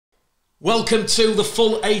Welcome to the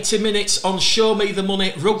full 80 minutes on Show Me the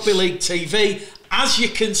Money Rugby League TV. As you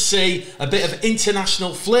can see, a bit of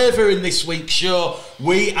international flavour in this week's show.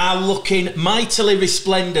 We are looking mightily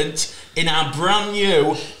resplendent in our brand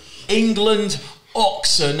new England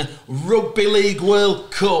Oxen Rugby League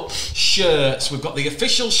World Cup shirts. We've got the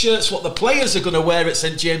official shirts, what the players are going to wear at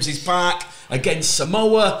St James's Park against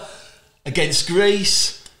Samoa, against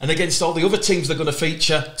Greece, and against all the other teams they're going to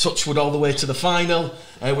feature, Touchwood all the way to the final.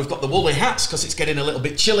 We've got the woolly hats because it's getting a little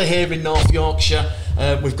bit chilly here in North Yorkshire.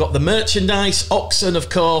 We've got the merchandise, Oxen of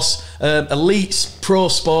course, Elites, Pro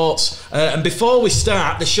Sports. And before we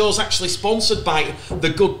start, the show's actually sponsored by the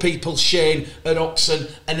good people Shane at Oxen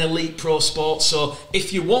and Elite Pro Sports. So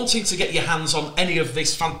if you're wanting to get your hands on any of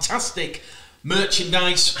this fantastic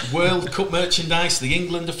merchandise, World Cup merchandise, the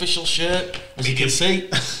England official shirt, as you can see.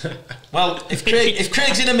 Well, if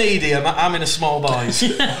Craig's in a medium, I'm in a small boys.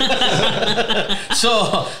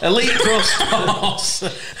 So, Elite Pro Sports,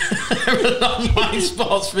 an online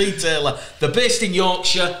sports retailer. They're based in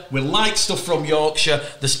Yorkshire. We like stuff from Yorkshire.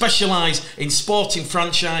 They specialise in sporting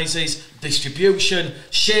franchises, distribution.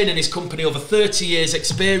 Shane and his company, over 30 years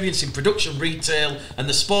experience in production, retail and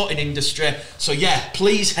the sporting industry. So yeah,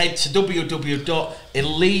 please head to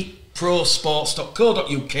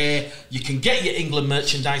www.eliteprosports.co.uk. You can get your England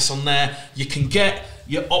merchandise on there. You can get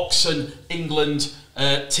your Oxen England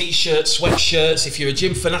t-shirts, sweatshirts. If you're a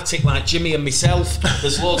gym fanatic like Jimmy and myself,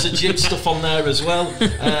 there's loads of gym stuff on there as well.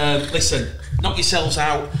 Listen, knock yourselves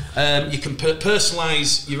out. You can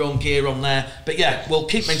personalise your own gear on there. But yeah, we'll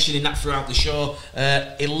keep mentioning that throughout the show.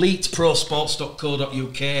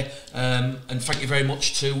 eliteprosports.co.uk. And thank you very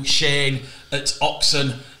much to Shane at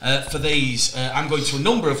Oxen for these. I'm going to a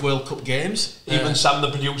number of World Cup games. Even Sam the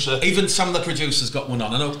producer. Even Sam the producer's got one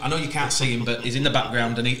on. I know you can't see him, but he's in the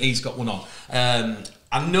background and he's got one on.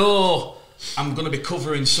 I know I'm going to be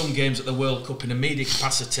covering some games at the World Cup in a media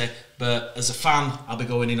capacity, but as a fan, I'll be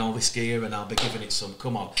going in all this gear and I'll be giving it some.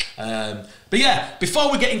 Come on. But yeah,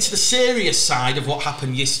 before we get into the serious side of what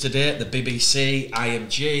happened yesterday at the BBC,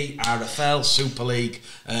 IMG, RFL, Super League,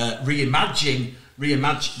 Reimagination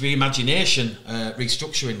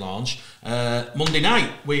restructuring launch. Monday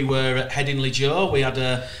night we were at Headingley Joe. We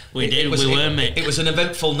were, mate. It was an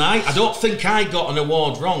eventful night. I don't think I got an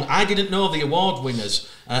award wrong. I didn't know the award winners.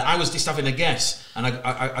 I was just having a guess, and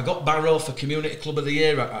I got Barrow for Community Club of the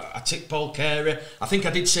Year. I ticked Paul Carey. I think I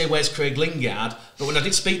did say where's Craig Lingard, but when I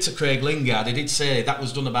did speak to Craig Lingard, he did say that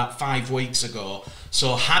was done about 5 weeks ago.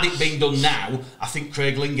 So had it been done now, I think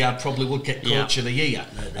Craig Lingard probably would get Coach of the Year.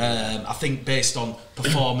 I think based on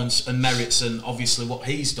performance and merits and obviously what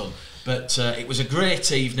he's done. But it was a great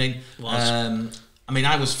evening. I mean,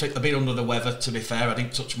 I was a bit under the weather, to be fair. I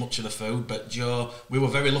didn't touch much of the food, but Joe, we were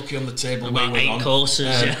very lucky on the table. About 8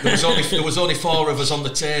 courses. Yeah. There was only 4 of us on the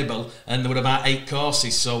table, and there were about 8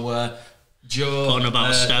 courses. So Joe, putting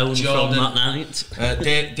about a stone Jordan, from that night.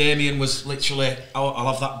 Damien was literally, I'll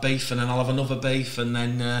have that beef, and then I'll have another beef, and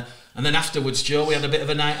then afterwards, Joe, we had a bit of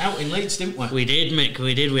a night out in Leeds, didn't we? We did, Mick.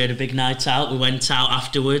 We did. We had a big night out. We went out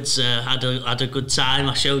afterwards. Had a good time.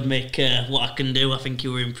 I showed Mick what I can do. I think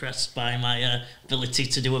you were impressed by my ability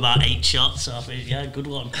to do about 8 shots. So I think, yeah, good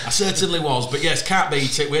one. I certainly was. But yes, can't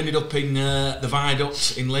beat it. We ended up in the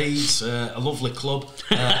Viaduct in Leeds, a lovely club.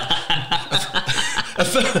 A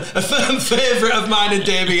firm favourite of mine and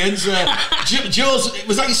Damien's. Joe's,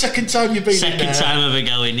 was that your second time you've been in there? Second time ever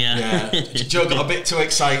going, yeah. Joe got a bit too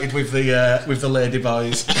excited with the lady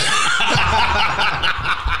boys.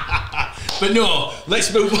 But no,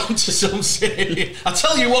 let's move on to some serious. I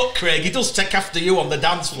tell you what, Craig, he does take after you on the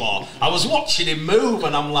dance floor. I was watching him move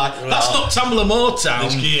and I'm like, that's not Tamla Motown.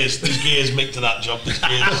 There's gears make to that job.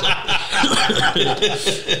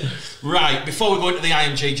 Right, before we go into the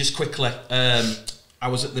IMG, just quickly, I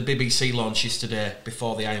was at the BBC launch yesterday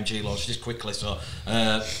before the IMG launch, just quickly. So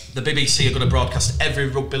the BBC are going to broadcast every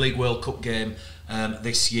Rugby League World Cup game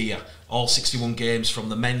this year. All 61 games from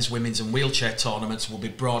the men's, women's and wheelchair tournaments will be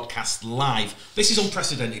broadcast live. This is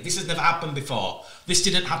unprecedented. This has never happened before. This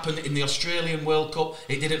didn't happen in the Australian World Cup.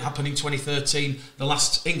 It didn't happen in 2013, the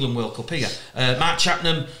last England World Cup here. Mark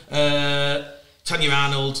Chapman, Tanya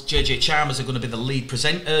Arnold, JJ Chalmers are going to be the lead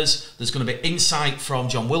presenters. There's going to be insight from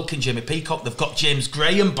John Wilkin, Jamie Peacock. They've got James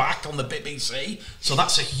Graham back on the BBC, so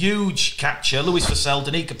that's a huge capture. Louis Vassell,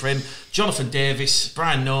 Danica Prim, Jonathan Davis,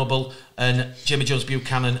 Brian Noble and Jamie Jones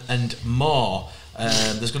Buchanan and more.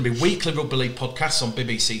 There's going to be weekly Rugby League podcasts on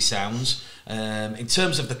BBC Sounds. In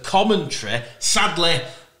terms of the commentary, sadly,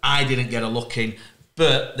 I didn't get a look in.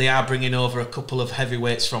 But they are bringing over a couple of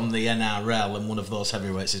heavyweights from the NRL, and one of those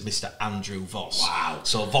heavyweights is Mr. Andrew Voss. Wow.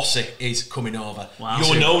 So Vossi is coming over. Wow.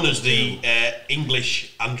 You're known as the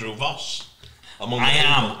English Andrew Voss.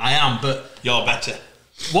 I am, but you're better.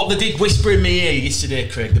 what they did whisper in my ear yesterday,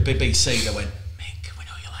 Craig, the BBC, they went, Mick, we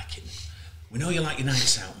know you like it. We know you like your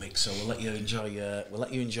nights out, Mick, so we'll let you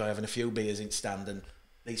enjoy having a few beers in stand and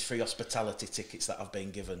these free hospitality tickets that I've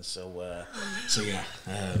been given. So yeah.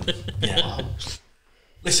 Yeah.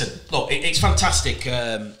 Listen, look, it's fantastic.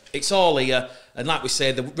 It's all here, and like we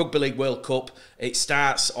say, the Rugby League World Cup, it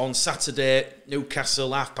starts on Saturday,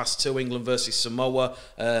 Newcastle, 2:30, England versus Samoa.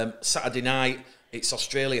 Saturday night, it's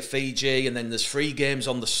Australia, Fiji, and then there's 3 games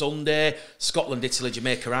on the Sunday. Scotland, Italy,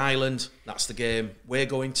 Jamaica, Ireland. That's the game we're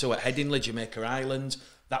going to at Headingley, Jamaica, Island.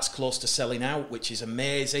 That's close to selling out, which is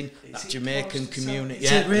amazing. That Jamaican community.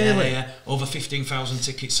 Is it really? Yeah. Over 15,000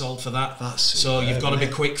 tickets sold for that. That's so superb, you've got to be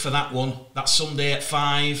isn't it? quick for that one. That's Sunday at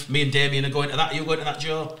 5. Me and Damien are going to that. Are you going to that,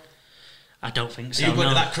 Joe? I don't think so. Are you going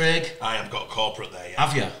no. to that, Craig? I have got corporate there, yeah.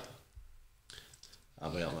 Have you? I'll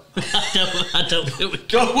be on it. I don't think we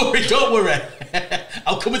Don't worry.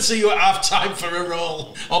 I'll come and see you at half time for a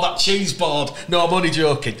roll. Or that cheese board. No, I'm only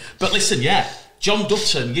joking. But listen, yeah. John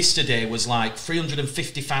Dutton yesterday was like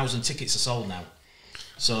 350,000 tickets are sold now.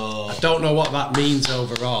 So I don't know what that means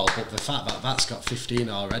overall, but the fact that that's got 15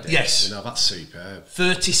 already, Yes. you know, that's superb.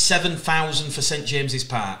 37,000 for St James's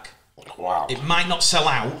Park. Wow. It might not sell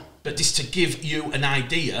out, but just to give you an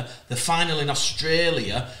idea, the final in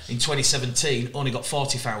Australia in 2017 only got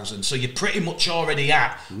 40,000. So you're pretty much already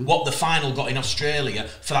at what the final got in Australia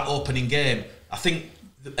for that opening game. I think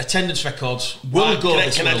the attendance records will go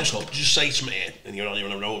this Can I World Cup. just say something here, and you're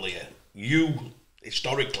on a roll here. You,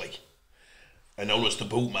 historically, are known as the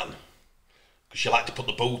boot man, because you like to put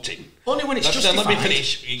the boot in. Only when it's Let justified. me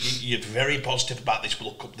finish. You're very positive about this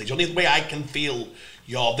World Cup. The only way I can feel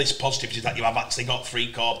you're this positive is that you have actually got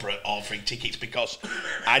free corporate or free tickets, because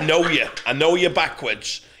I know you. I know you're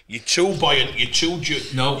backwards. You're too buoyant. You're too...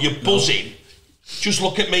 you're buzzing. Just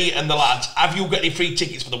look at me and the lads. Have you got any free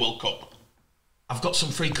tickets for the World Cup? I've got some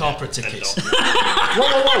free corporate tickets.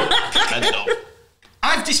 Whoa.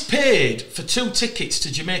 I've just paid for 2 tickets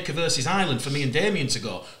to Jamaica versus Ireland for me and Damien to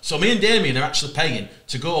go. So me and Damien are actually paying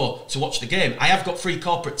to go to watch the game. I have got free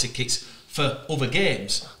corporate tickets for other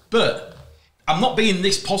games, but I'm not being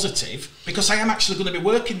this positive because I am actually going to be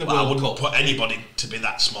working the I World wouldn't Cup. put anybody to be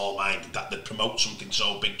that small-minded that they'd promote something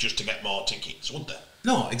so big just to get more tickets, would they?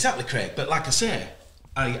 No, exactly, Craig. But like I say,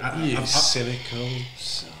 You cynical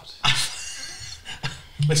sod.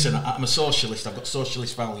 listen, I'm a socialist. I've got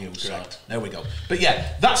socialist values. Correct. So there we go. But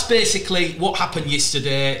yeah, that's basically what happened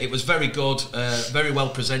yesterday. It was very good, very well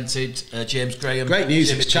presented. James Graham. Great news,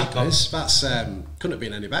 Jimmy it's Peacock. Chappers. That's couldn't have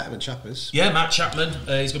been any better than Chappers. Yeah, Matt Chapman.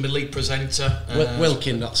 He's going to be lead presenter.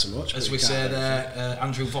 Wilkin not so much. As but we can't said, benefit.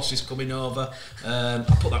 Andrew Voss is coming over. I'll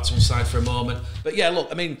put that to one side for a moment. But yeah, look,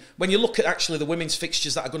 I mean, when you look at actually the women's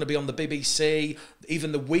fixtures that are going to be on the BBC,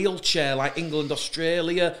 even the wheelchair, like England,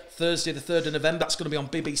 Australia, Thursday the 3rd of November, that's going to be on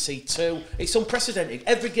BBC Two. It's unprecedented.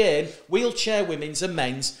 Every game, wheelchair women's and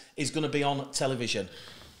men's, is going to be on television.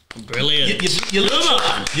 Brilliant. You're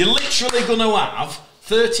literally going to have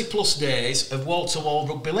 30 plus days of wall-to-wall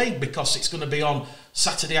rugby league because it's going to be on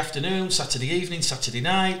Saturday afternoon, Saturday evening, Saturday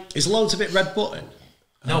night. Is loads of it red button?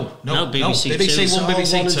 No, BBC BBC Two. One, Oh,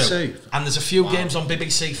 BBC one and Two. two. And there's a few games on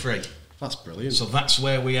BBC Three. That's brilliant. So that's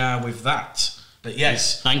where we are with that. But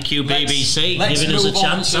yes. Thank you, Let's- BBC, let's giving us a move on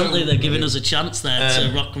chance, to- haven't they? They're giving us a chance there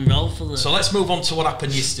to rock and roll for the... So let's move on to what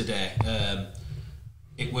happened yesterday.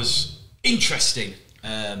 It was interesting,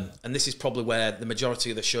 and this is probably where the majority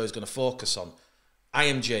of the show is going to focus on.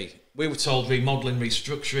 IMG, we were told remodelling,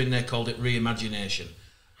 restructuring, they called it reimagination.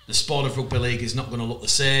 The sport of rugby league is not going to look the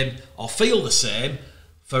same or feel the same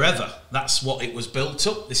forever. That's what it was built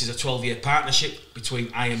up. This is a 12-year partnership between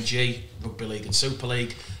IMG, Rugby League and Super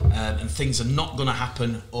League, and things are not going to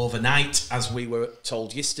happen overnight. As we were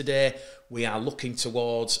told yesterday, we are looking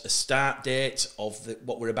towards a start date of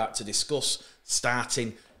what we're about to discuss,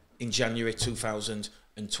 starting in January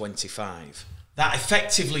 2025. That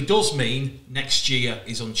effectively does mean next year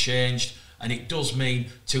is unchanged, and it does mean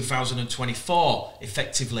 2024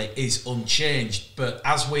 effectively is unchanged. But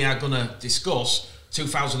as we are going to discuss,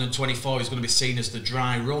 2024 is going to be seen as the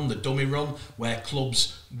dry run, the dummy run, where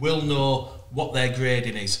clubs will know what their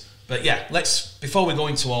grading is. But yeah, before we go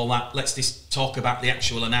into all that, let's just talk about the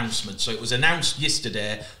actual announcement. So it was announced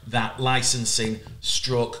yesterday that licensing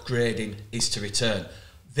stroke grading is to return.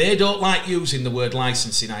 They don't like using the word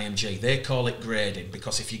licensing, IMG. They call it grading,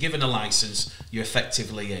 because if you're given a license, you're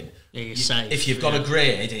effectively in. Yeah, you're safe, If you've got a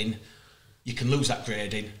grading, you can lose that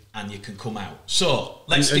grading and you can come out. So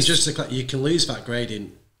let's and just to you can lose that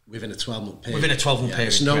grading within a 12-month period. Within a 12-month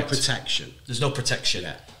period. There's no correct. protection. There's no protection.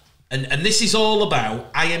 Yeah. And this is all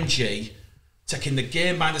about IMG taking the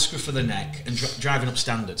game by the scruff of the neck and driving up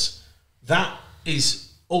standards. That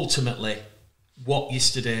is ultimately what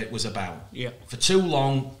yesterday was about. Yeah. For too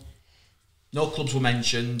long, no clubs were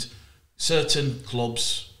mentioned. Certain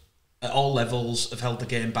clubs at all levels have held the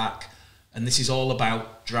game back, and this is all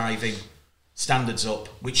about driving standards up,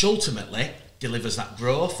 which ultimately delivers that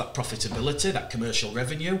growth, that profitability, that commercial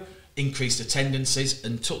revenue, increased attendances,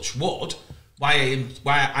 and touch wood, why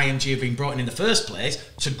IMG have been brought in the first place,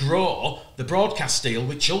 to grow the broadcast deal,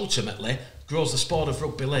 which ultimately grows the sport of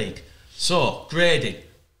rugby league. So, grading.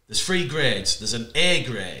 There's 3 grades. There's an A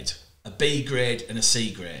grade, a B grade, and a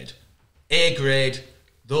C grade. A grade,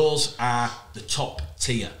 those are the top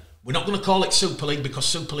tier. We're not going to call it Super League because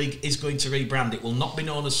Super League is going to rebrand. It will not be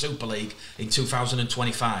known as Super League in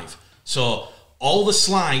 2025. So all the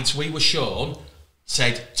slides we were shown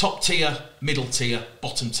said top tier, middle tier,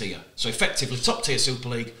 bottom tier. So effectively top tier Super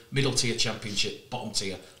League, middle tier Championship, bottom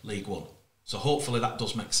tier League One. So hopefully that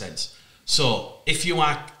does make sense. So if you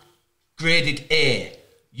are graded A,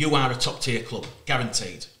 you are a top tier club,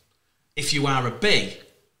 guaranteed. If you are a B,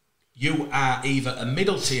 you are either a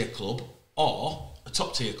middle tier club or a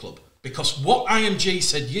top tier club. Because what IMG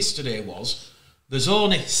said yesterday was there's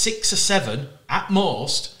only 6 or 7 at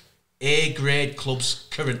most A grade clubs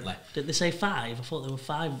currently. Did they say 5? I thought there were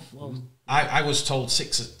 5. Well, I was told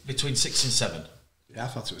between 6 and 7. Yeah, I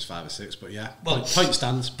thought it was 5 or 6, but yeah. Well, point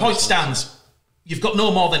stands. Point stands. You've got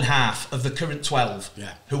no more than half of the current 12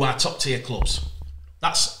 who are top tier clubs.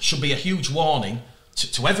 That should be a huge warning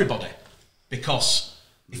to everybody, because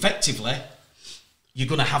effectively you're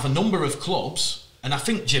going to have a number of clubs, and I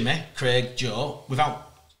think Jimmy, Craig, Joe,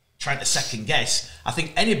 without trying to second guess, I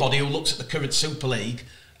think anybody who looks at the current Super League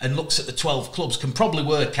and looks at the 12 clubs can probably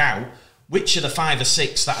work out which are the 5 or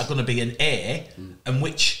 6 that are going to be an A and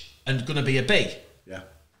which are going to be a B. Yeah.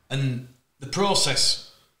 And the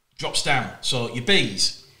process drops down. So your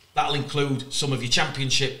Bs, that'll include some of your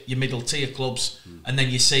Championship, your middle tier clubs, and then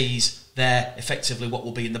your Cs, they're effectively what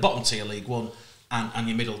will be in the bottom tier League One and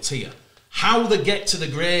your middle tier. How they get to the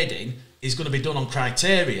grading is going to be done on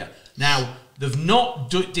criteria. Now, they've not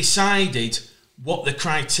decided what the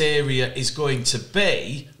criteria is going to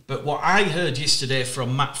be, but what I heard yesterday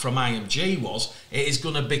from Matt from IMG was it is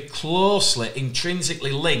going to be closely,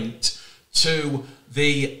 intrinsically linked to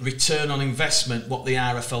the return on investment, what the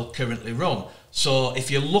RFL currently run. So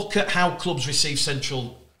if you look at how clubs receive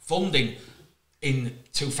central funding in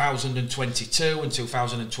 2022 and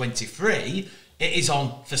 2023, it is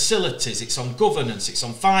on facilities, it's on governance, it's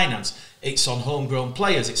on finance, it's on homegrown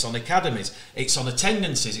players, it's on academies, it's on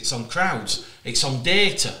attendances, it's on crowds, it's on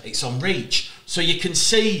data, it's on reach. So you can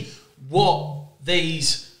see what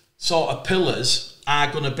these sort of pillars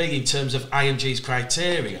are going to be in terms of IMG's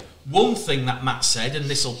criteria. One thing that Matt said, and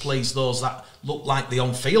this will please those that look like the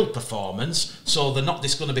on-field performance, so they're not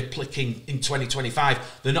just going to be picking in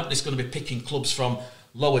 2025, they're not just going to be picking clubs from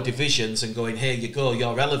lower divisions and going, here you go,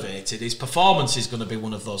 you're elevated. His performance is going to be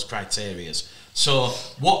one of those criterias. So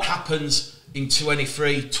what happens in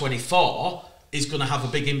 23-24 is going to have a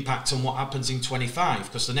big impact on what happens in 25,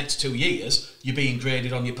 because the next 2 years you're being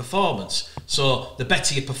graded on your performance. So the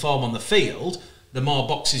better you perform on the field, the more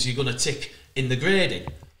boxes you're going to tick in the grading.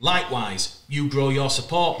 Likewise, you grow your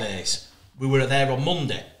support base. We were there on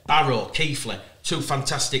Monday. Barrow, Keighley, 2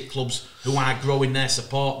 fantastic clubs who are growing their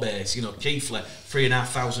support base. You know, Keighley,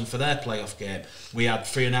 3,500 for their playoff game. We had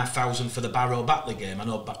 3,500 for the Barrow-Batley game. I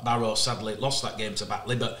know Barrow sadly lost that game to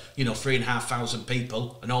Batley, but, you know, 3,500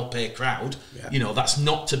 people, an all-pay crowd, you know, that's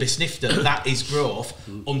not to be sniffed at. That is growth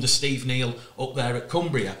under Steve Neal up there at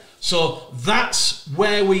Cumbria. So that's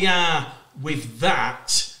where we are with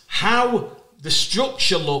that. How the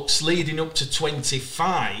structure looks leading up to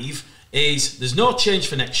 25 is there's no change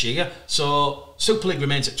for next year. So Super League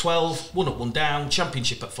remains at 12, 1 up, 1 down,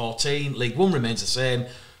 Championship at 14, League One remains the same.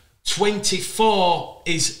 24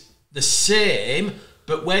 is the same,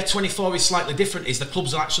 but where 24 is slightly different is the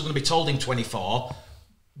clubs are actually going to be told in 24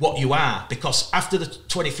 what you are, because after the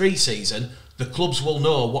 23 season, the clubs will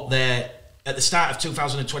know what they're, at the start of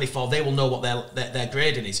 2024, they will know what their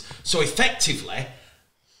grading is. So effectively,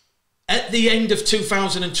 at the end of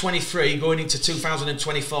 2023, going into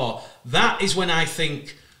 2024, that is when I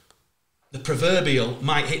think the proverbial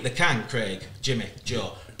might hit the can, Craig, Jimmy,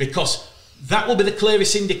 Joe, because that will be the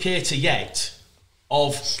clearest indicator yet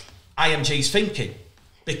of IMG's thinking.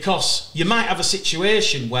 Because you might have a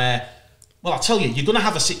situation where, well, I'll tell you, you're going to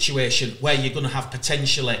have a situation where you're going to have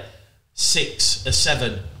potentially 6 or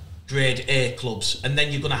 7 Grade A clubs, and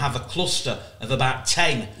then you're going to have a cluster of about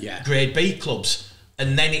 10 Grade B clubs,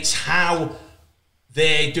 and then it's how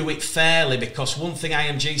they do it fairly, because one thing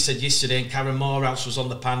IMG said yesterday, and Karen Morehouse was on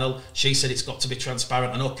the panel, she said it's got to be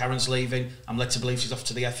transparent. I know Karen's leaving, I'm led to believe she's off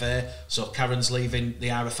to the FA, so Karen's leaving the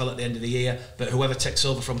RFL at the end of the year, but whoever takes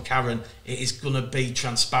over from Karen, it is going to be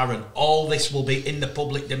transparent. All this will be in the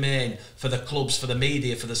public domain for the clubs, for the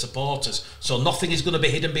media, for the supporters, so nothing is going to be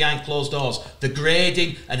hidden behind closed doors. The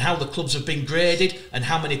grading and how the clubs have been graded and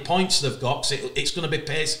how many points they've got, so it's going to be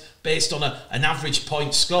based on an average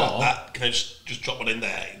point score. Can I just drop one in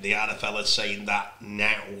there? The RFL is saying that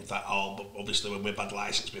now, that obviously when we've had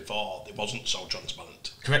licence before, it wasn't so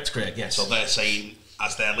transparent. Correct, Craig, yes. So they're saying,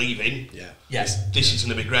 as they're leaving, yes, this is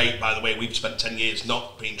going to be great. By the way, we've spent 10 years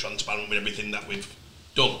not being transparent with everything that we've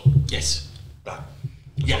done. Yes. Right.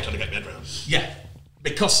 Yeah. I'm trying to get my head around. Yeah,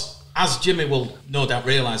 because as Jimmy will no doubt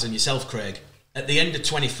realise, and yourself, Craig, at the end of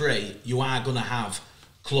 23, you are going to have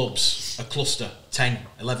clubs, a cluster, 10,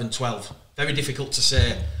 11, 12. Very difficult to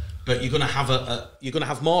say, but you're going to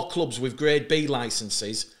have more clubs with Grade B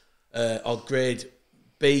licences or Grade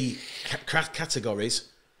B categories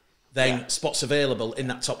than spots available in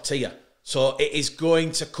that top tier. So it is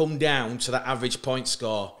going to come down to that average point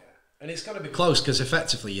score. And it's got to be close, because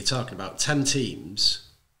effectively you're talking about 10 teams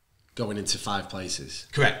going into 5 places.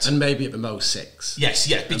 Correct. And maybe at the most 6. Yes,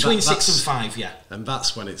 between 6 and 5, yeah. And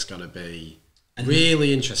that's when it's going to be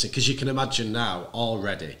really interesting, because you can imagine now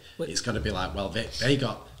already it's going to be like, well, they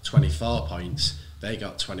got 24 points, they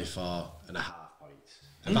got 24 and a half points.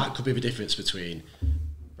 And that could be the difference between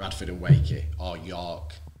Bradford and Wakey, or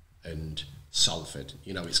York and Salford.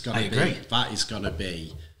 You know, it's going to be, that is going to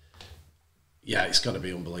be, it's going to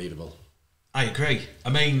be unbelievable. I agree. I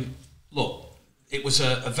mean, look, it was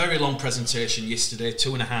a very long presentation yesterday,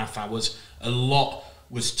 2.5 hours. A lot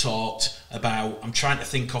was talked about. I'm trying to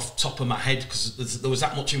think off the top of my head, because there was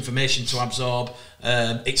that much information to absorb.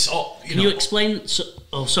 It's all, Can you explain?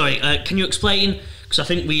 Can you explain? Because I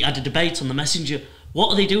think we had a debate on the Messenger.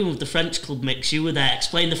 What are they doing with the French club mix? You were there.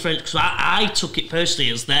 Explain the French, because I took it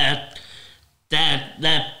personally as they're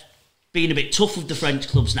being a bit tough with the French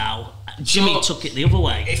clubs now. Jimmy took it the other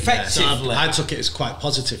way. Effectively, I took it as quite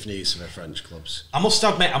positive news for the French clubs. I must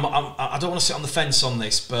admit, I don't want to sit on the fence on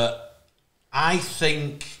this, but I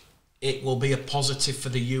think it will be a positive for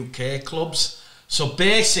the UK clubs. So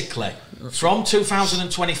basically, from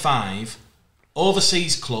 2025,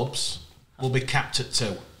 overseas clubs will be capped at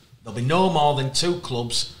 2. There'll be no more than 2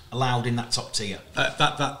 clubs allowed in that top tier. But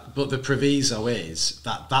the proviso is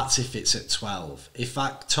that's if it's at 12. If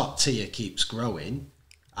that top tier keeps growing,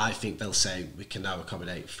 I think they'll say we can now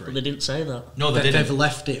accommodate 3. But they didn't say that. No, they didn't. They've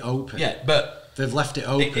left it open. Yeah, but they've left it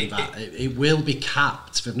open. It will be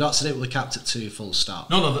capped. They've not said it will be capped at 2 full stop.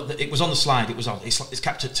 No, it was on the slide. It was on. It's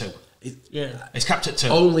capped at 2. It's capped at 2.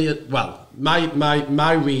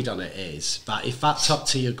 My read on it is that if that top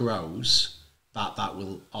tier grows, that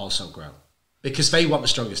will also grow, because they want the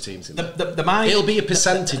strongest teams in there. It'll be a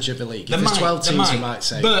percentage of the league. If there's 12 teams, they might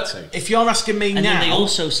say. But 2. If you're asking me and now, then they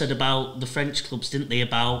also said about the French clubs, didn't they?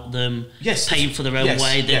 About them paying for their own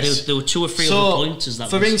way. There were 2 or 3 other pointers.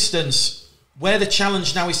 For instance, where the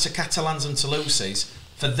challenge now is to Catalans and Toulouses,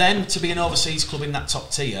 for them to be an overseas club in that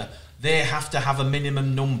top tier, they have to have a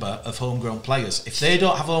minimum number of homegrown players. If they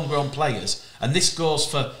don't have homegrown players, and this goes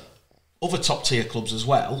for other top tier clubs as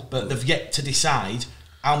well, but they've yet to decide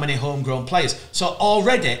how many homegrown players. So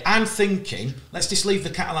already I'm thinking, let's just leave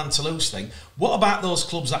the Catalan-Toulouse thing. What about those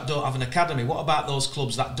clubs that don't have an academy? What about those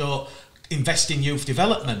clubs that don't invest in youth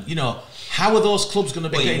development? You know, how are those clubs going to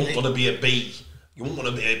be getting... You wouldn't want to be a B. You wouldn't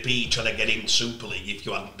want to be a B trying to get in Super League if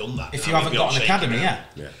you hadn't done that. If you haven't got an academy,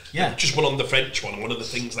 yeah. Just one on the French one. One of the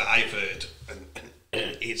things that I've heard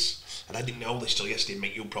is, and I didn't know this till yesterday,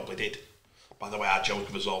 Mick, you probably did. By the way, our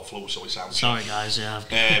joke was all flu, so it sounds... Sorry, guys,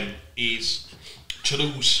 is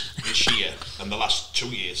Toulouse this year and the last 2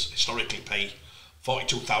 years historically pay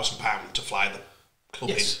 £42,000 to fly the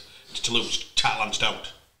club in to Toulouse. Catalans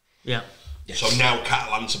don't. Yeah. So now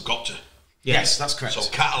Catalans have got to. Yes, that's correct. So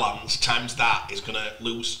Catalans times that is going to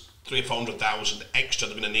lose 300,000 or 400,000 extra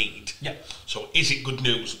they're going to need. Yeah. So is it good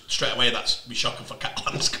news? Straight away, that's be shocking for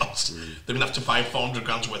Catalans because they're going to have to find 400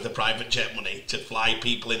 grand's worth of private jet money to fly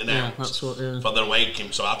people in and out for their away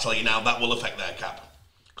game. So I'll tell you now, that will affect their cap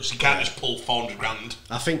because you can't just pull 400 grand.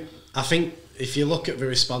 I think if you look at the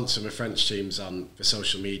response from the French teams on the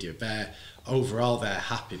social media, they're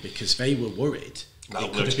happy because they were worried.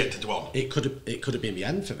 It could have been the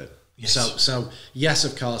end for them. Yes. So yes,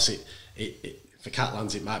 of course, it for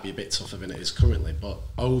Catalans it might be a bit tougher than it is currently, but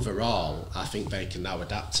overall, I think they can now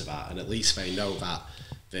adapt to that, and at least they know that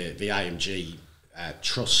the IMG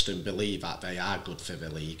trust and believe that they are good for the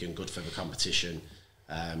league and good for the competition,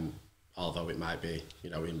 although it might be,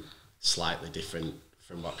 in slightly different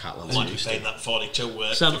from what Catalan's Like you're used saying to. that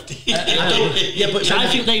 42 So, 50. but I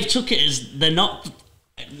think they've took it as they're not.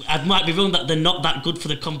 I might be wrong that they're not that good for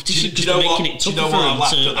the competition. Do you know what? It Do you tougher know what I for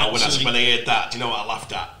laughed them at to though actually- when I heard that? Do you know what I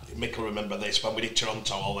laughed at? Mick will remember this when we did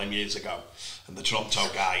Toronto all them years ago, and the Toronto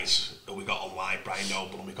guys who we got on live, Brian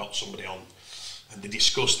Noble, and we got somebody on, and they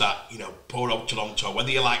discussed that, poor old Toronto,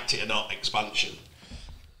 whether you liked it or not, expansion,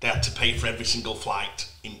 they had to pay for every single flight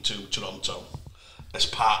into Toronto as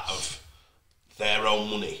part of their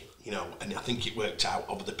own money, and I think it worked out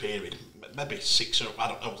over the period, maybe 6 or, I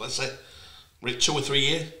don't know, let's say, 2 or 3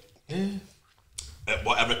 years. Yeah.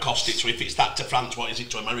 Whatever it cost it. So if it's that to France, what is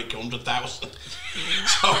it to America? 100,000.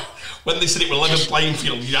 So when they said it was a level playing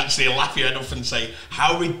field, you actually laugh your head off and say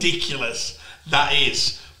how ridiculous that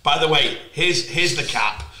is. By the way, here's the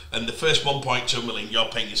cap, and the first 1.2 million you're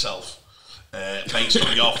paying yourself based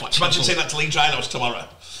on your flight. Imagine saying that to Leeds Rhinos tomorrow.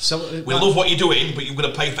 So We love what you're doing, but you're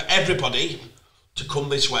going to pay for everybody to come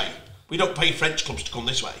this way. We don't pay French clubs to come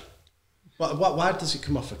this way. Why does it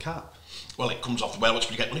come off a cap? Well, it comes off where much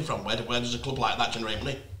do you get money from? Where does a club like that generate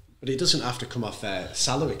money? But it doesn't have to come off their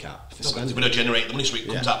salary cap for spending. We're going to generate the money, so it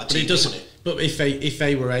comes out the But it TV doesn't. money. But if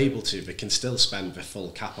they were able to, they can still spend the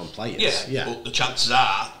full cap on players. Yeah, but the chances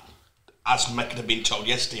are, as Mecca had been told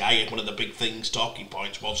yesterday, I heard one of the big things, talking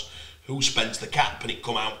points, was who spends the cap, and it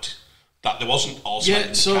come out that there wasn't all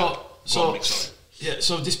spending the cap.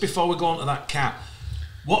 So just before we go on to that cap,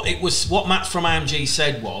 what Matt from IMG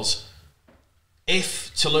said was,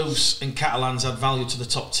 if Toulouse and Catalans add value to the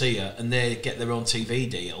top tier and they get their own TV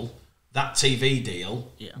deal, that TV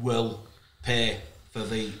deal will pay for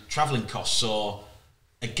the travelling costs. So,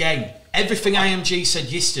 again, everything IMG said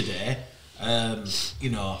yesterday, and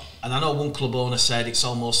I know one club owner said it's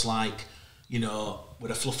almost like,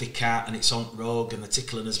 with a fluffy cat and it's on rogue and they're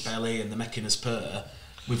tickling his belly and they're making his purr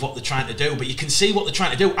with what they're trying to do. But you can see what they're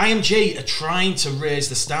trying to do. IMG are trying to raise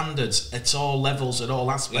the standards at all levels, at all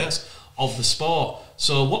aspects of the sport.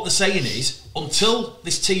 So what they're saying is, until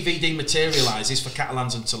this TV dematerialises for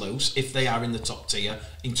Catalans and Toulouse, if they are in the top tier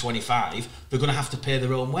in 25, they're going to have to pay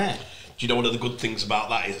their own way. Do you know one of the good things about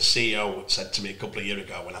that is a CEO said to me a couple of years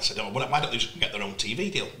ago when I said, why don't they just get their own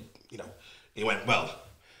TV deal? He went, well,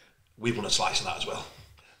 we want a slice of that as well.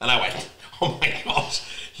 And I went, oh my God,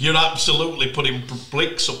 you're absolutely putting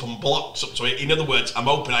bricks up and blocks up to it. In other words, I'm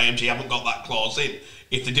hoping IMG haven't got that clause in.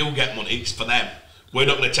 If they do get money, it's for them. We're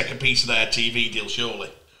not going to take a piece of their TV deal, surely,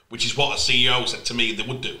 which is what a CEO said to me they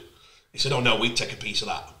would do. He said, oh no, we'd take a piece of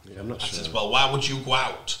that. Yeah, I'm not sure. I said, well, why would you go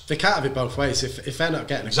out? They can't have it both ways. If they're not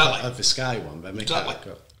getting a cut of the Sky one, then they can't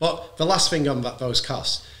go. But the last thing on those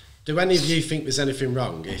costs, do any of you think there's anything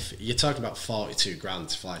wrong if you're talking about 42 grand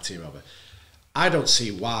to fly a team over? I don't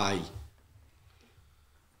see why.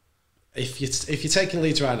 If you're taking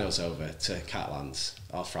Leeds Rhinos over to Catalans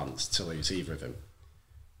or France, Toulouse, either of them,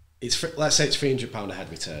 let's say it's £300 a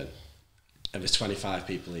head return, and there's 25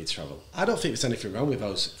 people need to travel. I don't think there's anything wrong with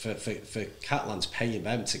those for Catalans paying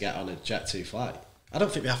them to get on a Jet2 flight. I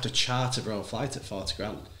don't think they have to charter their own flight at 40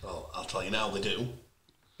 grand. Well, I'll tell you now, they do.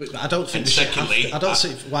 But I don't think. And secondly, I don't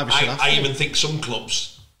see why we should have to. I even think some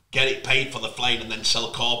clubs get it paid for the plane and then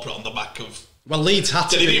sell corporate on the back of. Well, Leeds had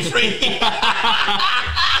to be free.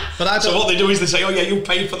 But I don't. So what they do is they say, oh yeah, you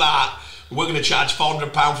pay for that. We're going to charge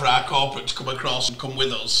 £400 for our corporate to come across and come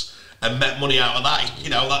with us and make money out of that.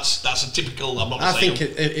 That's a typical. I think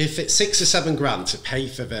if it's 6 or 7 grand to pay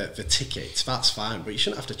for the ticket, that's fine. But you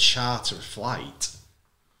shouldn't have to charter a flight.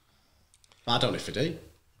 But I don't know if they do.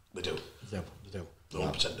 They do. They do.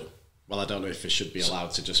 100% do. Well, I don't know if it should be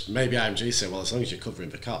allowed to just maybe IMG say, well, as long as you're covering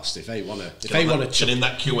the cost, if they want to, get in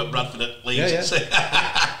that queue at Bradford at Leeds and say,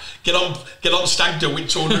 get on Stag Do with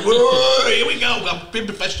 200. Whoa, here we go. I've been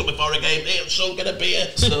professional before a game. Hey, I'm so gonna be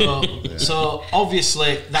here. So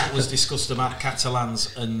obviously that was discussed about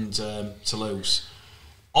Catalans and Toulouse.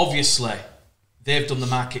 Obviously, they've done the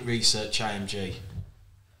market research. IMG,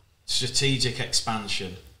 strategic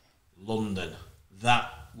expansion, London.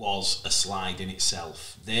 That was a slide in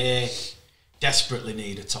itself. They desperately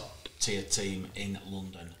need a top tier team in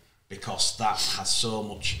London because that has so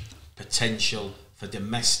much potential for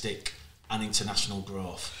domestic and international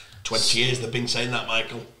growth. 20 years they've been saying that,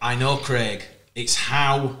 Michael. I know, Craig. It's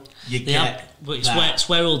how you get. But it's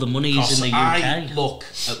where all the money is in the UK. I look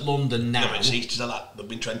at London now. Yeah, but it's easy to say that. They've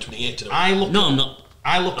been trying 20 years to do it. I'm not.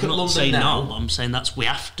 I look at London now. No, I'm saying that's we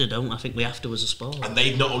have to, don't I? think we have to as a sport. And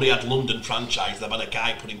they've not only had London franchise, they've had a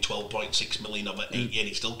guy putting 12.6 million over 8 years,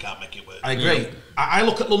 he still can't make it work. I agree. I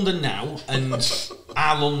look at London now, and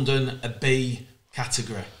are London a B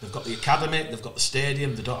category. They've got the academy, they've got the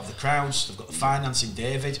stadium, they don't have the crowds, they've got the financing.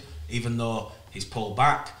 David, even though he's pulled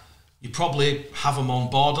back, you probably have them on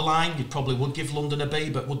borderline. You probably would give London a B,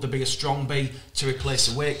 but would there be a strong B to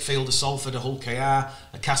replace a Wakefield, a Salford, a Hull KR,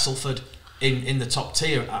 a Castleford in the top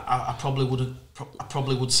tier? I probably wouldn't. I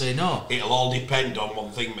probably would say no. It'll all depend on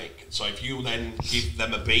one thing, Mick. So if you then give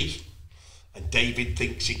them a B, and David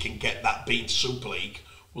thinks he can get that B to Super League,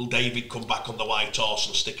 will David come back on the white horse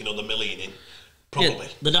and stick another million in? Probably.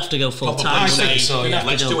 Yeah, they'd have to go full Probably. time. I think so, yeah.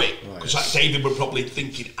 Let's do it. Because David would probably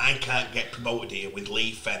thinking, I can't get promoted here with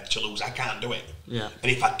Lee, Fed, Toulouse. I can't do it. Yeah.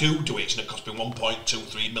 And if I do it, it's going to cost me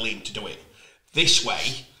 1.23 million to do it. This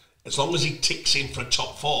way, as long as he ticks in for a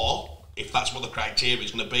top 4, if that's what the criteria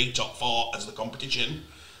is going to be, top 4 as the competition,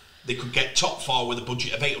 they could get top 4 with a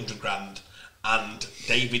budget of 800 grand, and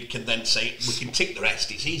David can then say, we can tick the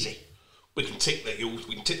rest, it's easy. We can tick the youth,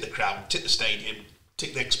 we can tick the crowd, tick the stadium,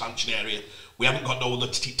 tick the expansion area. We haven't got no other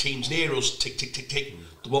teams near us, tick, tick, tick, tick.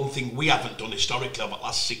 The one thing we haven't done historically over the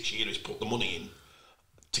last 6 years is put the money in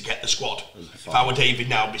to get the squad. If I were David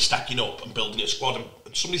now, I'd be stacking up and building a squad.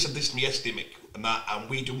 And somebody said this to me yesterday, Mick, and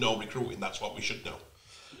we do no recruiting, that's what we should know.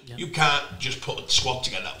 Yep. You can't just put a squad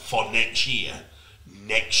together for next year.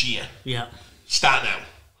 Yeah. Start now.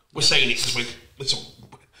 We're saying it because we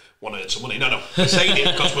want to earn some money. No. We're saying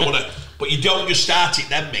it because we want to. But you don't just start it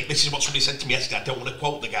then, Mick. This is what somebody said to me yesterday. I don't want to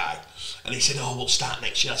quote the guy. And he said, we'll start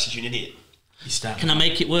next year. I said, you're an idiot. Can I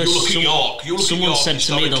make it worse? You look at York. Someone said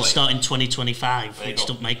to me they'll start in 2025, which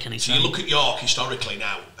don't make any sense. So you look at York historically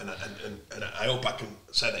now, and I hope I can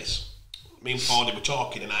say this. Me and Fordy were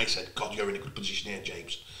talking, and I said, God, you're in a good position here,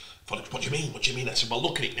 James. Fordy, what do you mean? What do you mean? I said, well,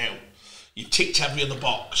 look at it now. You've ticked every other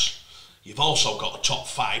box. You've also got a top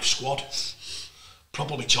 5 squad.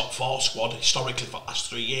 Probably top 4 squad historically for the last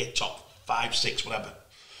 3 years. Top 5, 6, whatever.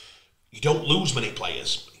 You don't lose many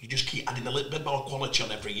players. You just keep adding a little bit more quality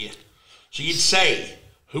on every year. So you'd say,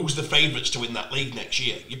 who's the favourites to win that league next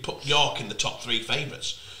year? You put York in the top 3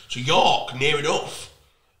 favourites. So York, near enough,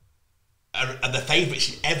 are the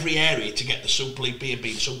favourites in every area to get the Super League B and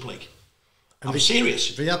be in Super League. I'm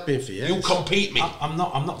serious. They have been for years. You compete me. I'm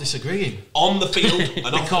not disagreeing. On the field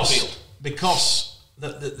and off the field. Because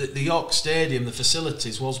the York Stadium, the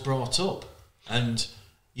facilities was brought up, and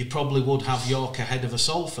you probably would have York ahead of a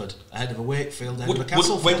Salford, ahead of a Wakefield, ahead of a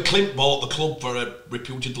Castleford. When Clint bought the club for a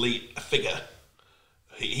reputedly a figure,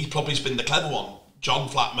 he's probably been the clever one. John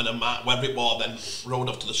Flatman and Mark, whoever it was, then rode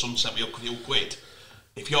off to the sunset with a few quid.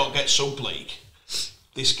 If York gets Super League,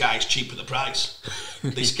 this guy's cheap at the price.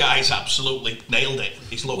 This guy's absolutely nailed it.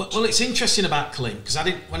 He's looked. Well, it's interesting about Clint, because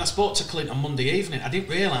when I spoke to Clint on Monday evening, I didn't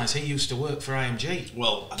realise he used to work for IMG.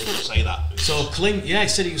 Well, I didn't say that. So Clint, he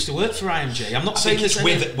said he used to work for IMG. I'm not saying it's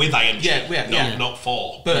with IMG. Yeah, not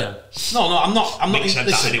for. But no, I'm not.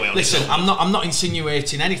 Listen, I'm not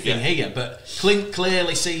insinuating anything here. But Clint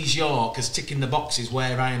clearly sees York as ticking the boxes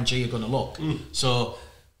where IMG are going to look. So,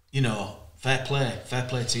 fair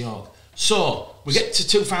play to York. So, we get to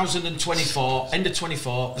 2024, end of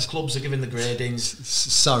 24, the clubs are giving the gradings.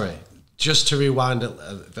 Sorry, just to rewind it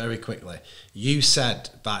very quickly. You said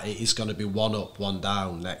that it is going to be 1 up, 1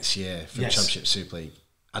 down next year for the Championship Super League.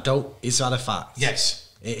 Is that a fact?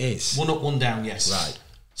 Yes. It is. 1 up, 1 down, yes. Right.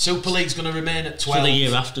 Super League's going to remain at 12. For the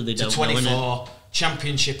year after they don't 24. Know,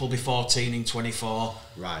 Championship will be 14 in 24.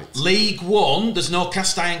 Right. League One, there's no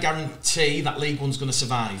cast iron guarantee that League One's going to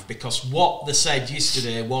survive, because what they said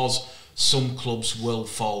yesterday was some clubs will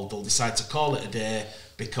fall. They'll decide to call it a day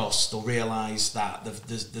because they'll realise that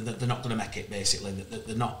they're not going to make it. Basically,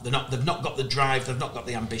 they've not got the drive. They've not got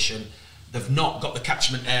the ambition. They've not got the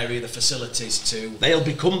catchment area, the facilities to. They'll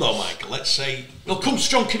become though, Michael. Let's say they'll come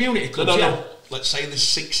strong community clubs. No. Let's say there's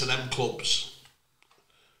 6 of them clubs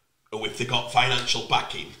who, if they got financial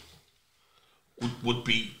backing, would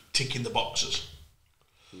be ticking the boxes.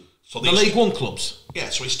 So the League One clubs? Yeah,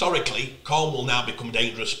 so historically, Cornwall now become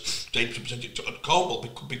dangerous. Cornwall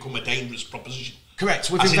could become a dangerous proposition. Correct,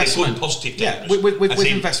 with as investment. In a good, positive dangerous. Yeah, with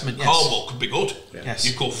investment, yes. Cornwall could be good. Yeah. Yes.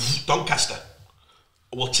 You go Doncaster.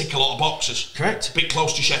 Will tick a lot of boxes. Correct. A bit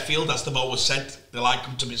close to Sheffield, as they've always said. They like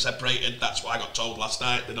them to be separated. That's what I got told last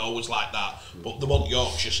night. They'd always like that. But they want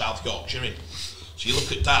Yorkshire, South Yorkshire in. So you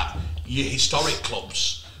look at that. Your historic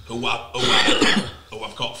clubs who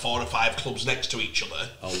have got 4 or 5 clubs next to each other.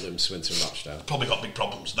 Oldham, Swinton, Rochdale. Probably got big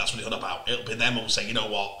problems. That's what it's on about. It'll be them who'll say, you know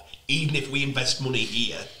what, even if we invest money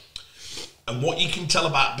here, and what you can tell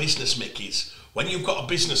about business, Mick, is when you've got a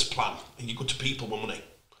business plan and you go to people with money,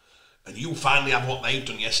 and you finally have what they've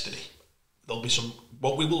done yesterday, there'll be some,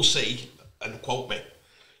 what we will see, and quote me,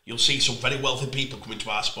 you'll see some very wealthy people come into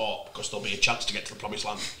our sport because there'll be a chance to get to the promised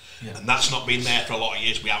land. Yeah. And that's not been there for a lot of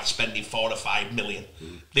years without spending 4 or 5 million.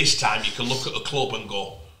 This time you can look at a club and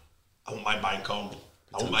go, I won't mind buying Cornwall.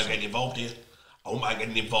 I won't mind getting involved here. I won't mind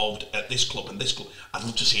getting involved at this club and this club. I'd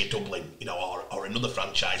love to see a Dublin, or another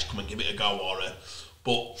franchise come and give it a go.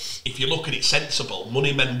 But if you look at it sensible,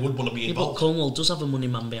 money men would want to be involved. But Cornwall does have a money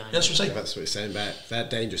man behind. That's what I'm saying. That's what he's saying. They're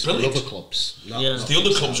dangerous. Brilliant. The other clubs. The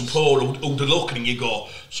other clubs are poor who'd look and you go,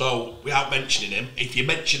 so without mentioning him, if you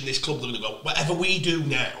mention this club, they're going to go, whatever we do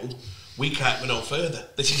now, we can't go no further.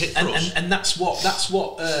 This is it for us. And that's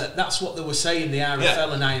what they were saying, the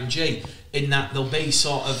RFL and IMG, in that there'll be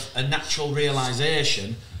sort of a natural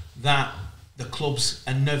realisation that the clubs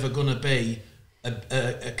are never going to be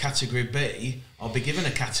a category B or be given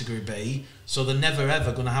a category B, so they're never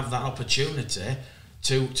ever going to have that opportunity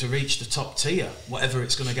to reach the top tier, whatever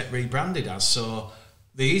it's going to get rebranded as. So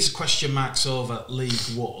there is question marks over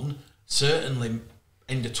League One, certainly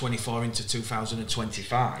end of 24 into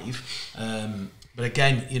 2025. But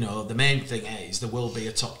again, the main thing is there will be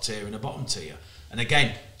a top tier and a bottom tier. And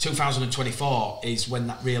again, 2024 is when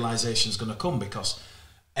that realisation is going to come, because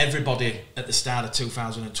everybody at the start of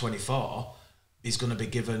 2024 is going to be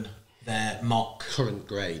given their mock current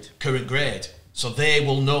grade. So they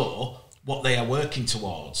will know what they are working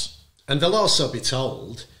towards. And they'll also be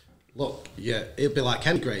told, look, it'll be like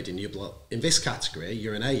any grading. You'll be like, in this category,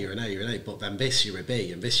 you're an A, you're an A, you're an A, but then this, you're a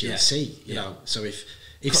B, and this, you're a C. You know, so if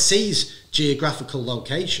C's geographical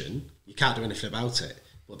location, you can't do anything about it.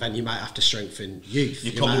 But then you might have to strengthen youth.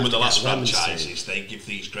 Your problem with the last franchises, they give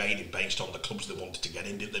these grading based on the clubs they wanted to get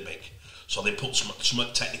in, didn't they, Mick? So they put some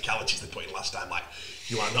technicalities they put in last time, like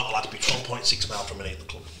you are not allowed to be 12.6 miles from any of the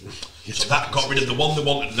club. So that got rid of the one they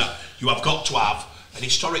wanted. Now you have got to have an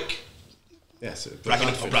historic. Yes, bragging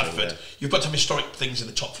up for Bradford. You've got to have historic things in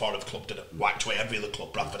the top 4 of the club that wiped away every other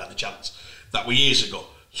club. Bradford had a chance. That were years ago.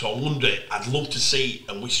 So I wonder, I'd love to see,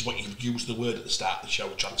 and which is what you've used the word at the start of the show,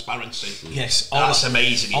 transparency. Yes. That's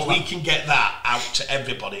amazing. If we can get that out to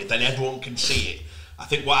everybody, then everyone can see it. I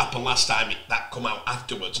think what happened last time, that come out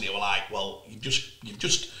afterwards, and it were like, well,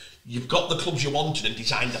 you've got the clubs you wanted and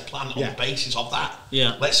designed a plan on the basis of that.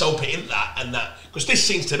 Yeah. Let's hope it in that and that. Because this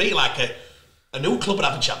seems to me like a new club would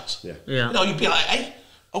have a chance. Yeah. You'd be like, hey,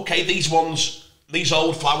 okay, these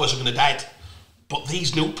old flowers are going to dead, but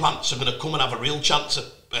these new plants are going to come and have a real chance of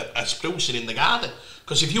sprucing in the garden.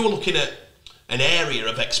 Because if you were looking at an area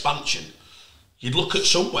of expansion, you'd look at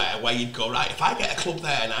somewhere where you'd go, right, if I get a club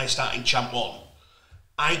there and I start in Champ 1,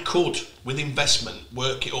 I could, with investment,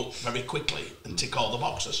 work it up very quickly and tick all the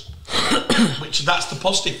boxes. That's the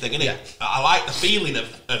positive thing, isn't it? I like the feeling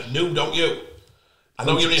of new, don't you? I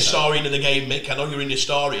know 100%. You're an historian of the game, Mick. I know you're an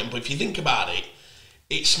historian, but if you think about it,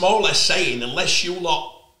 it's more or less saying, unless you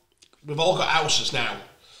lot, we've all got houses now,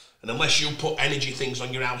 and unless you put energy things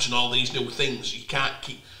on your house and all these new things, you can't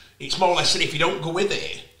keep. It's more or less saying, if you don't go with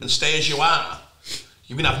it and stay as you are,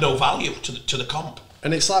 you're going to have no value to the comp.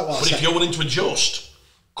 And it's like what But if you're willing to adjust,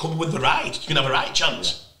 come with the ride, you can have a right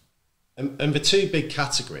chance. Yeah. And the two big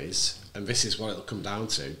categories, and this is what it'll come down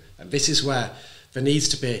to, and this is where there needs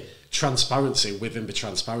to be transparency within the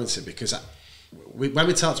transparency, because when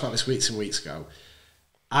we talked about this weeks and weeks ago,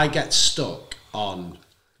 I get stuck on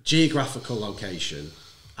geographical location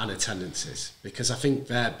and attendances, because I think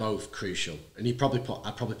they're both crucial, and I'd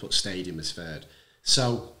probably put stadium as third.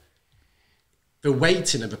 So the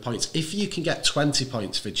weighting of the points, if you can get 20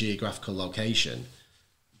 points for geographical location,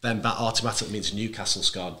 then that automatically means Newcastle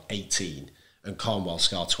scored 18 and Cornwall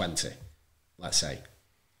scored 20, let's say.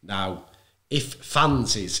 Now, if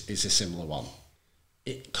fans is a similar one,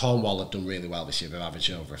 Cornwall have done really well this year. They've averaged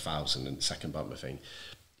over 1,000 and second bottom, I think.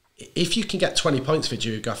 If you can get 20 points for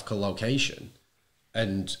geographical location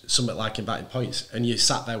and something like inviting points, and you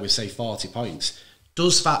sat there with, say, 40 points,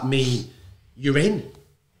 does that mean you're in?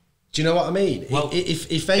 Do you know what I mean? Well,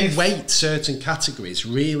 if they weight certain categories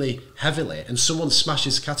really heavily and someone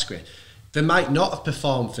smashes a category, they might not have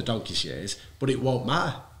performed for donkey's years, but it won't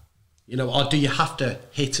matter. Or do you have to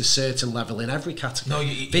hit a certain level in every category?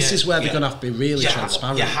 No, this is where they're going to have to be really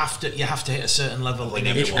transparent. You have to hit a certain level in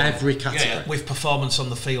every category. Yeah. With performance on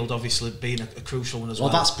the field, obviously, being a crucial one as well.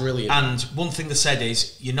 Well, that's brilliant. And one thing they said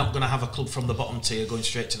is you're not going to have a club from the bottom tier going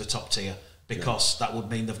straight to the top tier, because that would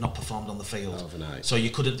mean they've not performed on the field. Overnight. So you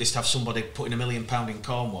couldn't just have somebody putting £1 million in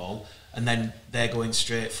Cornwall and then they're going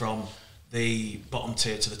straight from the bottom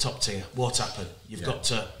tier to the top tier. Won't happen. You've got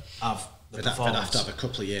to have the performance. They'd have to have a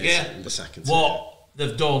couple of years in the second tier. What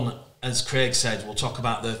they've done, as Craig said, we'll talk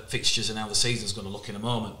about the fixtures and how the season's going to look in a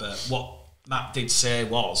moment, but what Matt did say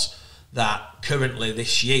was that currently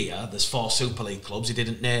this year there's 4 Super League clubs. He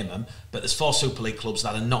didn't name them, but there's 4 Super League clubs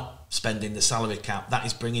that are not spending the salary cap. That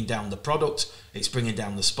is bringing down the product. It's bringing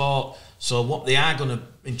down the sport. So what they are going to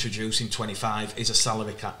introduce in 25 is a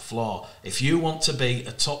salary cap floor. If you want to be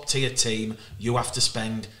a top tier team, you have to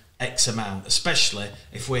spend X amount, especially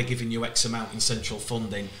if we're giving you X amount in central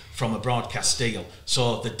funding from a broadcast deal.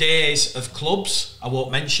 So the days of clubs, I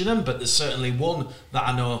won't mention them, but there's certainly one that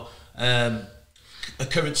I know, a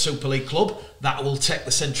current Super League club, that will take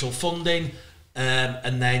the central funding,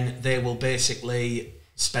 and then they will basically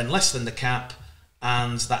spend less than the cap,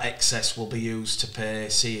 and that excess will be used to pay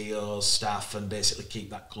CEOs, staff, and basically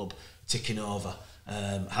keep that club ticking over.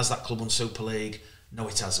 Has that club won Super League? No,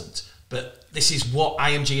 it hasn't. But this is what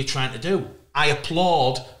IMG are trying to do. I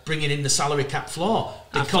applaud bringing in the salary cap floor,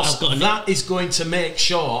 because that is going to make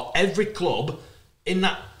sure every club in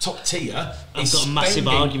that top tier I've got a massive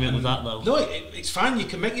argument with that, though. No, it's fine. You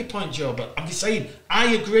can make your point, Joe, but I'm just saying,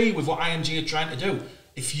 I agree with what IMG are trying to do.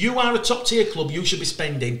 If you are a top tier club, you should be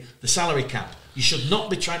spending the salary cap. You should not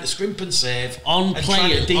be trying to scrimp and save on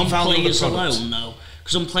players alone, though.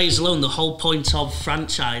 Because on players alone, the whole point of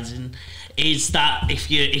franchising is that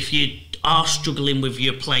if you are struggling with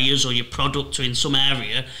your players or your product or in some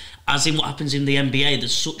area, as in what happens in the NBA,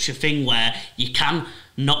 there's such a thing where you can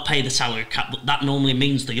not pay the salary cap, but that normally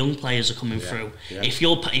means the young players are coming through. Yeah. If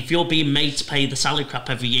you're being made to pay the salary cap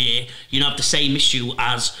every year, you have the same issue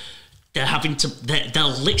as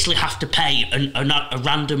they'll literally have to pay a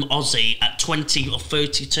random Aussie at 20 or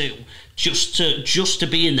 32 just to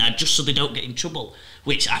be in there, just so they don't get in trouble.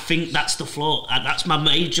 Which I think that's the flaw. That's my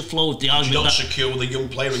major flaw with the argument. Do you not secure the young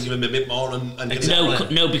player and give him a bit more and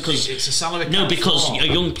exactly. No, because it's a salary cap. No, because a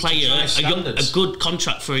young player, a good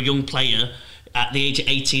contract for a young player at the age of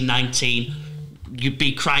 18, 19, you'd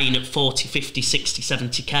be crying at 40, 50, 60,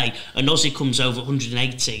 70k. An Aussie comes over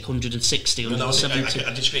 180, 160, 170.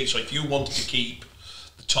 I disagree. So if you wanted to keep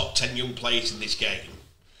the top 10 young players in this game,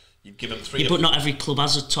 you'd give them 3. Yeah, but not every club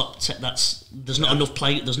has a top 10. There's not enough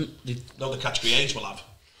play. No, the category A's will have.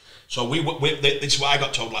 So this is what I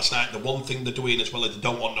got told last night. The one thing they're doing as well is they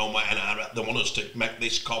don't want no more NR. They want us to make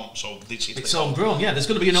this comp. So this is it's homegrown. Yeah, there's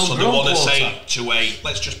going to be an homegrown. So they want to say to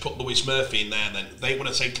let's just put Lewis Murphy in there. Then they want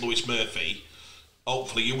to say to Lewis Murphy,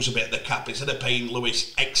 hopefully use a bit of the cap instead of paying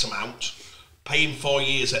Lewis X amount, pay him 4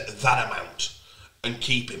 years at that amount and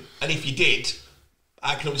keep him. And if you did,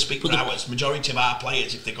 I can only speak for ours. Majority of our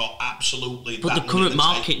players, if they got absolutely, but the current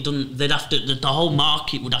market doesn't. They'd have to. The whole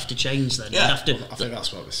market would have to change then. Yeah, I think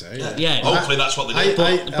that's what we're saying. Yeah. Hopefully that's what they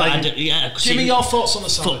do. Give me your thoughts on the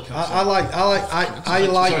salary cap. I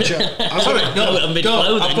like Joe. I've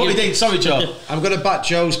got it in. Sorry, Joe. I'm going to back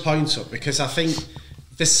Joe's point up because I think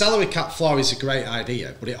the salary cap floor is a great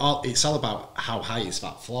idea, but it's all about how high is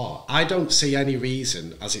that floor. I don't see any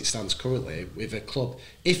reason, as it stands currently, with a club,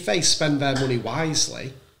 if they spend their money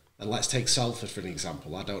wisely, and let's take Salford for an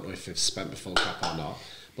example. I don't know if they've spent the full cap or not,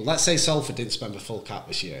 but let's say Salford didn't spend the full cap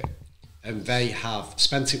this year, and they have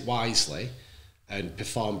spent it wisely and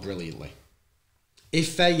performed brilliantly.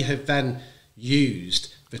 If they have then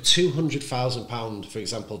used the £200,000, for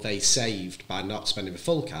example, they saved by not spending the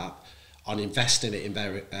full cap, on investing it in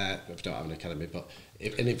their, I don't have an academy, but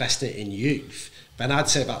in investing it in youth, then I'd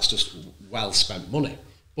say that's just well spent money.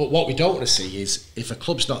 But what we don't want to see is if a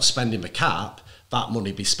club's not spending the cap, that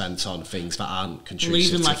money be spent on things that aren't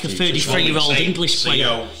contributing. Well, even like a 33-year-old English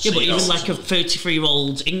player. Yeah, but even like a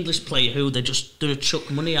 33-year-old English player who they're just going to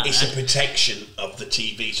chuck money at. It's a protection of the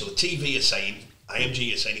TV. So the TV is saying,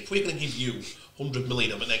 IMG is saying, if we're going to give you 100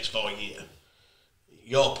 million over the next 4 years,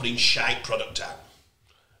 you're putting shite product out.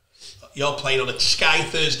 You're playing on a Sky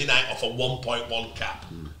Thursday night off a 1.1 cap.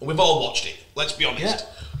 And we've all watched it, let's be honest.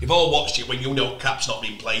 Yeah. We've all watched it. When you know cap's not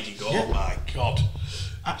being played, you go, oh my God.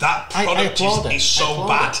 That product is so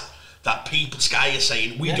bad that people, Sky are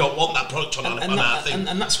saying, we don't want that product on our thing.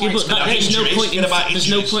 And that's why there's no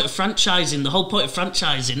point of franchising. The whole point of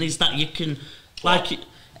franchising is that you can, like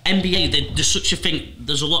NBA, there's such a thing,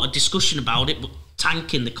 there's a lot of discussion about it, but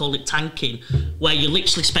tanking, they call it tanking, where you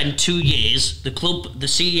literally spend 2 years, the club, the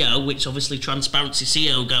CEO, which obviously transparency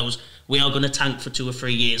CEO goes, we are going to tank for 2 or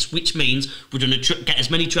 3 years, which means we're going to get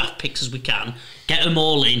as many draft picks as we can, get them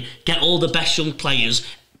all in, get all the best young players,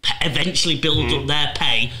 eventually build up their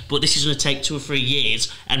pay, but this is going to take 2 or 3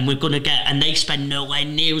 years, and we're going to get, and they spend nowhere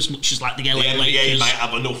near as much as like the LA Lakers. The NBA might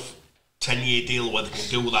have enough 10-year deal where they can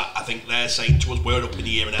do that. I think they're saying to us, we're up in a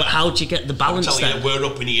year and a half. But how do you get the balance then? I'm telling you, we're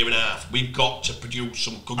up in a year and a half. We've got to produce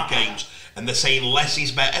some good games. And they're saying less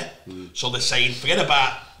is better. So they're saying, forget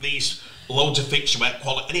about these loads of fixture at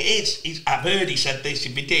quality. And it is. I've heard he said this.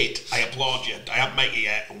 If he did, I applaud you. I haven't met you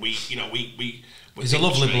yet. And we He's a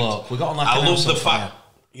lovely bloke. We got on like I an love house the on fire. fact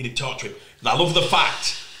you didn't talk to him. I love the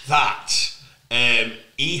fact that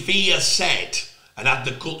if he has said and had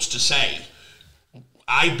the guts to say,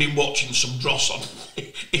 I've been watching some dross on.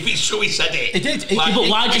 If it's true, he said it. He did. Like, but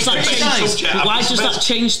why does that change? Why Why does that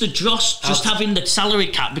change the dross? Just having the salary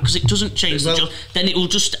cap, because it doesn't change the dross. Then it will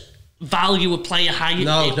just value a player higher.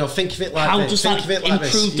 No. Think of it like this. How does that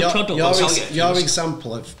improve the product? Your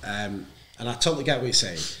example of, and I totally get what you're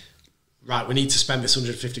saying. Right, we need to spend this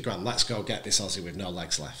 150 grand. Let's go get this Aussie with no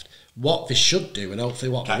legs left. What they should do, and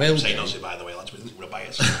hopefully what they will do. Aussie, by the way, lads. We're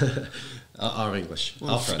biased. Or English.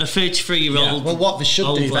 Well, a 33-year-old. Well, what they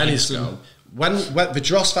should do then is go. When the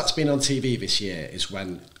dross that's been on TV this year is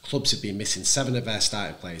when clubs have been missing 7 of their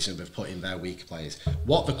starting players and they've put in their weaker players.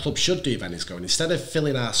 What the club should do then is go, and instead of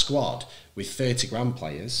filling our squad with 30 grand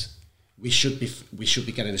players, we should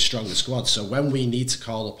be getting a stronger squad. So when we need to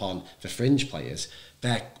call upon the fringe players,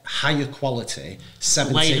 they're higher quality.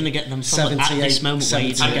 70, where are you going to get them from at this moment?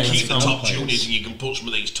 And keep the top juniors, and you can put some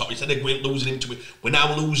of these top. Instead of losing into it, we're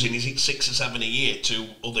now losing. Is it 6 or 7 a year to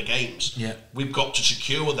other games? Yeah, we've got to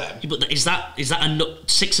secure them. Yeah, but is that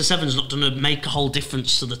 6 or 7 is not going to make a whole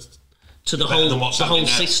difference to the whole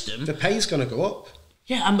system? The pay's going to go up.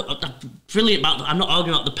 Yeah, I'm brilliant about that. I'm not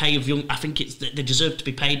arguing about the pay of young. I think they deserve to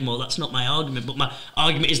be paid more. That's not my argument. But my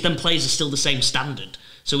argument is them players are still the same standard.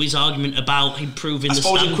 So his argument about improving the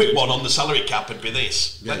standard. I suppose a quick one on the salary cap would be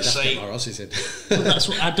this. Yeah, let's say that's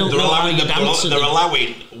what I don't know how you'd answer. They're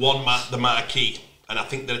allowing the marquee, and I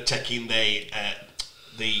think they're taking the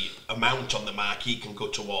amount on the marquee can go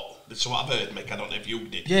to what? That's what I've heard, Mick. I don't know if you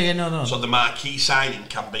did. Yeah, no. So the marquee signing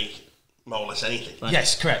can be more or less anything. Right.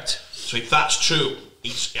 Yes, correct. So if that's true,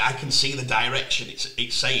 I can see the direction.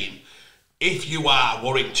 It's saying, if you are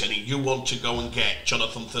Warrington and you want to go and get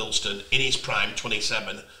Jonathan Thilston in his prime,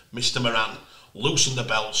 27, Mr. Moran, loosen the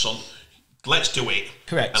belt, son. Let's do it.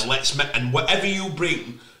 Correct. And whatever you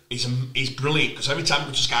bring is brilliant, because every time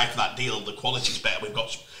we just guy for that deal, the quality's better.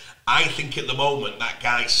 I think at the moment that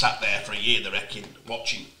guy sat there for a year, they reckon,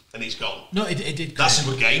 watching, and he's gone. No, it did. That's a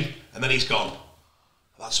good game, and then he's gone.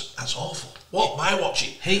 That's awful. What am I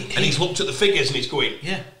watching? And he's looked at the figures and he's going,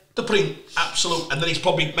 yeah. They're putting absolute, and then he's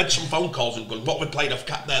probably made some phone calls and gone, what we played off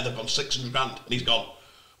cap there, they've gone 600 grand, and he's gone,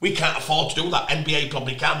 we can't afford to do that. NBA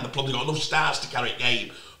probably can. They've probably got enough stars to carry a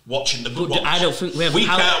game watching the good ones. I don't think we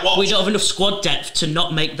don't have enough squad depth to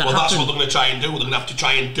not make that happen. Well, that's what they're going to try and do. They're going to have to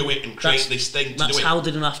try and do it and create this thing to do it. That's how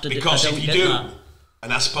they're going to have to do it. Because if you do,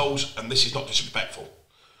 and I suppose, and this is not disrespectful,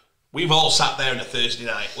 we've all sat there on a Thursday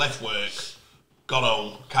night, left work, gone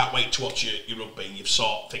home, can't wait to watch your rugby, and you've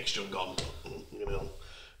sought fixture and gone, you know,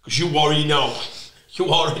 because you already know.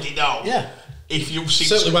 Yeah. If you've seen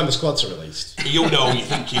certainly when the squads are released, you're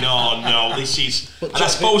thinking, oh no, this is. And I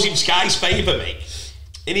suppose in Sky's favour, mate.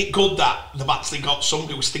 Isn't it good that they've actually got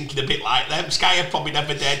somebody who's thinking a bit like them? Sky have probably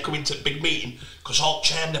never dared come into a big meeting because all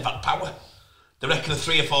chairmen have had power. They reckon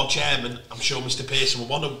 3 or 4 chairmen, I'm sure Mr. Pearson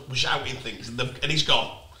was shouting things, and he's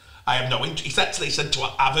gone. I have no interest. He's actually said to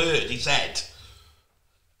I've heard, he said,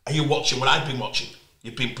 are you watching what I've been watching?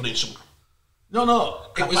 You've been putting some. No.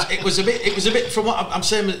 It was a bit from what I'm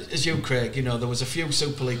saying as you, Craig. You know, there was a few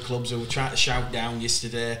Super League clubs who were trying to shout down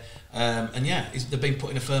yesterday, and yeah, they've been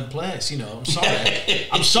put in a firm place. You know,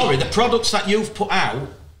 I'm sorry. The products that you've put out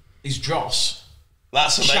is dross.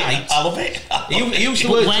 That's amazing. I love it. He used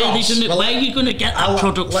the word dross. Where are you going to get that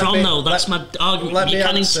product from, though? That's my argument. You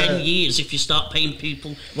can in 10 years if you start paying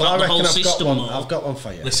people well, the whole system. I've got one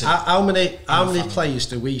for you. Listen, how many players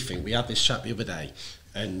do we think? We had this chat the other day,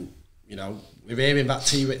 and you know, we're hearing that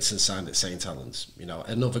T. Ritson signed at St. Helens. You know,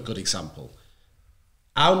 another good example.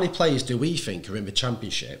 How many players do we think are in the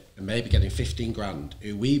Championship and maybe getting 15 grand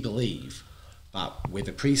who we believe that with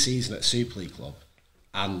a pre-season at Super League club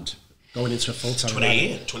and going into a full-time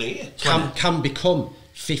 20 year can become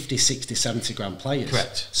 50, 60, 70 grand players.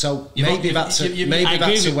 Correct. So maybe that's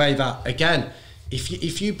a way that, again,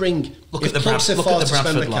 if you bring... Look at the Bradford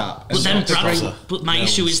lot. But my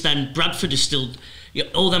issue is then Bradford is still...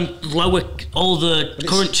 all the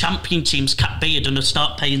current champion teams can't be going to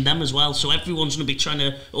start paying them as well, so everyone's going to be trying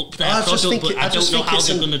to up their product, but I don't know how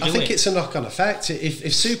they're going to do it. I think it's a knock-on effect.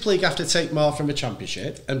 If Super League have to take more from the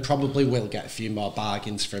Championship, and probably will get a few more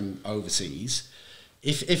bargains from overseas,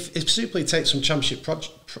 if Super League takes some Championship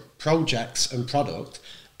projects and product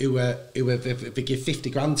who they give 50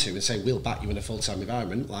 grand to and say we'll back you in a full-time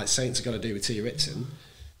environment, like Saints are going to do with T. Ritson,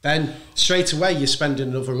 then straight away you're spending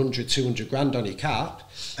another 100, 200 grand on your cap,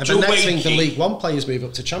 and the next thing the League One players move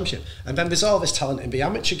up to Championship, and then there's all this talent in the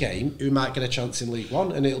amateur game who might get a chance in League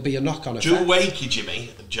One, and it'll be a knock-on effect. Do Wakey, Jimmy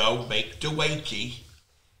and Joe, do Wakey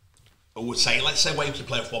who would say, let's say Wakey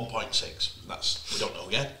play for 1.6. We don't know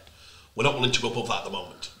yet. We're not willing to go above that at the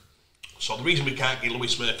moment. So the reason we can't give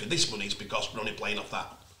Lewis Murphy this money is because we're only playing off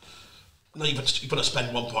that. No, you've got to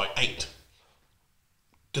spend 1.8.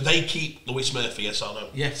 Do they keep Lewis Murphy, yes or no?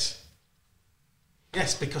 Yes.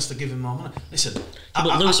 Yes, because they're giving more money. Listen,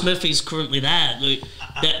 but Lewis Murphy's currently there.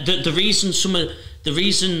 The reason some of the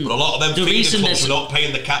reason, but a lot of them feeder clubs are not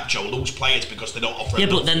paying the cap, Joe, lose players because they don't offer. Yeah,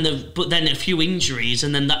 enough. but then a few injuries,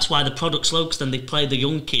 and then that's why the product's low. Because then they play the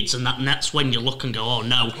young kids, and that's when you look and go, oh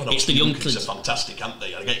no, it's the young kids. Are fantastic, aren't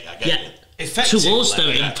they? I get yeah. it. To us,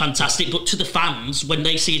 they're fantastic, but to the fans, when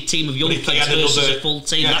they see a team of young kids versus a full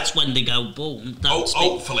team, that's when they go boom.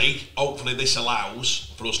 Hopefully, this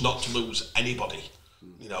allows for us not to lose anybody.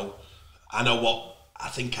 You know, I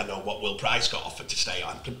think I know what Will Price got offered to stay.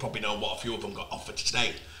 I could probably know what a few of them got offered to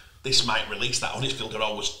stay. This might release that. Huddersfield are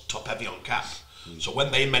always top heavy on cap. So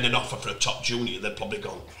when they made an offer for a top junior, they'd probably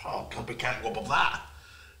go, oh God, we can't go above that.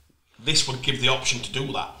 This would give the option to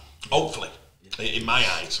do that, hopefully, in my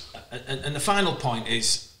eyes. And the final point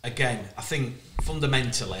is, again, I think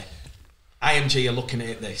fundamentally, IMG are looking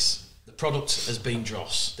at this. The product has been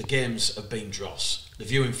dross. The games have been dross. The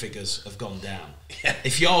viewing figures have gone down. Yeah.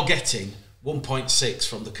 If you're getting 1.6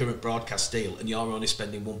 from the current broadcast deal and you're only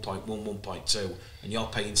spending 1.1, 1.2 and you're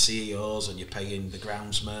paying CEOs and you're paying the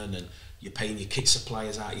groundsmen and you're paying your kit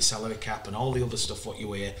suppliers out your salary cap and all the other stuff what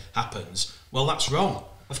you hear happens, well, that's wrong.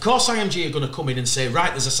 Of course IMG are going to come in and say, right,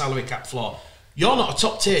 there's a salary cap floor. You're not a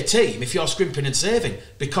top tier team if you're scrimping and saving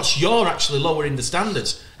because you're actually lowering the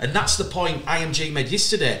standards. And that's the point IMG made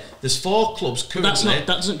yesterday. There's 4 clubs currently. That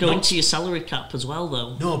doesn't go into your salary cap as well,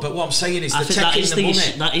 though. No, but what I'm saying is they're taking the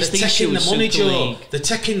money. That is the issue with the money, Joe. League. They're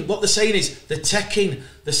taking, what they're saying is they're taking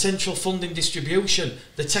the central funding distribution.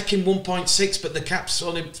 They're taking 1.6, but the cap's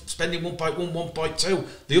only spending 1.1, 1.2.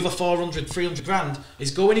 The other 400, 300 grand is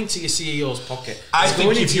going into your CEO's pocket. I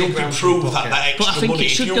think if you can prove that extra but I think money, it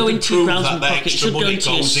should go into your groundsman pocket. It should go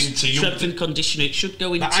into your strength and conditioning. It should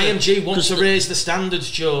go into. But IMG wants to raise the standards,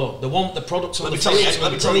 Joe. They want the products on the field.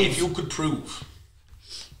 Let me tell you, if you could prove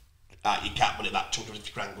that your cap money, that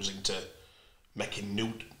 250 grand goes into making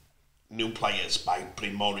new players by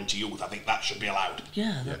putting more into youth, I think that should be allowed.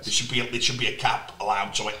 Yeah, there should be a cap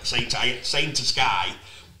allowed. So saying to Sky,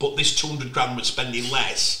 but this 200 grand we're spending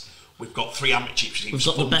less. We've got 3 amateur teams. We've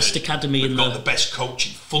got the best academy. We've got the best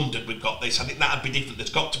coaching funded. We've got this. I think that'd be different. There's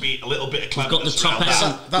got to be a little bit of cleverness around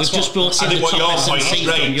that. We've just brought in the top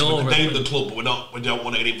SNC from Europe. The name of the club, but we don't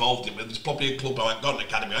want to get involved in it. There's probably a club who ain't got an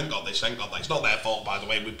academy, ain't got this, ain't got that. It's not their fault, by the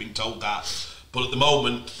way. We've been told that. But at the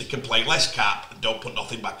moment, they can play less cap and don't put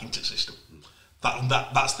nothing back into the system.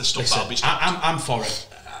 That's the stuff that'll be stopped. I'm for it.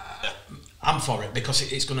 I'm for it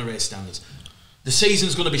because it's going to raise standards. The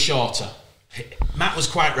season's going to be shorter. Matt was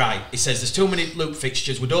quite right. He says there's too many loop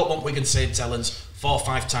fixtures. We don't want Wigan St Helens 4 or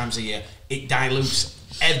 5 times a year. It dilutes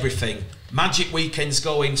everything. Magic Weekend's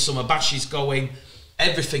going, Summer Bash is going,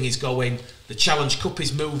 everything is going. The Challenge Cup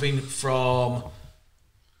is moving from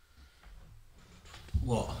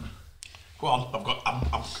what? Go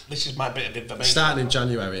on. This is my bit of information. Starting in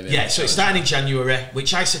January. Yeah, so it's starting in January.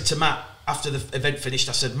 Which I said to Matt after the event finished.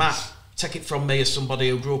 I said, Matt, take it from me as somebody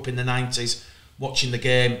who grew up in the 90s, watching the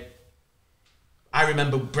game. I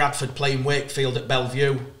remember Bradford playing Wakefield at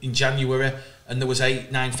Bellevue in January and there was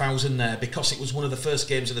 8,000-9,000 there because it was one of the first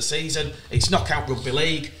games of the season. It's knockout rugby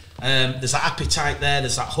league. There's that appetite there.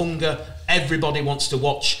 There's that hunger. Everybody wants to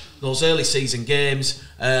watch those early season games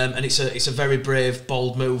and it's a very brave,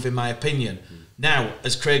 bold move in my opinion. Now,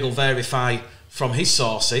 as Craig will verify from his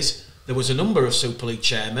sources, there was a number of Super League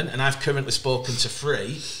chairmen and I've currently spoken to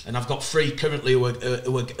 3 and I've got 3 currently who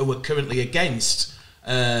are currently against.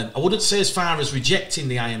 I wouldn't say as far as rejecting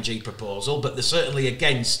the IMG proposal, but they're certainly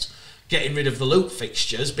against getting rid of the loop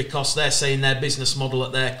fixtures because they're saying their business model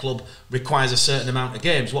at their club requires a certain amount of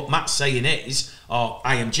games. What Matt's saying is, or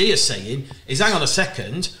IMG is saying, is hang on a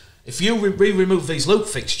second, if you remove these loop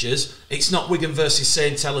fixtures, it's not Wigan versus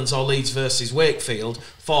St Helens or Leeds versus Wakefield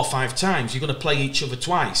 4 or 5 times. You're going to play each other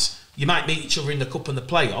twice. You might meet each other in the cup and the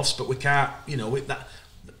playoffs, but we can't,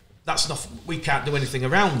 we can't do anything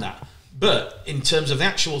around that. But in terms of the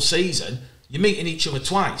actual season, you're meeting each other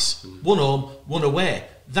twice. One home, one away.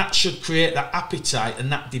 That should create that appetite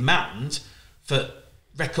and that demand for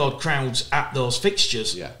record crowds at those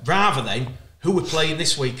fixtures, rather than who we're playing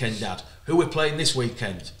this weekend, Dad? Who we're playing this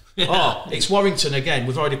weekend? Oh, it's Warrington again.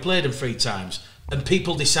 We've already played them 3 times. And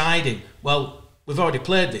people deciding, well, we've already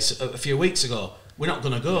played this a few weeks ago. We're not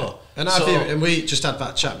going to go. And I think, and we just had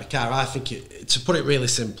that chat with Cara. I think to put it really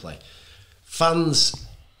simply, fans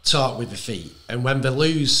talk with the feet, and when they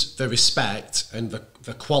lose the respect and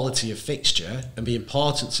the quality of fixture and the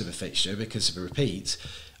importance of a fixture because of a repeat,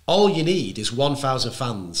 all you need is 1,000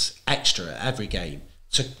 fans extra at every game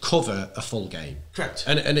to cover a full game. Correct.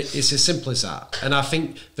 And it's as simple as that. And I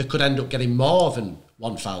think they could end up getting more than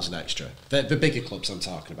 1,000 extra. The bigger clubs I'm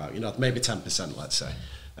talking about, maybe 10%, let's say.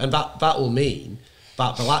 And that will mean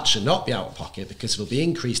that they'll actually not be out of pocket because there'll be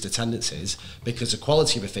increased attendances because the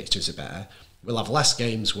quality of the fixtures are better. We'll have less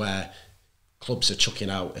games where clubs are chucking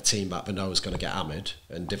out a team that they know is going to get hammered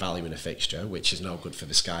and devaluing a fixture, which is no good for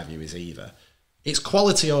the Sky viewers either. It's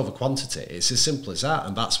quality over quantity. It's as simple as that,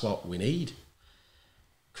 and that's what we need.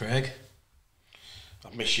 Craig?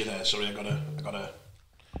 I miss you there. Sorry, I got a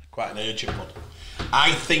quite an urgent one.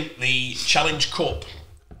 I think the Challenge Cup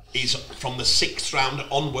is from the 6th round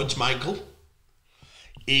onwards, Michael,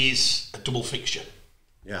 is a double fixture.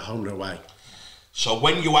 Yeah, home and away. So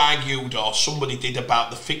when you argued, or somebody did, about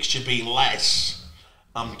the fixture being less,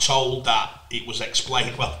 I'm told that it was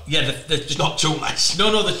explained. Well, yeah, it's not too less.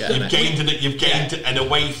 No, You've gained an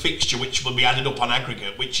away fixture which will be added up on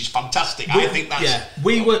aggregate, which is fantastic. I think that's. Yeah,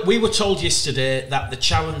 we were told yesterday that the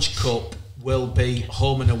Challenge Cup will be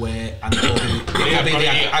home and away, and it will be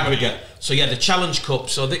the aggregate. So yeah, the Challenge Cup.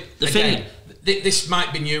 So this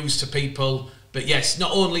might be news to people. But yes,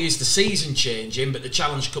 not only is the season changing, but the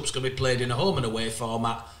Challenge Cup's going to be played in a home and away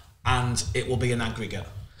format, and it will be an aggregate.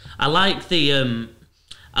 I like the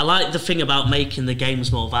thing about making the games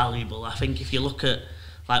more valuable. I think if you look at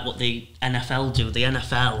like what the NFL do, the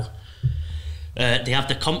NFL, they have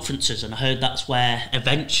the conferences, and I heard that's where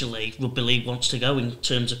eventually Rugby League wants to go in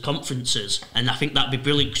terms of conferences. And I think that'd be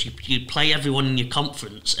brilliant because you play everyone in your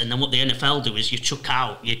conference, and then what the NFL do is you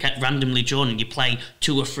get randomly drawn, and you play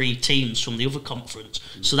 2 or 3 teams from the other conference.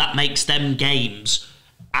 So that makes them games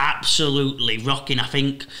absolutely rocking. I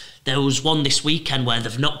think there was one this weekend where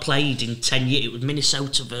they've not played in 10 years. It was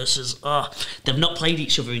Minnesota versus... they've not played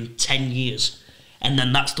each other in 10 years. And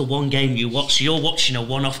then that's the one game you watch. So you're watching a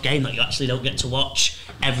one-off game that you actually don't get to watch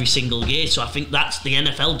every single year. So I think that's the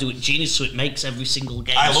NFL do it genius. So it makes every single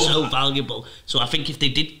game so valuable. So I think if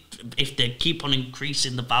they keep on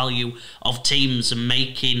increasing the value of teams and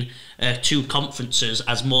making 2 conferences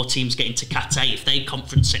as more teams get into Cat A, if they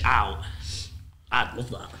conference it out, I'd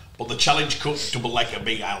love that. But the Challenge Cup double leg at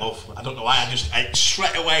me, I love. I don't know why. I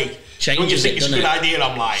straight away. Changes you think it, it's a good it? idea?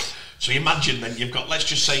 I'm like, so imagine then you've got. Let's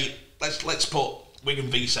just say, let's put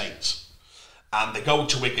Wigan v Saints, and they go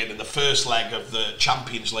to Wigan in the first leg of the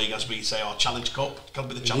Champions League, as we say, or Challenge Cup. It's got to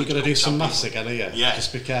be the Challenge Cup. You're going to do some maths again, are you? Yeah.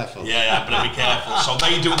 Just be careful. Yeah, but be careful. So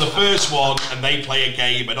they do the first one, and they play a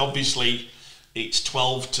game, and obviously it's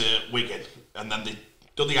 12 to Wigan, and then they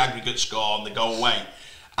do the aggregate score and they go away.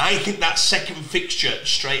 I think that second fixture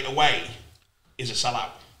straight away is a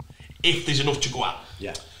sellout if there's enough to go at.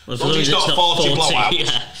 Yeah. Well, as long as it's not a 40 blowout.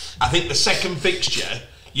 Yeah. I think the second fixture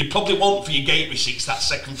you probably want for your gate receipts, that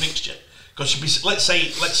second fixture, because let's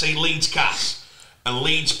say Leeds Cast, and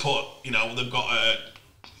Leeds put, they've got a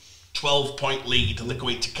 12-point lead and they go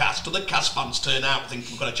into Cast, and the Cast fans turn out and think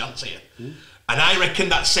we've got a chance here. And I reckon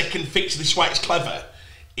that second fixture, this is why it's clever,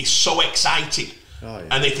 is so exciting. Oh, yeah.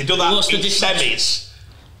 And if they do that in semis,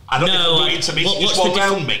 I don't know if it's just one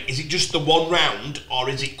round, mate. Is it just the one round, or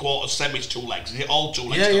is it quarters, semis, 2 legs? Is it all 2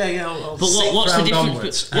 legs? Yeah. But what's the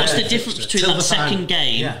difference? What's the difference between that second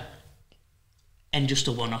game and just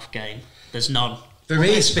a one-off game? There's none. There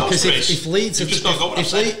is, because if Leeds win,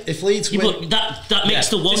 but that makes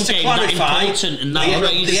the one game that important, and that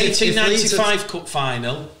the 1895 Cup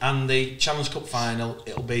final and the Challenge Cup final,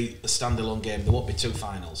 it'll be a standalone game. There won't be 2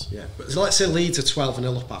 finals. Yeah, but let's say Leeds are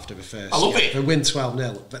 12-0 up after the first. I love it. They win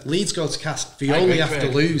 12-0, but Leeds go to Cast. They only have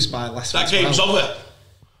to lose by less than 12. That game's over.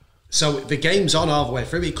 So the game's on all the way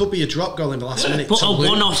through. It could be a drop goal in the last minute. But a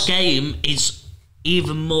one-off game is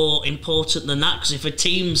even more important than that, because if a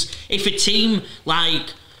team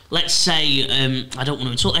like, let's say, I don't want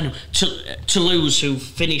to insult anyone, Toulouse, who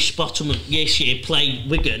finished bottom of this year, play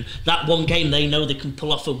Wigan, that one game they know they can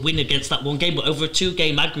pull off a win against that one game, but over a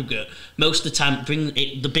 2-game aggregate, most of the time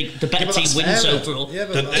the better team wins overall. Yeah,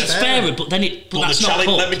 but it's fairer, but then that's not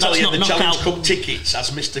let me tell you, the Challenge Cup Cup tickets,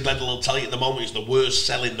 as Mr. Gledhill will tell you at the moment, is the worst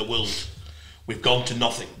sell in the world. We've gone to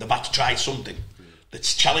nothing. They've had to try something. The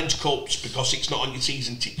Challenge Cups, because it's not on your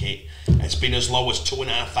season ticket, it's been as low as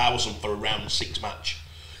 2,500 for a round 6 match.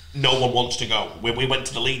 No one wants to go. When we went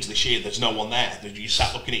to the Leeds this year, there's no one there. You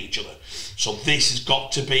sat looking at each other. So this has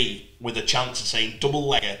got to be with a chance of saying double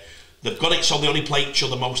legger. They've got it so they only play each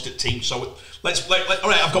other most at teams. So let's play. All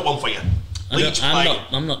right, I've got one for you. Leeds play.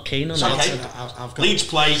 I'm not keen on that.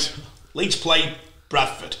 Leeds play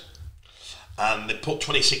Bradford, and they put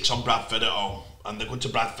 26 on Bradford at home. and they're going to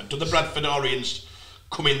Bradford, do the Bradfordorians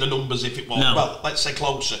come in the numbers if it was, No. well, let's say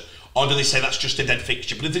closer, or do they say that's just a dead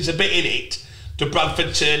fixture? But if there's a bit in it, do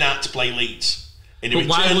Bradford turn out to play Leeds? In a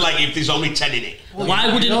return leg if there's only 10 in it? Well,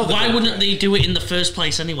 why wouldn't they do it in the first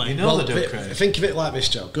place anyway? You know they do, Craig. Think of it like this,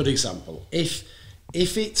 Joe. Good example. If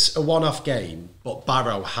it's a one-off game, but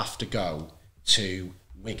Barrow have to go to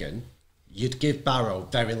Wigan, you'd give Barrow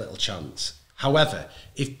very little chance. However,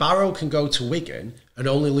 if Barrow can go to Wigan and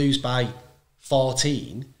only lose by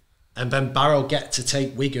 14, and then Barrow get to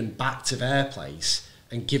take Wigan back to their place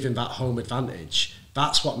and give him that home advantage,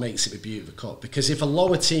 that's what makes it the beauty of the cup. Because if a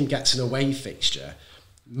lower team gets an away fixture,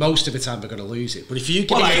 most of the time they're going to lose it. But if you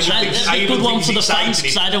get it's a good one for the fans,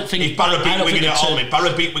 because I don't think if Barrow beat Wigan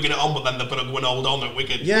at home, but then they're going to go and hold on at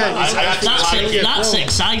Wigan. Yeah, that's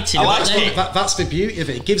exciting. I like it. That's the beauty of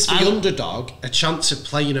it. It gives the underdog a chance of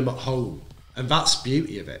playing them at home. And that's the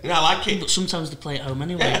beauty of it. Yeah, I like it. But sometimes they play at home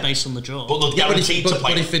anyway, based on the draw. But they're guaranteed to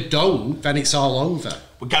play. But if they don't, then it's all over.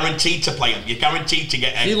 We're guaranteed to play them. You're guaranteed to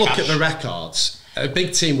get. If you look at the records, a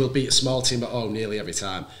big team will beat a small team at home nearly every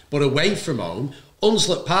time. But away from home,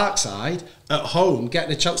 Hunslet Parkside at home,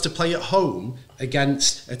 getting a chance to play at home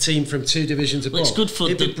against a team from 2 divisions above. Well, it's good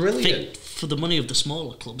for brilliant. For the money of the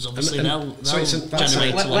smaller clubs, obviously. They'll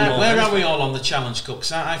generate a lot more. Where are we all on the Challenge Cup?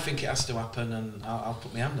 Because I think it has to happen, and I'll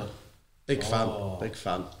put my hand on. Big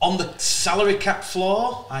fan. On the salary cap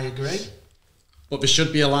floor, I agree. But they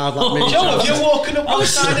should be allowed that many. Joe, have you walking up one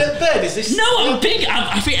side of the bed? Is this? No, I'm big.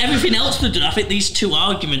 I think everything else they're doing. I think these 2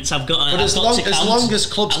 arguments I've got. But as long as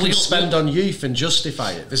clubs can spend on youth and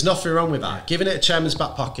justify it, there's nothing wrong with that. Giving it a chairman's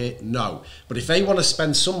back pocket, no. But if they want to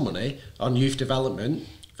spend some money on youth development,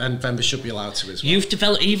 then they should be allowed to as well. Youth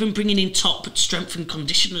develop, even bringing in top strength and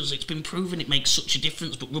conditioners, it's been proven it makes such a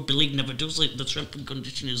difference, but Rugby League never does it. The strength and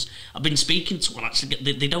conditioners, I've been speaking to one, actually,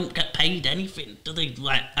 they don't get paid anything, do they?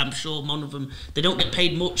 Like, I'm sure none of them, they don't get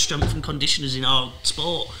paid much, strength and conditioners in our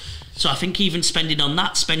sport. So I think even spending on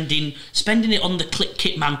that, spending it on the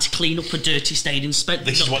kit man to clean up a dirty stadium.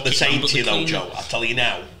 This is what they're saying to you though, Joe. I'll tell you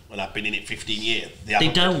now, and I've been in it 15 years.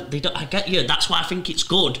 They don't. I get you. That's why I think it's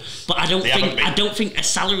good. But I don't think a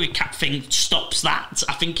salary cap thing stops that.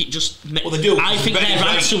 I think it just. Well, they do. I think their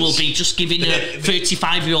answer will be just giving a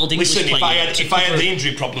 35-year-old English player. Listen, if I had the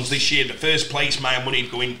injury problems this year, the first place my money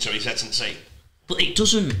would go into is S&C. But it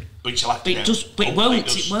doesn't. But it's like it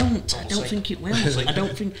won't. It won't. I don't think it will.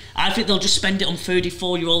 I think they'll just spend it on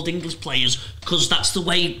 34-year-old English players because that's the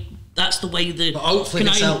way. But hopefully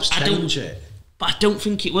this helps change it. But I don't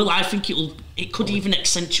think it will. I think it will. It could even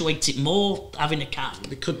accentuate it more, having a cap.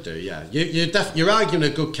 It could do, yeah. You're arguing a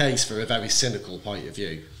good case for a very cynical point of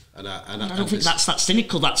view. And I don't think that's that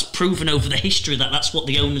cynical. That's proven over the history that's what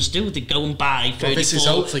the owners do. They go and buy 34. Well, this is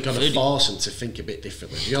hopefully going to force them to think a bit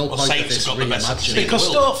differently. The whole point of this reimagining.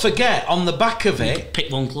 Because don't forget, on the back of it,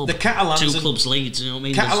 pick one club. The Catalans, 2 clubs Leeds. You know what I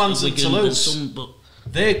mean? Catalans and Toulouse. But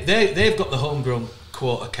they've got the homegrown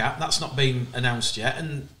quota cap. That's not been announced yet,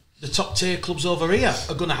 and the top tier clubs over here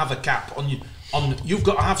are going to have a cap on you. You've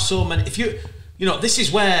got to have so many. If you this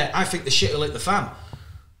is where I think the shit will hit the fan.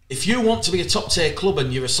 If you want to be a top tier club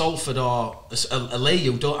and you're a Salford or a Lee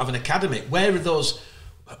who don't have an academy, where are those?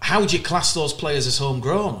 How would you class those players as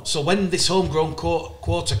homegrown? So when this homegrown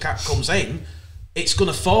quota cap comes in, it's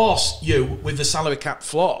going to force you with the salary cap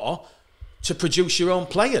floor to produce your own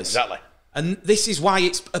players. Exactly. And this is why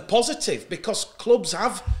it's a positive, because clubs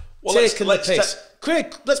have taken the piss.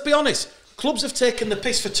 Craig, let's be honest. Clubs have taken the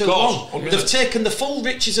piss for too long. They've taken the full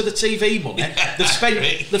riches of the TV money. They've spent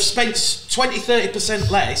 20-30%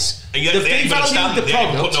 less. They've devalued the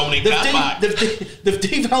product. They've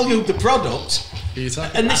devalued the product.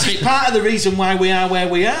 And this is part of the reason why we are where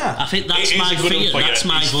we are. I think that's my fear. That's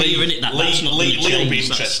my fear, isn't it? Lee will be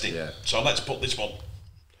interesting. So let's put this one.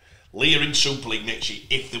 Lee are in Super League next year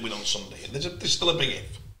if they win on Sunday. And there's still a big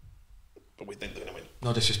if. But we think they're going to win.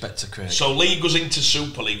 No disrespect to Craig. So Lee goes into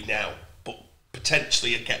Super League now, but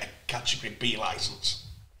potentially get a Category B licence.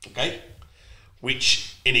 Okay?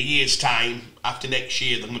 Which in a year's time, after next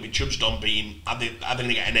year, they're going to be judged on being, are they going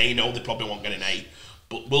to get an A? No, they probably won't get an A.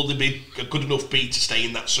 But will they be a good enough B to stay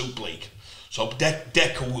in that Super League? So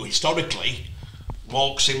Deco historically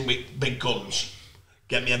walks in with big guns.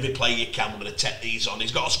 Get me every player you can, we're going to take these on.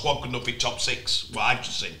 He's got a squad good enough in top 6, what I've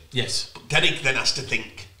just seen. Yes. But Derek then has to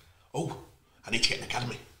think, I need to get an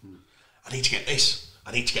academy. I need to get this.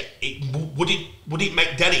 I need to get it. Would it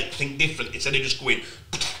make Derek think different instead of just going?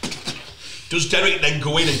 Does Derek then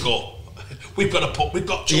go in and go? We've got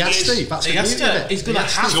 2 years. He's going to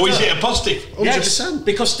have to. So is it a positive? 100%. Yes,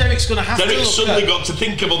 because Derek's going to have to. Derek's suddenly got to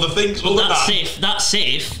think of other things. Well, that's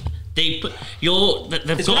if they've got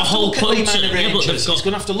a whole quota. Yeah, but he's going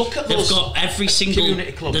to have to look at those. They've got every single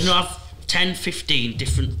community clubs. They're going to have 10, 15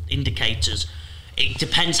 different indicators. It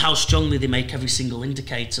depends how strongly they make every single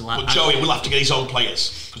indicator. But Joey will have to get his own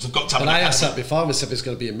players because they've got to have. But I asked that before. I said there's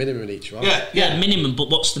going to be a minimum in each one. Yeah, minimum. But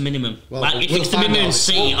what's the minimum? Well, like, if it's the minimum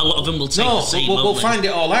C, a lot of them will take the C. We'll find it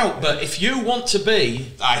all out. But if you want to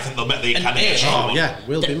be, I think they'll make the academy.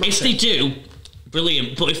 We'll be. If they do,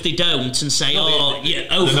 brilliant. But if they don't and say,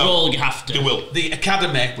 overall you have to. They will. The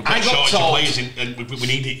academy. We've got shortage of players and we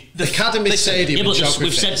need it. The academy stadium. Yeah, but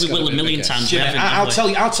we've said we will a million times. Jimmy, I'll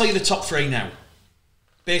tell you the top three now.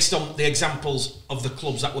 Based on the examples of the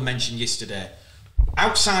clubs that were mentioned yesterday,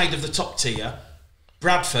 outside of the top tier,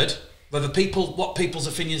 Bradford, what people's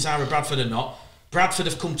opinions are of Bradford or not, Bradford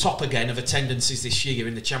have come top again of attendances this year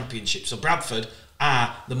in the Championship. So Bradford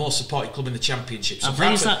are the most supported club in the Championship. So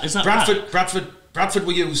is that Bradford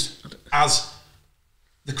were used as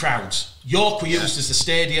the crowds. York were used as the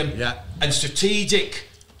stadium. Yeah. And strategic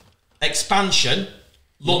expansion.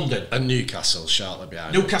 London and Newcastle shortly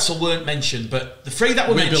behind. Newcastle weren't mentioned, but the three that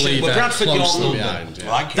were mentioned were Bradford, York, London.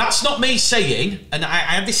 Behind, That's not me saying, and I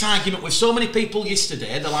had this argument with so many people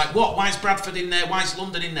yesterday. They're like, "What? Why is Bradford in there? Why is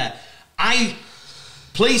London in there?"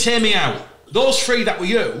 Please hear me out. Those three that were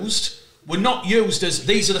used were not used as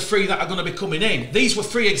these are the three that are going to be coming in. These were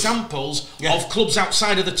three examples of clubs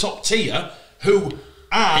outside of the top tier who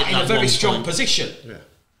are in a very strong position. Yeah.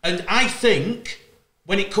 And I think,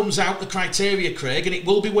 when it comes out, the criteria, Craig, and it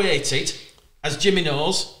will be weighted, as Jimmy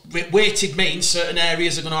knows, weighted means certain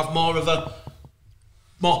areas are going to have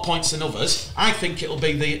more points than others. I think it'll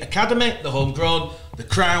be the academy, the homegrown, the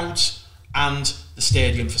crowds, and the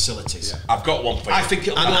stadium facilities. Yeah. I've got one for you. I think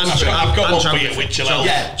it'll I've got one for you, which will help.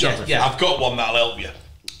 Yeah. I've got one that'll help you,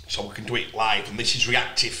 so we can do it live. And this is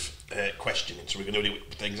reactive questioning, so we're going to do it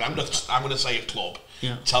with things. I'm going to say a club.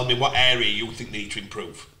 Yeah. Tell me what area you think need to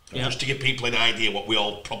improve. Yeah. Just to give people an idea what we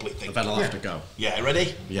all probably think. Then I'll have to go. Yeah,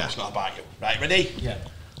 ready? Yeah. It's not about you. Right, ready? Yeah.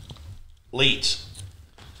 Leeds.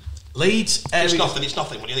 It's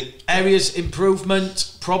nothing. What do you think? Areas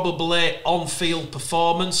improvement, probably on-field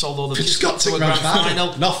performance, although they've just got to a grand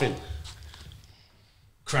final. Nothing.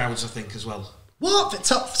 Crowds, I think, as well. What? The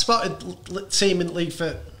top spotted team in the league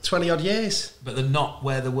for 20 odd years? But they're not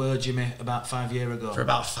where they were, Jimmy, about 5 years ago. For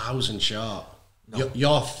about 1,000 short. No.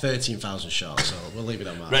 You're 13,000 short, so we'll leave it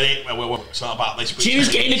on that. Ready? It's not about this. Jimmy's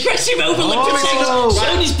getting aggressive over Liverpool.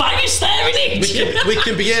 Showing his bias there, isn't it? We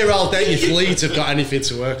can be here all day if Leeds have got anything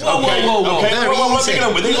to work on.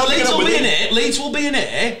 Leeds will be in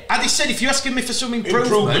it. As I said, if you're asking me for some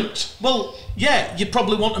improvement, well, yeah, you'd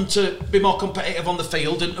probably want them to be more competitive on the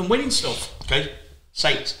field and winning stuff. Okay.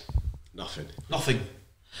 Saints. Nothing.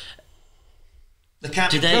 They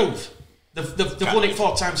can't improve. They've won it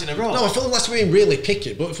 4 times in a row. No, I feel unless we're being really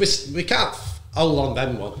picky, but if we can't hold on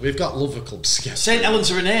them one. We've got other clubs. St Helens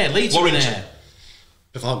are in air, Leeds are in air.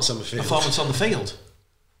 Performance on the field.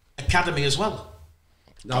 Academy as well.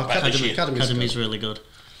 No, Academy's really good.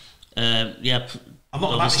 Yeah. I'm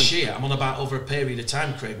not about this year. I'm on about over a period of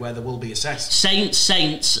time, Craig, where there will be assessed.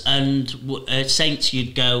 Saints,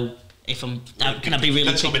 you'd go. If I'm, can I be really?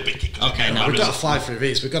 Let's not be picky. Okay, no, we've got to fly through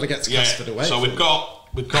these. We've got to get to Casford away. So we've got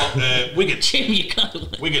Wigan. Jim, you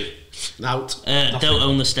can't. Wigan. Don't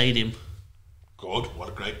own the stadium. Good. What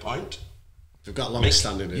a great point. We've got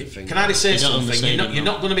long-standing thing. Can I just say something? You're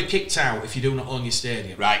not going to be kicked out if you do not own your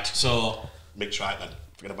stadium. Right. So Mick's right then.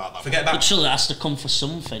 Forget about that. But surely it has to come for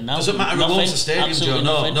something. No, doesn't matter who owns the stadium, Joe.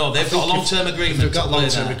 No, they've got a long-term agreement. They've got a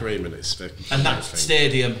long-term agreement. And that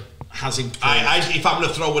stadium has improved. If I'm going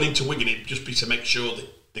to throw one into Wigan, it'd just be to make sure that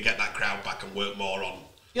they get that crowd back and work more on.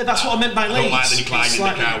 Yeah, that's what I meant by Leeds. I don't like the decline in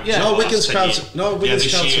the crowd. Yeah. Wigan's crowds.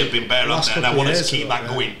 This year have been better on there, and I want to keep that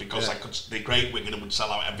going because they're great Wigan and would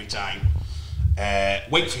sell out every time.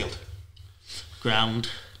 Wakefield. Ground.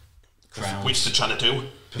 Which they're trying to do.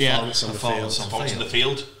 Performance on the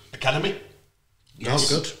field. Academy. Yes.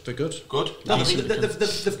 No, good. They're good. Good.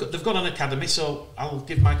 They've got an academy, so I'll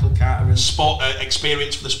give Michael Carter and sport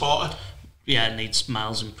experience for the sporter. Yeah, it needs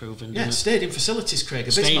miles improving. Yeah, stadium facilities,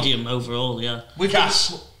 Craig. Stadium overall, yeah.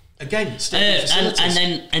 Again, stadium facilities.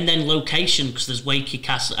 and then location, because there's Wakey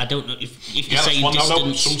Castle. I don't know if you say one, distance.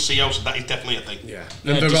 No, some CEOs, that is definitely a thing. Yeah,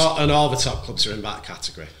 and all the top clubs are in that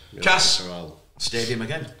category. Cass. Stadium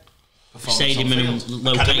again. Stadium and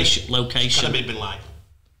location. Academy been like.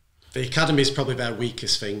 The academy is probably their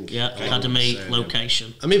weakest thing. Yeah, academy,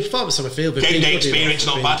 location. I mean, performance on the field. Game day experience,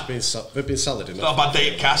 not bad. They've been solid enough. Not a bad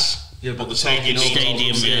day at Cass. Yeah, but the stadium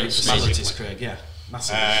facilities, Craig. Yeah.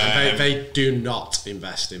 Massive. And they do not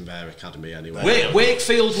invest in their academy anyway.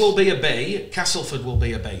 Wakefield will be a B, Castleford will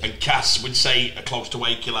be a B. And Cass would say close to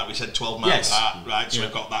Wakey, like we said, 12 miles Yes. apart. Right, so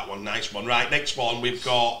we've got that one, nice one. Right, next one, we've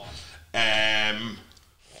got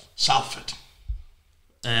Salford.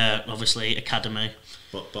 Obviously, academy.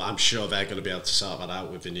 But I'm sure they're going to be able to sort that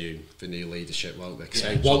out with the new leadership, won't they? 'Cause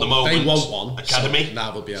Yeah. they So at the moment, they want one. academy. So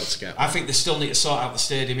now they'll be able to get I one. think they still need to sort out the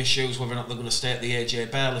stadium issues, whether or not they're going to stay at the AJ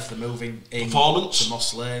Bell if they're moving in Performance. to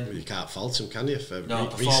Moss Lane. You can't fault them, can you? For No,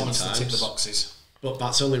 recent performance to times. tick the boxes. But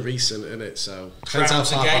that's only recent, isn't it? So depends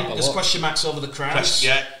Crowds how far again. back I There's look. question marks over the crowds.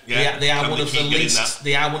 Yeah. They are Can one they of the keep getting least. that?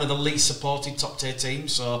 They are one of the least supported top tier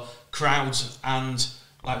teams. So crowds and,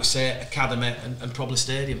 like we say, academy and probably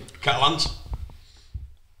stadium. Catalans.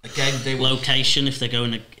 Again, they will. Location, if they're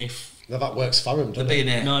going to, if No, that works for them, They'll doesn't be it? in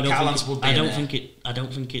it. no, I don't Catalans think. would be I in don't there. think it. I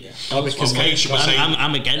don't think it. Oh, because Location was saying.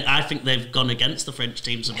 I'm again. I think they've gone against the French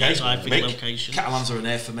teams a bit. Okay, So I think Mick. location. Catalans are an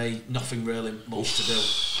A for me. Nothing really much to do.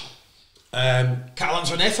 Catalans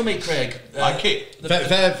are an A for me, Craig. Like it.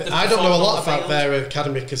 I don't know a lot about their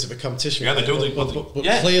academy because of the competition. Yeah, they do, But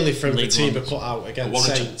Yeah. clearly from the League team they ones. put out against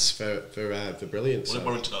Warrington. Saints for the brilliance.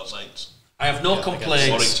 Warrington or Saints. I have no complaints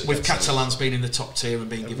Warrington. with Catalans being in the top tier and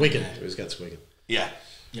being given Wigan, an it was against Wigan. Yeah.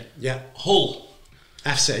 Yeah. Hull.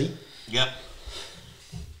 FC. Yeah.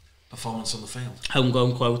 A. Performance on the field.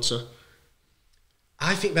 Homegrown quota.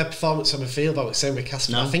 I think their performance on the field, I was saying with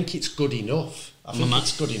Castle, No. I think it's good enough. I think Mama.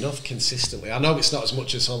 it's good enough consistently. I know it's not as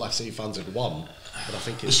much as Hull FC fans would want, but I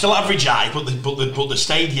think They're it's still average eye, but the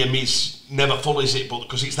stadium is never full, is it? But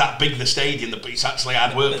because it's that big, the stadium, that it's actually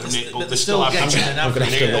hard work from it. But they're they're still still average. getting an I'm gonna average.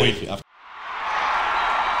 have to Going. leave.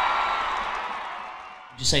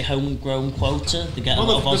 Did you say homegrown quota? They get a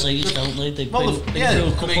Well, lot of the- Aussies, don't they? They well, bring yeah, through a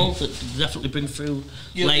I couple mean- that definitely bring through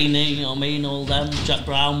You- Laney, you know what I mean, all them, Jack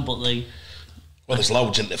Brown, but they. Well, there's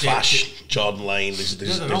loads in the Flash, Jordan Lane, Yeah,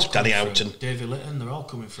 there's they're all Danny coming Houghton. through. David Litton, they're all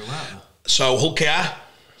coming through, aren't they? So Hull KR.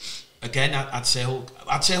 Again, I'd say Hull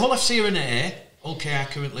FC are an A. Hull KR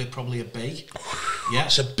currently probably a B. Yeah.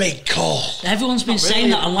 It's a big call. Everyone's been Not saying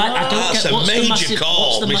really. that. I'm like, I don't That's get a what's the major massive, call,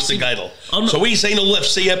 what's the Mr. massive, Geidel. Oh, no, So he's saying Hull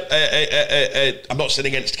FC. I'm not saying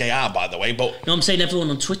against KR, by the way, but no, I'm saying everyone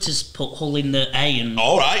on Twitter's put Hull in the A and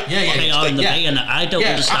all right. Yeah, KR in the yeah. B, and I don't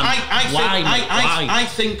understand why. I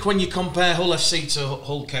think when you compare Hull FC to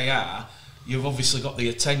Hull KR, you've obviously got the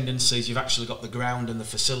attendances, you've actually got the ground and the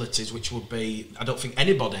facilities, which would be, I don't think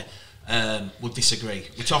anybody would disagree.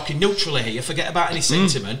 We're talking neutrally here, forget about any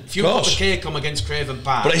sentiment. If you put the Cacom against Craven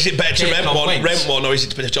Park, But is it better to Cacom rent wins. one, or is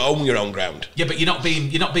it better to own your own ground? Yeah, but you're not being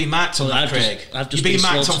marked on Well, that, I've just- Craig. I've just You're being been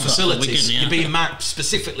marked on slaughtered for facilities. Wigan, yeah. You're being marked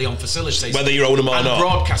specifically on facilities. Whether you own them or and not.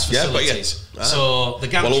 broadcast Yeah, but facilities. yeah. So the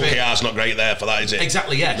Well, gantry... OKR's not great there for that, is it?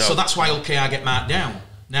 Exactly, yeah. No. So that's why LKR get marked down.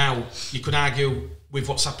 Now, you could argue with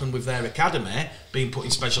what's happened with their academy, being put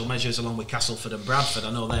in special measures along with Castleford and Bradford,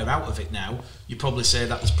 I know they're out of it now, you probably say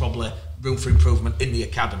that there's probably room for improvement in the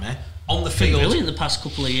academy. On the field... Brilliant the past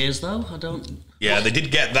couple of years, though. I don't. Yeah, they did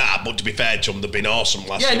get that, but to be fair to them, they've been awesome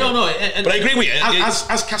last year. Yeah, no. And, But I agree with you.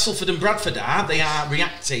 As Castleford and Bradford are, they are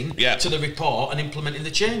reacting Yeah. to the report and implementing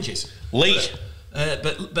the changes. Lee. But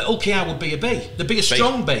LKR would be a B. They'd be a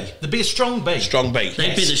strong B. They'd be a strong B. Strong B.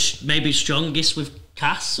 They'd be the maybe strongest with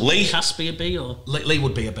Cass. Lee. Would Cass be a B or Lee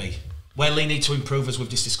would be a B. Where Lee needs to improve, as we've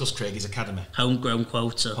just discussed, Craig, is academy. homegrown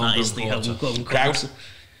quota? That is the Homegrown quota. homegrown Crowd. quota.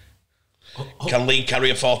 Can Lee carry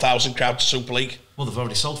a 4,000 crowd to Super League? Well, they've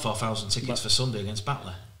already sold 4,000 tickets for Sunday against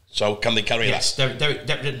Batley. So can they carry Yes,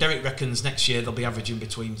 Derek reckons next year they'll be averaging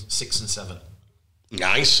between 6 and 7. that?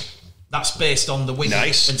 Nice. That's based on the Wigan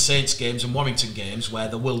Nice. and Saints games and Warrington games, where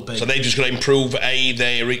there will be... So they're just going to improve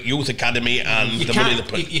their youth academy and the money they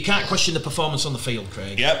put. You can't question the performance on the field,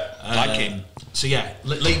 Craig. Yep, like it. So yeah,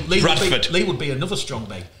 Lee Bradford. Lee would be another strong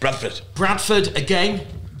B. Bradford. Again,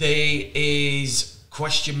 there is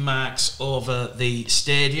question marks over the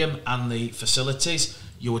stadium and the facilities.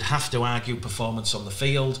 You would have to argue performance on the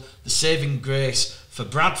field. The saving grace for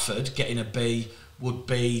Bradford getting a B would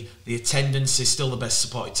be the attendance is still the best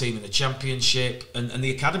supported team in the championship and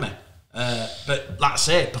the academy. But like I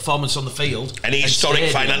say, performance on the field. Any and historic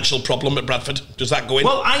stadium. financial problem at Bradford? Does that go in?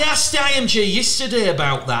 Well, I asked IMG yesterday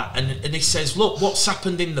about that, and he says, look, what's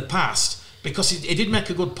happened in the past? Because he did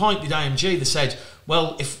make a good point, did IMG? They said,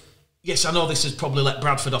 well, yes, I know this has probably let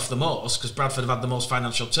Bradford off the most, because Bradford have had the most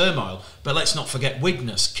financial turmoil, but let's not forget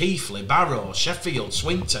Widnes, Keighley, Barrow, Sheffield,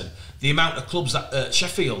 Swinton, the amount of clubs that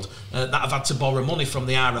Sheffield that have had to borrow money from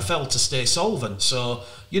the RFL to stay solvent. So,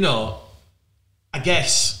 I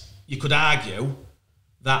guess you could argue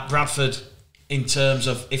that Bradford, in terms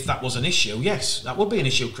of if that was an issue, yes, that would be an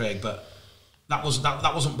issue, Craig, but that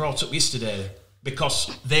wasn't brought up yesterday.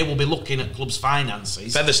 because they will be looking at clubs'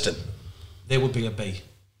 finances. Featherstone. They would be a B.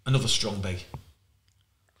 Another strong B.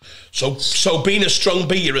 So being a strong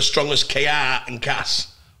B, you're as strong as KR and Cass.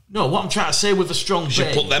 No, what I'm trying to say with a strong B... You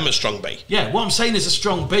should put them as strong B. Yeah, what I'm saying is a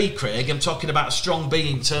strong B, Craig. I'm talking about a strong B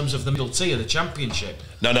in terms of the middle tier, the Championship.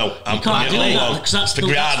 No, you can't do that, because that's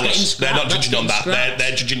regardless. They're not judging on that. Scrapped.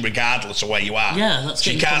 They're judging regardless of where you are. Yeah, that's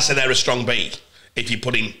so you can't say they're a strong B if you're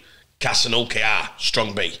putting Cass and OKR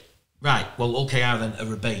strong B. Right, well, OKR then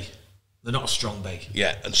are a B. They're not a strong B.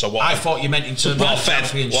 Yeah, and so what... I thought you meant in terms of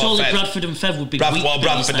Championship. Surely Bradford and Fev would be weak Well, Bs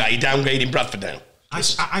Bradford, then. are you downgrading Bradford now? I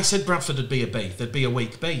said Bradford would be a B. They'd be a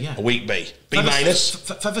weak B, yeah. A weak B. B minus?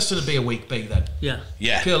 Featherstone would be a weak B then.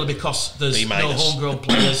 Yeah. Purely because there's no homegrown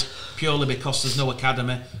players, purely because there's no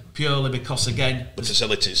academy, purely because, again... The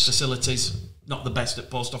facilities. Not the best at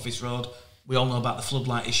Post Office Road. We all know about the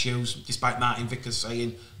floodlight issues, despite Martin Vickers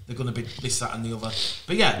saying they're going to be this, that and the other.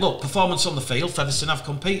 But yeah, look, performance on the field, Featherstone have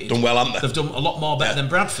competed. Done well, haven't they? They've done a lot more better than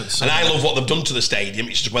Bradford. So and I love what they've done to the stadium.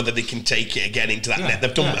 It's just whether they can take it again into that net.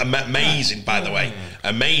 They've done amazing, by the way.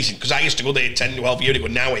 Amazing. Because I used to go there 10, 12 years ago.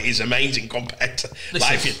 Now it is amazing compared to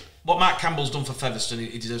life. What Mark Campbell's done for Featherstone,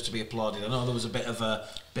 he deserves to be applauded. I know there was a bit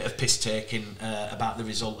of piss taking about the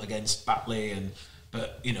result against Batley,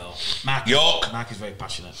 but you know, Mark is very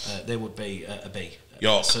passionate. They would be a B.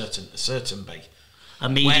 York. A certain B. A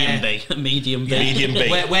medium B. A medium B. Medium B.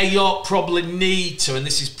 Where York probably need to, and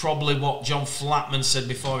this is probably what John Flatman said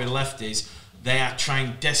before he left, is they are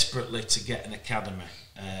trying desperately to get an academy,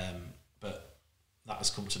 but that has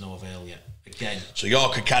come to no avail yet. Again. So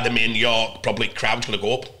York Academy and York probably crowd's going to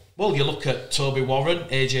go up. Well, you look at Toby Warren,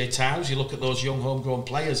 AJ Towns, you look at those young homegrown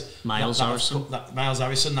players. Miles Harrison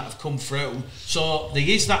that have come through. So there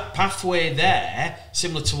is that pathway there,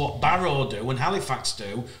 similar to what Barrow do and Halifax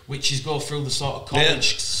do, which is go through the sort of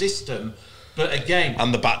college system. But again...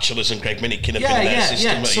 And the Bachelors and Greg Minikin have been in their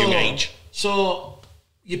system at a young age. So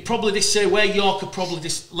you'd probably just say where York are probably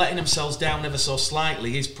just letting themselves down ever so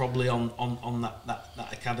slightly is probably on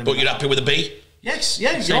that academy. But you're happy with a B? Yes,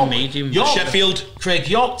 yeah. Same medium. Sheffield. Craig,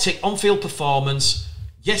 York tick on-field performance.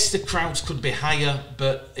 Yes, the crowds could be higher,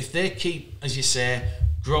 but if they keep, as you say,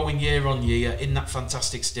 growing year on year in that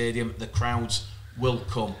fantastic stadium, the crowds will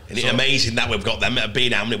come. Isn't it amazing that we've got them at a B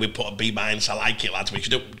now? We put a B minus. I like it, lads.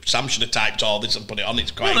 Sam should have typed all this and put it on. It's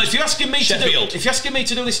quite. No, if you're asking me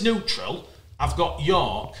to do this neutral, I've got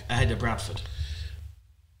York ahead of Bradford.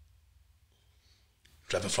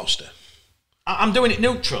 Trevor Foster. I'm doing it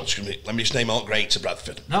neutral. Let me just name all greats of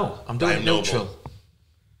Bradford. No, I'm doing it neutral.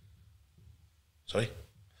 Sorry?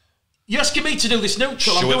 You're asking me to do this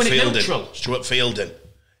neutral. I'm doing it neutral. Stuart Fielding.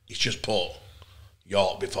 He's just put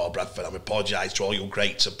York before Bradford. I apologise to all you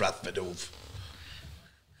greats of Bradford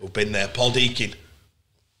who've been there. Paul Deakin.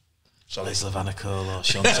 Liz Lavanacolo,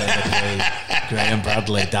 Sean Taylor, Graham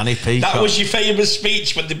Bradley, Danny Peacock. That was your famous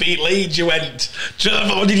speech when they beat Leeds. You went,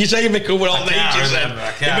 what did you say, Michael? We're all ages.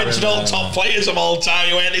 You mentioned all top players of all time.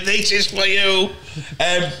 You went, this is for you.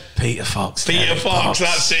 Peter Fox.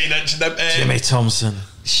 That's it. Jimmy Thompson.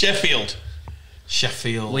 Sheffield.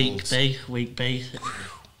 Week B.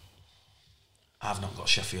 I've not got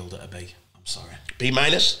Sheffield at a B. I'm sorry. B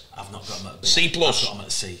minus? I've not got them at a B. C plus? I've got them at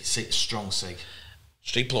a C. Strong C.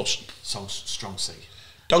 C plus. Strong C.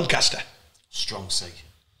 Doncaster. Strong C.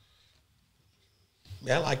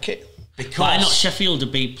 Yeah, I like it. Why not Sheffield a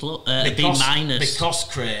B minus? Because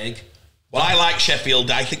Craig. Well, I like Sheffield.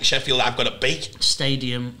 I think Sheffield I've got a B.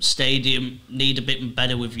 Stadium need a bit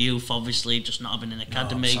better with youth. Obviously, just not having an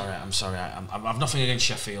academy. No, I'm sorry. I've nothing against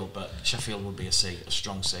Sheffield, but Sheffield would be a C, a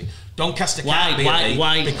strong C. Doncaster can't be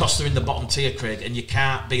a B because they're in the bottom tier, Craig, and you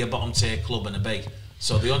can't be a bottom tier club and a B.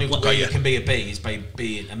 So the only way you can be a B is by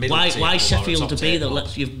being a middle tier. Why Sheffield a B that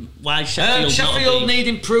lets you? Why Sheffield? Sheffield need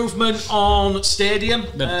improvement on stadium.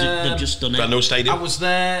 They've just done it. Brand new stadium. I was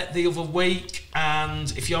there the other week,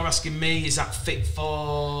 and if you're asking me, is that fit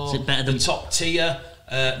for the top tier?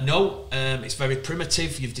 No, it's very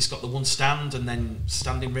primitive. You've just got the one stand and then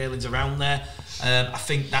standing railings around there. I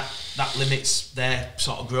think that limits their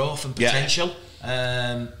sort of growth and potential.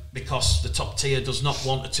 Because the top tier does not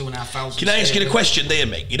want a 2,500. Can I ask you a question there,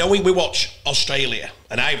 mate? You know, we watch Australia,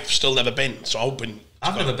 and I've still never been, so hoping.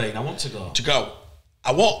 I've never been. I want to go.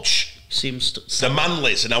 I watch the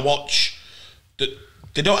Manleys, and I watch.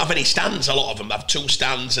 They don't have any stands. A lot of them have two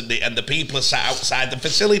stands, and the people are sat outside the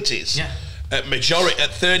facilities. Yeah. At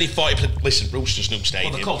 30-40%. Listen, Roosters new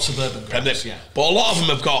stadium. Well, they're called suburban grounds, yeah. But a lot of them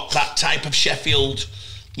have got that type of Sheffield.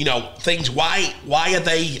 Things. Why are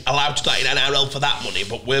they allowed to do that in NRL for that money,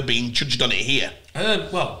 but we're being judged on it here?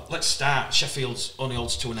 Well, let's start. Sheffield's only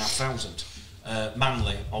holds 2,500.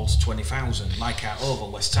 Manly holds 20,000. Leichhardt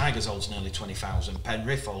Oval, West Tigers holds nearly 20,000.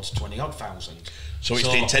 Penrith holds 20-odd thousand. So it's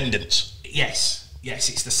the attendance? Yes,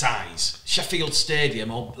 it's the size. Sheffield Stadium,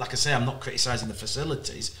 like I say, I'm not criticising the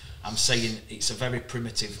facilities. I'm saying it's a very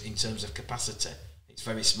primitive in terms of capacity. It's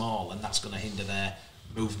very small, and that's going to hinder their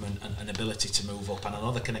movement and ability to move up. And I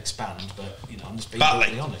know they can expand, but I'm just being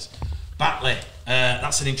totally honest. Batley,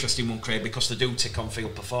 that's an interesting one, Craig, because they do tick on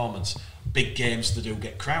field performance. Big games, they do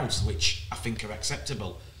get crowds, which I think are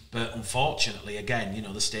acceptable. But unfortunately, again,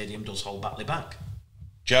 the stadium does hold Batley back.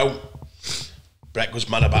 Joe, Brett was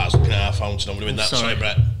mad about us looking at our phones. I'm doing that. Sorry,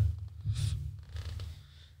 Brett.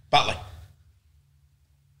 Batley.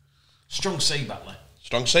 Strong C, Batley.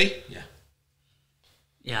 Strong C? Yeah.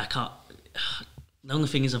 Yeah, I can't. The only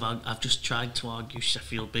thing is, I've just tried to argue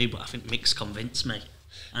Sheffield B, but I think Mick's convinced me.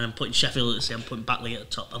 And I'm putting Sheffield at the C, I'm putting Batley at the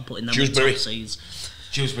top, I'm putting them at the top C's.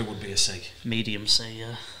 Dewsbury would be a C. Medium C,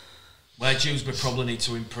 yeah. Where Dewsbury probably need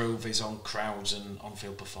to improve is on crowds and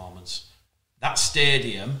on-field performance. That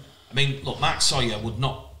stadium, I mean, look, Mark Sawyer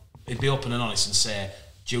he'd be open and honest and say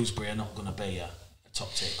Dewsbury are not going to be a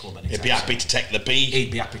top-tier club anytime. He'd be happy to take the B.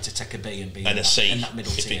 He'd be happy to take a B and be and a C in that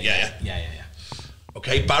middle tier. Yeah.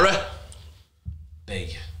 Okay, Barra?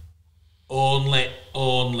 B. Only.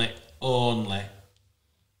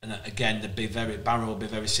 And again, Barrow will be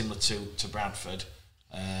very similar to Bradford,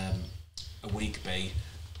 a weak B,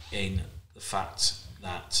 in the fact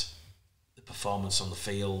that the performance on the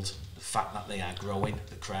field, the fact that they are growing,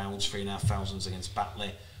 the crowds, 3,500 against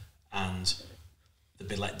Batley, and they'll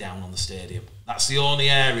be let down on the stadium. That's the only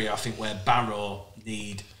area I think where Barrow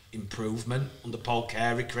need improvement under Paul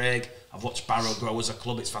Carey, Craig. I've watched Barrow grow as a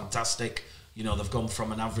club, it's fantastic. They've gone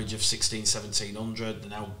from an average of 1,700, they're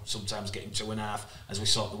now sometimes getting 2.5. As we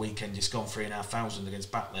saw at the weekend, it's gone 3,500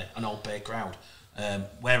 against Batley, an all-pay crowd.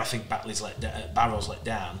 Where I think Barrow's let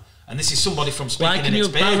down, and this is somebody from speaking in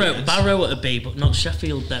experience. Why can you have Barrow at a B, but not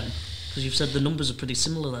Sheffield then? Because you've said the numbers are pretty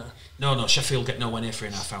similar there. No, Sheffield get nowhere near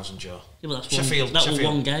 3,500, Joe. Yeah, but that's Sheffield.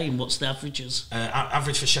 One game. What's the averages?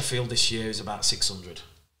 Average for Sheffield this year is about 600.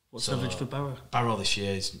 What's the average for Barrow? Barrow this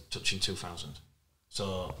year is touching 2,000.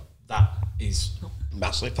 So that is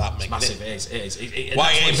massive. That makes massive. It is.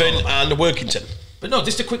 Whitehaven and Workington. But no,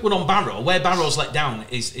 just a quick one on Barrow. Where Barrow's let down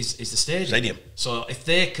is the stadium. So if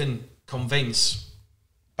they can convince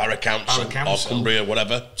Barrow Council or Cumbria,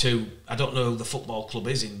 whatever, I don't know who the football club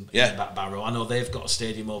is in Barrow. I know they've got a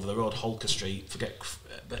stadium over the road, Holker Street.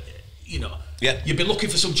 But you'd be looking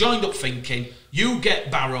for some joined up thinking. You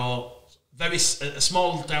get Barrow, a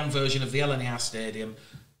small down version of the LNR Stadium.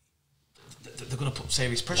 They're going to put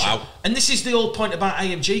serious pressure. Wow. And this is the whole point about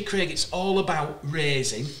IMG, Craig. It's all about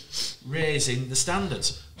raising the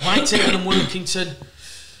standards. Whitehaven and Workington,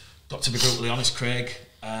 got to be brutally honest, Craig,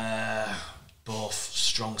 both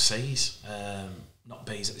strong C's, not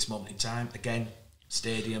B's at this moment in time. Again,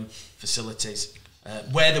 stadium, facilities.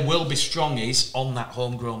 Where they will be strong is on that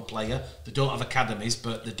homegrown player. They don't have academies,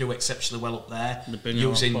 but they do exceptionally well up there,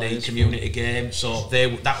 using the community game. So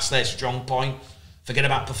that's their strong point. Forget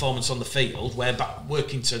about performance on the field, where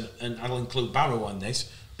Workington, and I'll include Barrow on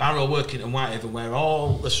this, Barrow, Workington and Whitehaven, where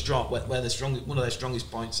one of their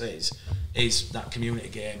strongest points is that community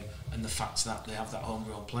game and the fact that they have that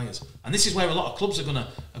homegrown players. And this is where a lot of clubs are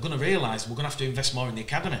gonna realise we're gonna have to invest more in the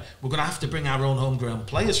academy. We're gonna have to bring our own homegrown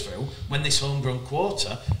players through when this homegrown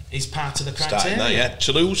quota is part of the criteria.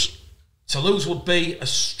 Toulouse would be a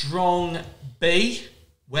strong B,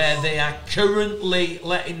 where they are currently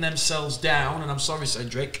letting themselves down, and I'm sorry,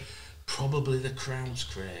 Cedric, probably the crowds,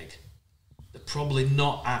 Craig. They're probably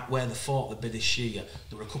not at where they thought they'd be this year.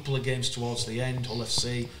 There were a couple of games towards the end, Hull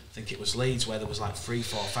FC, I think it was Leeds, where there was like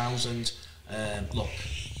 3,000-4,000. Look,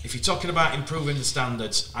 if you're talking about improving the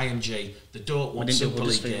standards, IMG, they don't want Super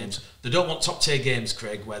League games. They don't want top-tier games,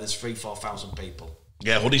 Craig, where there's 3,000-4,000 people.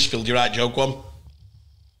 Yeah, Huddersfield, you're right, Joe, go on.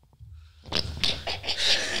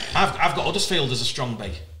 I've got Huddersfield as a strong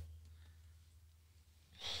B.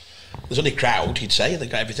 There's only crowd, you'd say. They've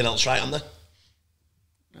got everything else right on there.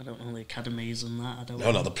 I don't know the academies and that.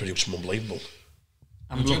 No, they produce some unbelievable.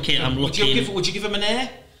 I'm looking. Would you give them an A?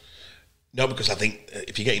 No, because I think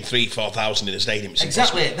if you're getting 3,000-4,000 in a stadium, it's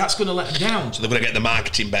exactly impossible. That's going to let them down. So they've got to get the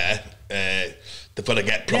marketing better. They've got to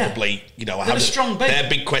get probably, they're a strong B. Their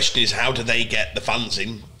big question is how do they get the fans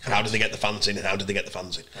in? How do they get the fans in? And how do they get the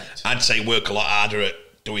fans in? Right. I'd say work a lot harder at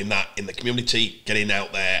doing that in the community, getting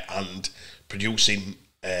out there and producing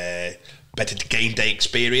better game day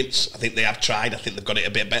experience. I think they have tried. I think they've got it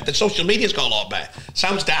a bit better. The social media's got a lot better.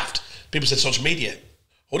 Sounds daft. People said social media.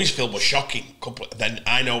 Huddersfield was shocking. Then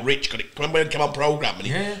I know Rich got it. Remember when he came on programme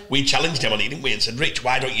and we challenged him on it, didn't we? And said, Rich,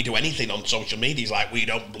 why don't you do anything on social media? He's like, we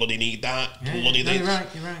don't bloody need that. Bloody this. You're right.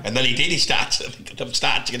 And then he did. He started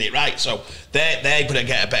to get it right. So they're going to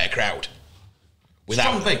get a better crowd.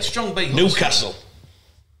 Without strong B. Newcastle.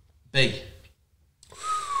 B.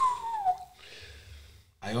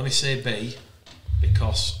 I only say B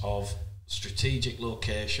because of strategic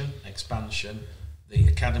location, expansion. The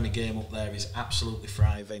academy game up there is absolutely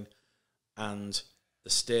thriving, and the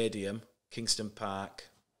stadium, Kingston Park,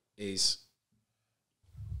 is.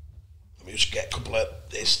 Let me just get a couple of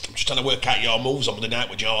this. I'm just trying to work out your moves on the night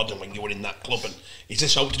with Jordan when you were in that club, and is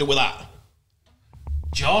this something to do with that?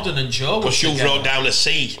 Jordan and Joe. Because you wrote down a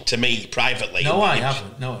C to me privately. No, I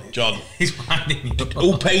haven't. No, John. He's winding you up.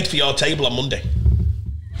 Who paid for your table on Monday?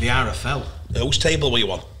 The RFL. Whose table were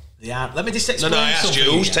you on? Let me just explain. No, I asked you,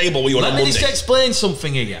 whose table were you on Monday? Let me just explain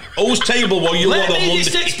something here. Whose table were you on Monday? Let me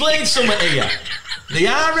just explain something here. The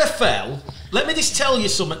RFL, let me just tell you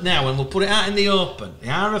something now, and we'll put it out in the open. The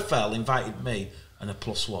RFL invited me and a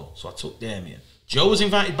 +1, so I took Damien. Joe was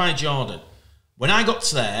invited by Jordan. When I got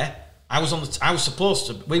there, we were supposed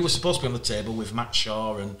to be on the table with Matt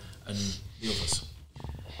Shaw and the others.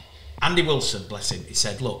 Andy Wilson, bless him, he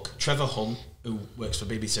said, look, Trevor Hunt, who works for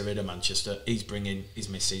BBC Radio Manchester, he's bringing his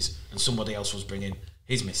missus, and somebody else was bringing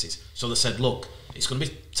his missus. So they said, look, it's going to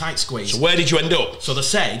be tight squeeze. So where did you end up? So they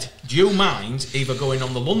said, do you mind either going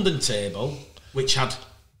on the London table, which had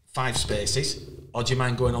 5 spaces, or do you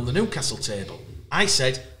mind going on the Newcastle table? I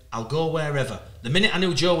said, I'll go wherever. The minute I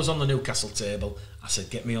knew Joe was on the Newcastle table, I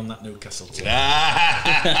said, get me on that Newcastle table.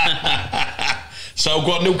 So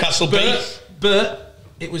go on Newcastle B. But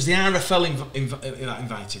it was the RFL that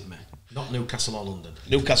invited me, not Newcastle or London.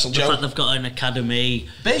 Newcastle, Joe. The fact they've got an academy.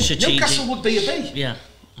 B. Newcastle would be a B. Yeah,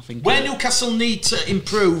 I think. Where Newcastle need to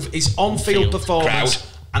improve is on-field performance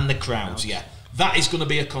and the crowds. Yeah, that is going to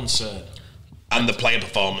be a concern. And the player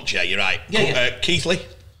performance. Yeah, you're right. Yeah. Keithley.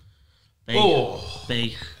 B.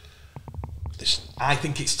 B. I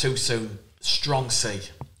think it's too soon. Strong C.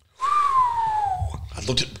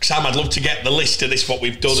 Sam, I'd love to get the list of this, what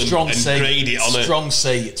we've done, and grade it on Strong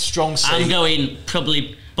C. I'm going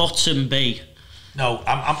probably bottom B. No,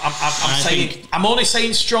 I'm only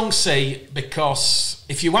saying strong C because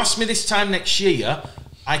if you ask me this time next year,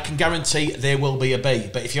 I can guarantee there will be a B.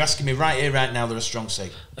 But if you're asking me right here, right now, they're a strong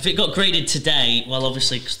C. If it got graded today, well,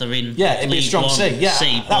 obviously, because they're in it'd be a strong C. Yeah,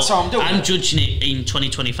 that's how I'm doing. I'm judging it in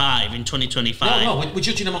 2025. In 2025. No, we're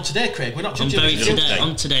judging them on today, Craig. We're not judging them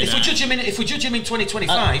on today. If we judge them in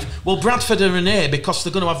 2025, well, Bradford are in here because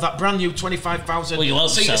they're going to have that brand new 25,000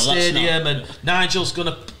 seat stadium, and Nigel's going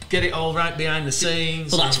to get it all right behind the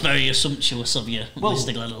scenes. Well, that's very assumptuous of you,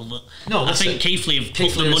 Mr. Glenhill. But no, I think Keithley have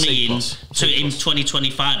put the money in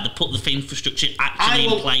 2025. They put the infrastructure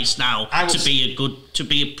actually in place now to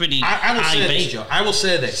be a pretty high B. I will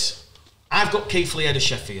say this: I've got Keithley ahead of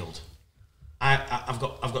Sheffield. I've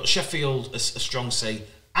got Sheffield a strong C.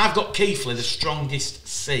 I've got Keithley the strongest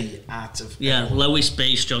C out of lowest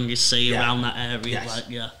B, strongest C around that area.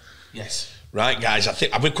 Yes. Yes. Right, guys, I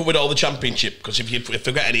think have we covered all the championship? Because if you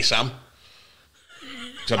forget any, Sam.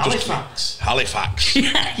 Halifax.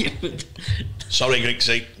 Sorry,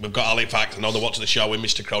 Grixie, we've got Halifax. I know they're watching the show with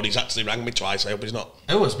Mr. Crowd. He's actually rang me twice. I hope he's not.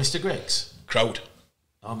 Who was Mr. Griggs? Crowd.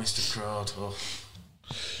 Oh, Mr. Crowd. Oh.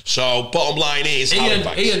 So, bottom line is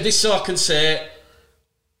Halifax. Ian, this so I can say,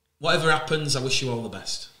 whatever happens, I wish you all the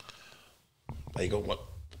best. There you go. What?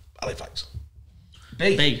 Halifax.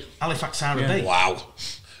 B. Halifax are a B. Wow.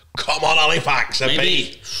 Come on, Halifax, a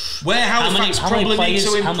B. Where Halifax probably need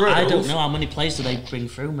to improve. I don't know how many players do they bring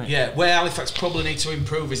through, mate. Yeah, where Halifax probably need to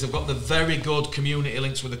improve is they've got the very good community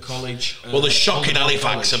links with the college. Well, the shocking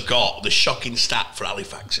Halifax have got, the shocking stat for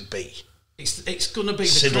Halifax would be. It's going to be the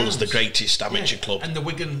Siddle's the greatest amateur club. And the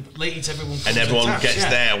Wigan Leeds, everyone gets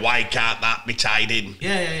there. Why can't that be tied in?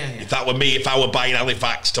 Yeah. If that were me, if I were buying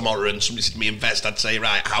Halifax tomorrow and somebody said to me invest, I'd say,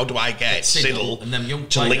 right, how do I get Siddle and them young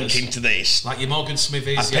to link into this? Like your Morgan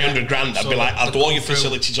Smithies. I'd pay 100 grand. I'd be like, I'll do all your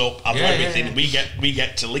facilities up. I'll do everything. We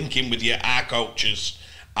get to link in with our coaches.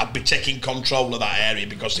 I'd be taking control of that area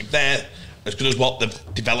because if they're as good as what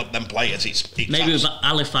they've developed them players, it's maybe with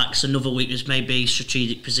Halifax, another weakness may be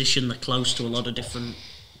strategic position. They're close to a lot of different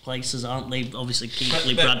places, aren't they? Obviously,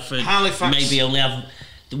 Keighley, Bradford, Halifax, maybe only have.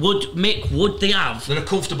 Would they have? They're a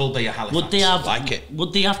comfortable B at Halifax. Would they have? Like it.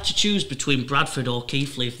 Would they have to choose between Bradford or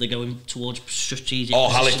Keighley if they're going towards strategic? Or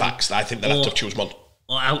position? Halifax, I think they'd have to choose one.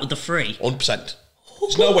 Or out of the three. 100%.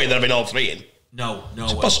 There's no way they're having all three in. No.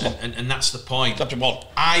 It's impossible. And that's the point. That's one.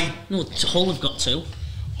 No, Hull have got two.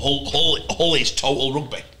 Hull is total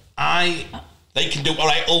rugby. I They can do, all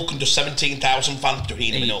right, Hull can do 17,000 fans to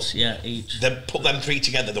heat them in Hull. Yeah, each. Then put them three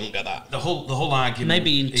together, don't get that. The whole argument.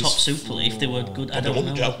 Maybe in top Super League if they were good. I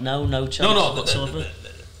don't know. No chance whatsoever.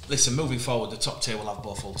 Listen, moving forward, the top tier will have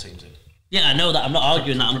both Hull teams in. Yeah, I know that. I'm not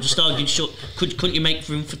arguing that. I'm just arguing. Couldn't you make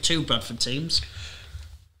room for 2 Bradford teams?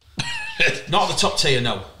 Not at the top tier,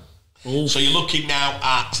 no. Ooh. So you're looking now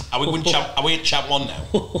at, are we in Champ 1 now?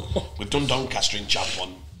 We've done Doncaster in Champ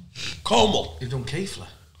 1. Cornwall. You've done Keighley.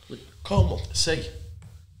 Cornwall. C.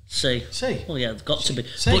 Well, yeah, they've got to be.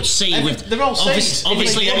 C. But C, they're all C's.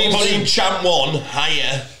 Obviously, anybody in Champ 1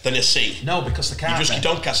 higher than a C? No, because they can't. You just give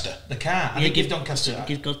Doncaster. They can't. I give Doncaster.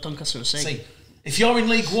 Give Doncaster a C. C. If you're in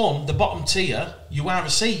League One, the bottom tier, you are a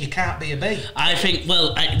C. You can't be a B. I think.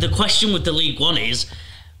 Well, the question with the League One is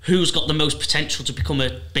who's got the most potential to become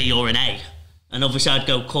a B or an A, and obviously I'd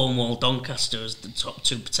go Cornwall, Doncaster as the top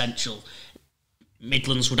 2 potential.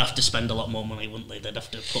 Midlands would have to spend a lot more money, wouldn't they? They'd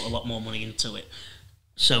have to put a lot more money into it.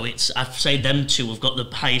 So I'd say them 2 have got the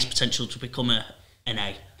highest potential to become an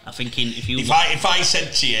A. I think if I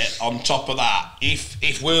said to you on top of that,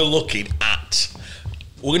 if we're looking at,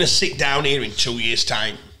 we're going to sit down here in 2 years'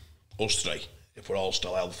 time, us 3, if we're all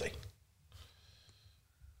still healthy.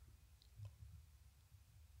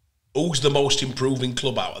 Who's the most improving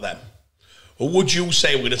club out of them? Or would you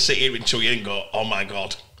say we're going to sit here in 2 years and go, oh my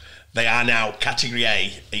God, they are now category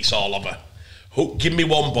A, it's all over? Give me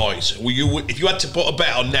one, boys. If you had to put a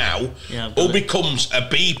bet on now, who becomes a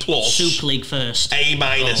B plus? Super League first. A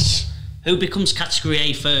minus. Oh. Who becomes category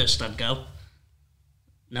A first? I'd go.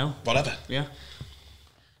 No. Whatever. Yeah.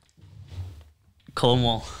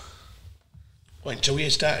 Cornwall. What, in 2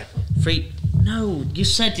 years' time? 3. No, you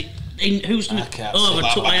said it. Who's going to? Oh,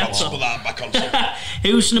 back on.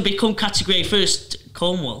 Who's going to become category A first?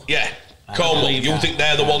 Cornwall. Yeah. Cornwall. You think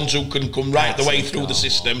they're the ones who can come right the way through the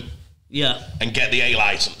system? Yeah. And get the A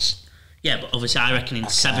licence. Yeah, but obviously I reckon in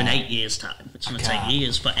 7-8 years' time. It's going to take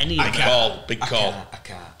years for any of them. Big call. I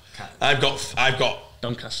can't. I've got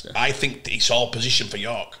Doncaster. I think it's all position for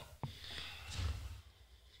York.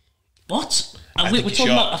 What? I thought we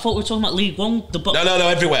were talking about League One. No,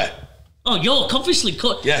 everywhere. Oh, York, obviously.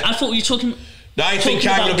 Yeah. I thought you were talking... No, I think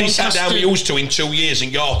I'm going to be sat down with used to in 2 years,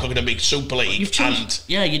 and York are going to be Super League, and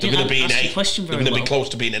you they're going to be an A. They're going to be close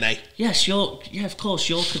to being an A. Yes, York. Yeah, of course,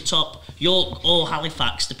 York are top. York or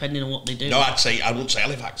Halifax, depending on what they do. No, I wouldn't say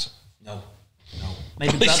Halifax. No.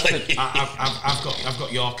 Maybe Bradford. I've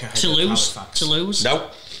got York ahead of Halifax. Toulouse. No,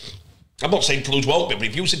 I'm not saying Toulouse won't be, but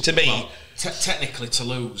if you said to me, technically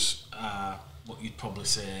Toulouse, what you'd probably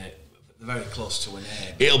say, they're very close to an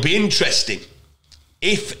A. It'll be interesting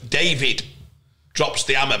if David drops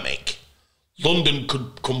the hammer, Mick. London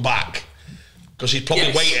could come back because he's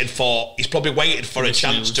probably waited for a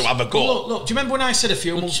chance to have a go. Look, do you remember when I said a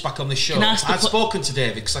few months back on this show, I'd spoken to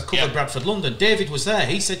David because I covered Bradford London. David was there.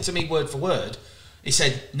 He said to me word for word, he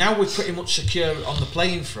said, now we're pretty much secure on the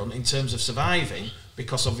playing front in terms of surviving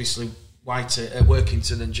because obviously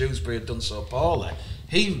Workington and Dewsbury had done so poorly.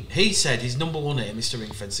 He said his number one aim is to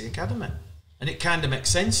ring fence the academy. And it kind of makes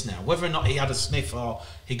sense now, whether or not he had a sniff or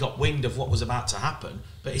he got wind of what was about to happen.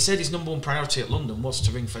 But he said his number one priority at London was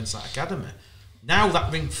to ring fence that academy. Now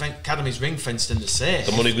that academy's ring fenced in the safe.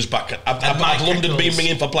 The money was back. Have London been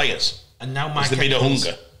ringing for players? And now Has there been a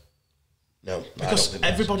hunger? No. Because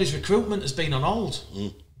everybody's recruitment has been on hold.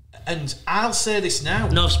 And I'll say this now.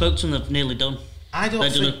 No, I've spoken to them, they've nearly done. They're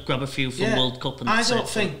going to grab a few for World Cup. And I don't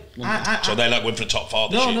think... So they're like win for the top 4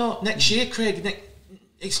 this year? No, next year, Craig.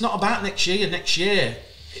 It's not about next year. Next year.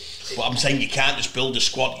 But I'm saying you can't just build a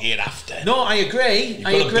squad year after. No, I agree. You've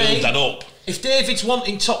got to build that up. If David's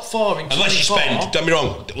wanting top 4 in 24... Unless you spend... Don't be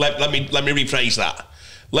wrong. Let me rephrase that.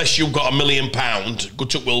 Unless you've got £1 million, go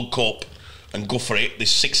to World Cup and go for it.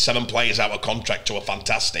 There's 6-7 players out of contract who are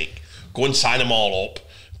fantastic. Go and sign them all up.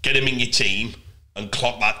 Get them in your team and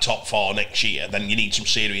clock that top 4 next year. Then you need some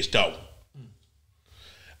serious dough.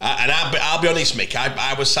 And I'll be honest, Mick,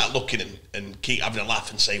 I was sat looking and keep having a laugh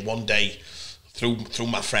and say one day through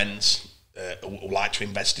my friends who like to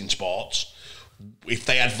invest in sports, if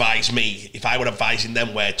they advise me, if I were advising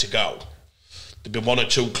them where to go, there'd be 1 or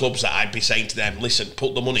 2 clubs that I'd be saying to them, listen,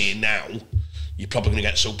 put the money in now, you're probably going to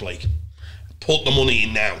get Super League. Put the money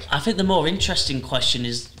in now. I think the more interesting question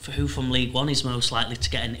is for who from League One is most likely to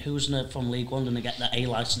get in. Who's from League One going to get that A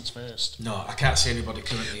licence first? No, I can't see anybody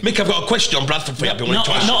currently. Mick, I've got a question on Bradford for you. Not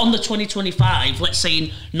on the 2025. Let's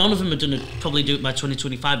say none of them are going to probably do it by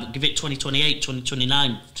 2025, but give it 2028,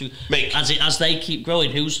 2029. Mick, as they keep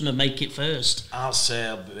growing, who's going to make it first? I'll say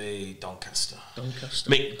it'll be Doncaster.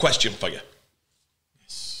 Mick, question for you.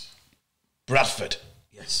 Yes. Bradford.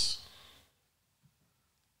 Yes.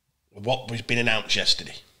 What was been announced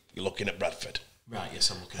yesterday? you're looking at Bradford. Right,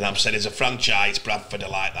 yes, I'm looking. And I'm saying as a franchise, Bradford are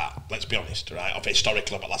like that. Let's be honest, right? Of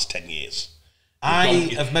historically, over the last 10 years.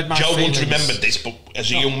 Have made my Joe feelings... won't remember this, but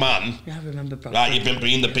as a young man, Yeah, I remember Bradford. right, you've been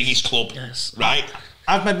being the biggest club, Yes. right?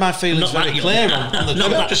 I've made my feelings Not very that clear young. on the No,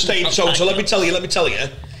 trip. I'm just saying. So let me tell you.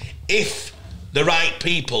 If the right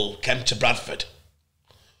people came to Bradford,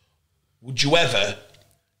 would you ever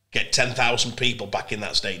get 10,000 people back in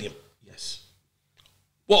that stadium? Yes.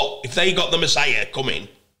 What if they got the Messiah coming?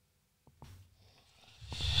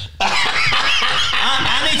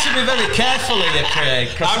 I need to be very careful here, Craig.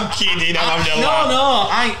 I'm kidding. I'm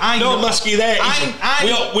I'm asking you there.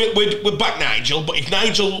 I'm- We're back, Nigel. But if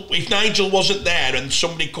Nigel wasn't there and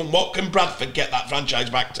somebody come, what can Bradford get that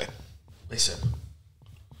franchise back to? Listen,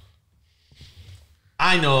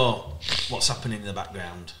 I know what's happening in the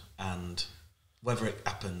background, and whether it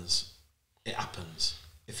happens, it happens.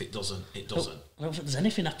 If it doesn't, it doesn't. I don't think there's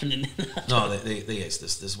anything happening. No, there is.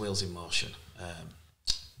 There's wheels in motion.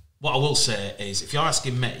 What I will say is, if you're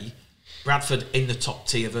asking me, Bradford in the top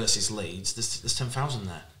tier versus Leeds, there's 10,000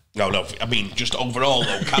 there. No. I mean, just overall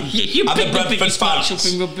though. You Are the picked the Bradford biggest match up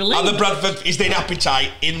fans? in rugby league. Are the Bradford? Is there an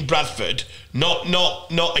appetite in Bradford? Not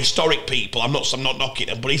historic people. I'm not knocking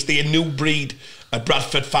them, but is there a new breed of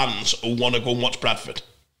Bradford fans who want to go and watch Bradford?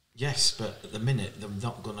 Yes, but at the minute they're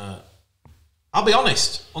not gonna. I'll be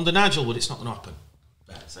honest. Under Nigel Wood, it's not gonna happen.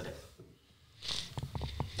 There, I said it.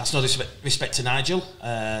 That's no disrespect to Nigel.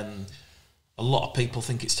 A lot of people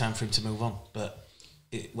think it's time for him to move on, but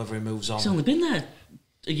whether he moves on... He's only been there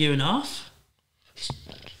a year and a half.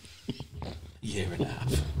 Year and a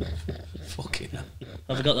half. Fucking hell.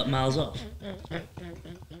 Have I got that miles off?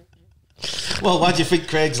 Well, why do you think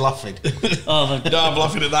Craig's laughing? Oh, No, I'm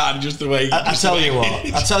laughing at that and just the way... I tell you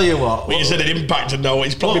what. Well, you said it impacted. No,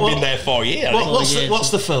 he's probably been there for a year.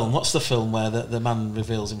 What's the film? What's the film where the man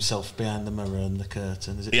reveals himself behind the mirror and the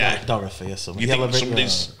curtain? Is it Dorothy or something? You think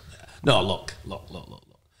somebody's... No, look.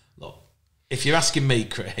 If you're asking me,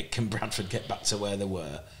 Craig, can Bradford get back to where they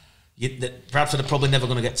were? Bradford are probably never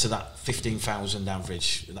going to get to that 15,000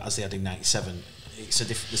 average as they had in '97.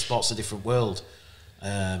 The sport's a different world.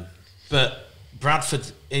 But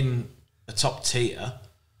Bradford in a top tier,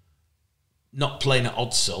 not playing at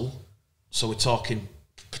Odsal, so we're talking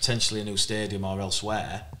potentially a new stadium or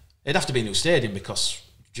elsewhere. It'd have to be a new stadium because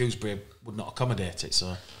Dewsbury would not accommodate it.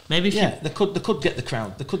 So maybe if they could get the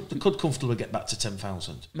crowd. They could comfortably get back to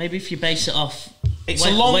 10,000. Maybe if you base it off,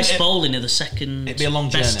 West Bowling are the second it'd be a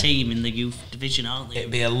long best journey. team in the youth division, aren't they?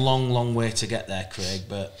 It'd be a long way to get there, Craig.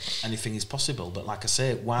 But anything is possible. But like I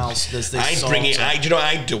say, whilst there's this, Do you know what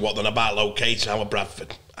I'd do? What then about locating our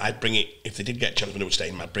Bradford? I'd bring it if they did get a chance of a new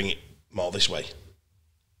stadium. I'd bring it more this way.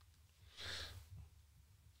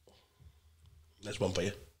 There's one for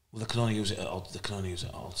you. Well, they can only use it at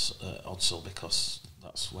Odsal because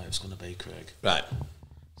that's where it's going to be, Craig. Right.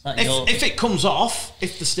 If it comes off,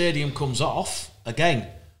 if the stadium comes off, again,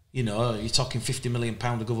 you're talking £50 million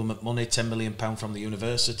of government money, £10 million from the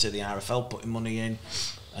university, the RFL putting money in,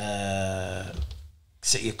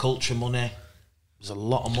 City of Culture money. There's a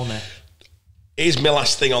lot of money. Here's my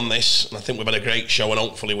last thing on this, and I think we've had a great show, and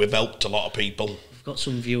hopefully we've helped a lot of people. We've got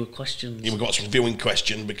some viewer questions. Yeah, we've got some viewing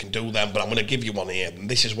questions. We can do them, but I'm going to give you one here, and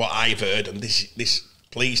this is what I've heard, and this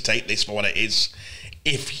please take this for what it is.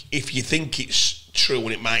 If you think it's true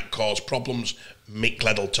and it might cause problems, Mick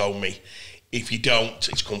Gledell told me. If you don't,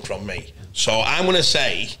 it's come from me. So I'm going to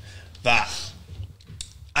say that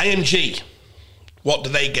IMG, what do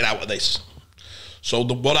they get out of this? So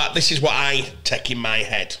this is what I take in my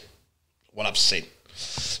head, what I've seen.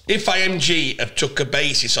 If IMG have took a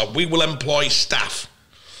basis of we will employ staff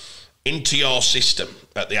into your system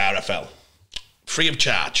at the RFL, free of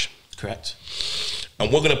charge. Correct.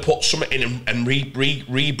 And we're going to put something in and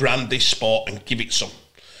rebrand this sport and give it some.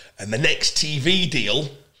 And the next TV deal,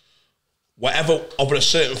 whatever over a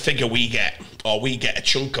certain figure we get, or we get a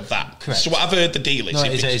chunk of that. Correct. So what I've heard the deal is... No,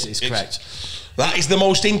 it's correct. That is the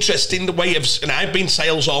most interesting way of... And I've been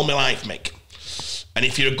sales all my life, Mick. And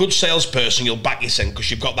if you're a good salesperson, you'll back yourself because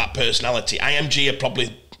you've got that personality. IMG are probably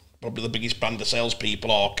the biggest brand of salespeople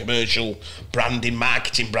or commercial branding,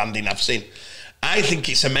 marketing branding I've seen. I think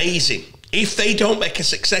it's amazing. If they don't make a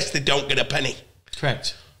success, they don't get a penny.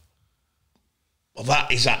 Correct. Well, that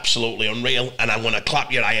is absolutely unreal, and I'm going to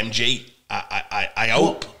clap your IMG. I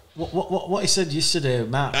hope. What he said yesterday,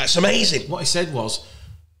 Matt. That's amazing. What he said was,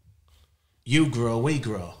 you grow, we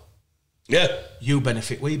grow. Yeah. You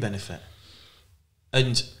benefit, we benefit.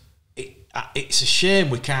 And it's a shame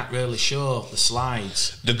we can't really show the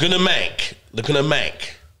slides. They're gonna make.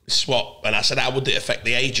 This is what, and I said, how would it affect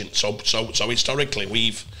the agent? So historically,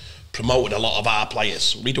 we've promoted a lot of our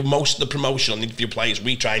players. We do most of the promotion on interview players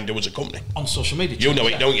we try and do as a company. On social media. You know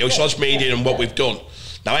it, don't you? Social media and what we've done.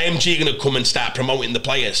 Now, IMG are going to come and start promoting the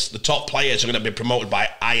players. The top players are going to be promoted by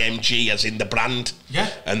IMG, as in the brand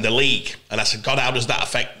and the league. And I said, God, how does that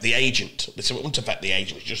affect the agent? They said, it won't affect the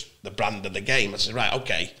agent, it's just the brand of the game. I said, right,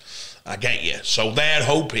 okay, I get you. So they're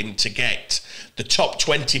hoping to get the top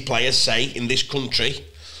 20 players, say, in this country,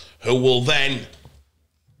 who will then,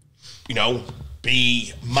 you know,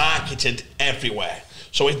 be marketed everywhere.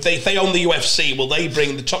 So if they own the UFC, will they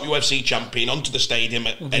bring the top UFC champion onto the stadium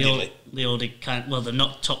at Edinley? They already they're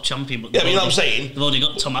not top champion, but you know what I'm saying? They've already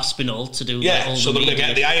got Tom Aspinall to do. So they're going to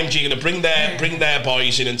get the IMG going to bring their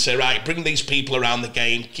boys in and say, right, bring these people around the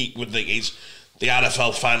game, keep with these. The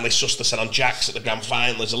RFL finally sussed the set on Jacks at the grand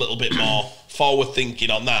final. There's a little bit more forward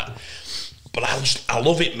thinking on that. But I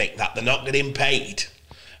love it, Mick, that they're not getting paid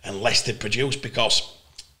unless they produce, because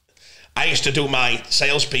I used to do my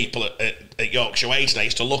salespeople at Yorkshire Ways, and I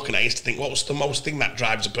used to look and I used to think, what's the most thing that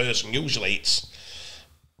drives a person? Usually it's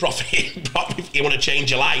profit if you want to change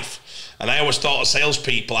your life. And I always thought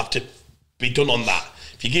salespeople have to be done on that.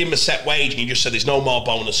 If you give them a set wage and you just said there's no more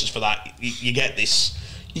bonuses for that, you get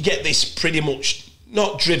this pretty much,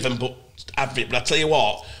 not driven, but average. But I tell you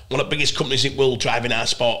what, one of the biggest companies in the world driving our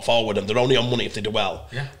sport forward, and they're only on money if they do well.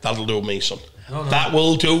 Yeah. That'll do me, son. No. That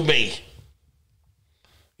will do me.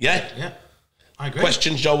 Yeah? Yeah. I agree.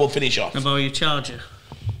 Questions, Joe, we'll finish off. Can I borrow your charger?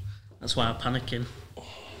 That's why I'm panicking.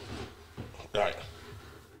 Right.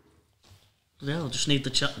 Yeah, I'll just need the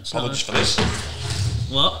charger. Apologies for this.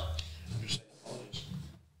 What?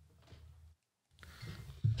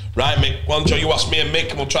 Right, Mick. Well, Joe, you ask me and Mick,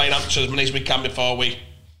 and we'll try and answer as many as we can before we...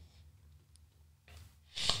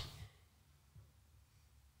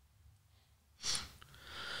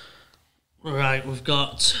 Right, we've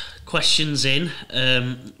got questions in.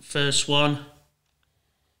 First one.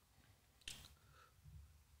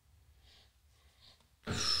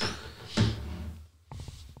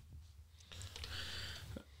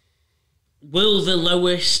 Will the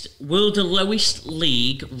lowest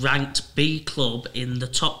league ranked B club in the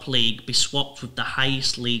top league be swapped with the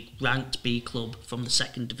highest league ranked B club from the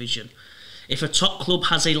second division? If a top club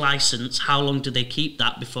has a licence, how long do they keep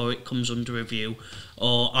that before it comes under review,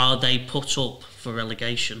 or are they put up for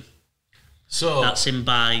relegation? So that's in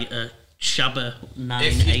by Shabba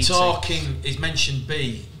 980. If you're talking, he's mentioned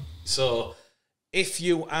B. So if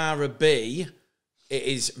you are a B, it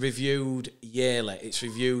is reviewed yearly. It's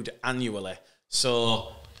reviewed annually.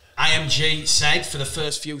 So IMG said for the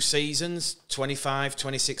first few seasons, 25,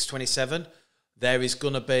 26, 27, there is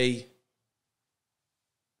going to be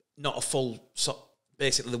not a full...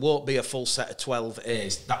 Basically, there won't be a full set of 12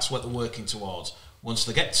 A's. That's what they're working towards. Once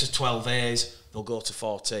they get to 12 A's, they'll go to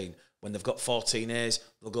 14. When they've got 14 A's,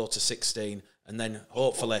 they'll go to 16. And then,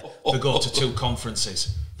 hopefully, they'll go to 2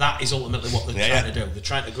 conferences. That is ultimately what they're trying to do. They're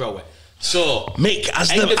trying to grow it. So, Mick,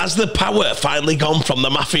 has the power finally gone from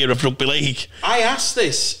the mafia of rugby league? I asked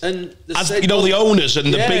this, and the owners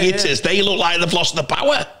and the big hitters, they look like they've lost the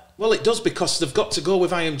power. Well, it does, because they've got to go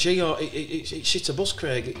with IMG, or it's shit a bus,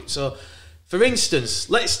 Craig. So, for instance,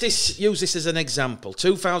 let's use this as an example.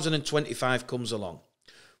 2025 comes along.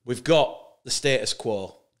 We've got the status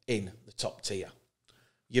quo in the top tier.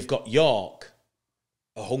 You've got York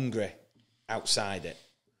are hungry outside it.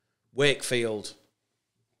 Wakefield,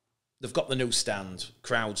 they've got the new stand.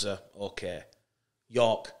 Crowds are okay.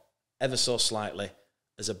 York, ever so slightly,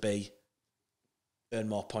 as a B, earn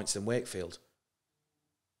more points than Wakefield.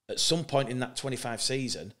 At some point in that 25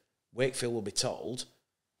 season, Wakefield will be told,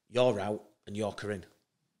 you're out and York are in.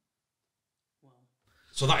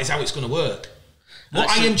 So that is how it's going to work. What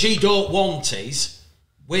IMG don't want is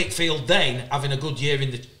Wakefield then having a good year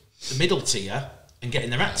in the middle tier and getting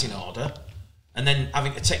their act in order, and then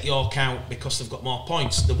having to take York out because they've got more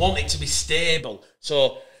points. They want it to be stable.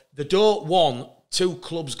 So they don't want 2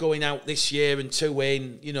 clubs going out this year and 2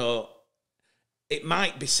 in, you know. It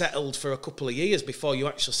might be settled for a couple of years before you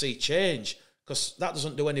actually see change, because that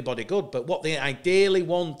doesn't do anybody good. But what they ideally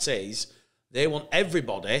want is they want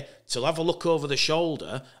everybody to have a look over the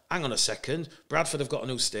shoulder. Hang on a second, Bradford have got a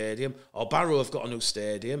new stadium, or Barrow have got a new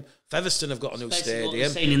stadium, Featherstone have got a new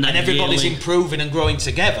stadium, and everybody's improving and growing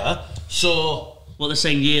together. So what they're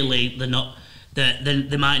saying yearly, they're not.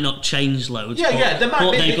 They might not change loads. They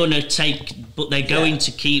might. They're going to take. But they're going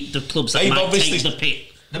to keep the clubs that might take the pit.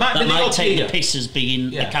 That might take the piss as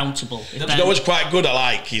being accountable. You know what's quite good I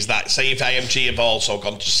like is that, say if IMG have also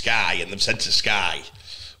gone to Sky and they've said to Sky,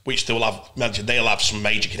 which they will have, imagine they'll have some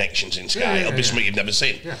major connections in Sky, it'll be something you've never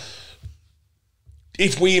seen. Yeah.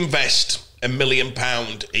 If we invest £1 million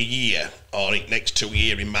a year or next 2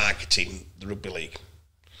 years in marketing the rugby league,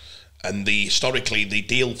 and historically the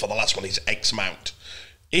deal for the last one is X amount.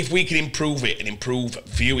 If we can improve it and improve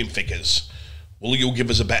viewing figures, will you give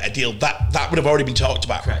us a better deal? That would have already been talked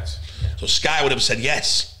about. Correct. Yeah. So Sky would have said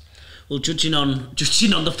yes. Well, judging on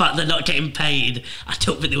the fact they're not getting paid, I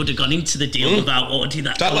don't think they would have gone into the deal without already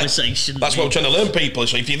that conversation. That's what I'm trying to learn people.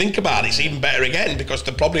 So if you think about it, it's even better again because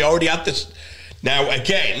they probably already had this. Now,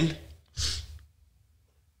 again,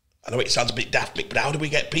 I know it sounds a bit daft, Mick, but how do we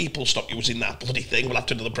get people stop using that bloody thing? We'll have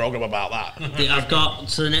to do the programme about that. I've got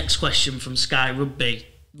to the next question from Sky Rugby.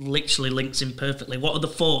 Literally links in perfectly. What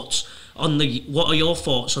are your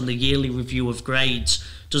thoughts on the yearly review of grades?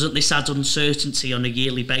 Doesn't this add uncertainty on a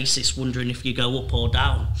yearly basis, wondering if you go up or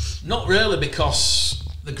down? Not really, because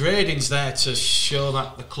the grading's there to show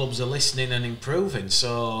that the clubs are listening and improving,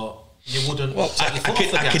 so you wouldn't take your foot off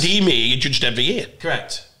the gas. Academia, you're judged every year.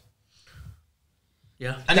 Correct.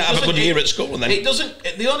 Yeah. And have a good year at school, and then it doesn't.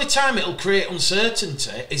 The only time it'll create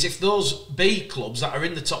uncertainty is if those B clubs that are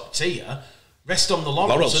in the top tier rest on the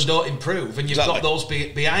laurels and don't improve, and you've got those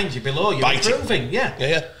behind you, below you, improving.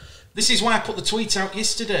 Yeah. This is why I put the tweet out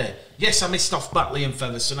yesterday. Yes, I missed off Batley and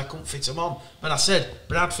Featherstone. I couldn't fit them on. But I said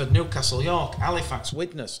Bradford, Newcastle, York, Halifax,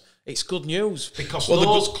 Widnes. It's good news because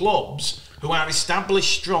those clubs who are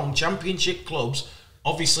established, strong championship clubs,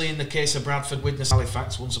 obviously in the case of Bradford, Widnes,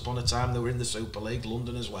 Halifax, once upon a time they were in the Super League,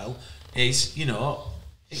 London as well, it's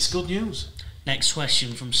good news. Next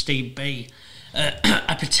question from Steve B.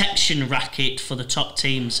 A protection racket for the top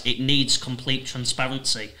teams, it needs complete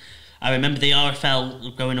transparency. I remember the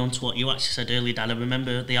RFL, going on to what you actually said earlier, Dan, I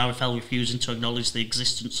remember the RFL refusing to acknowledge the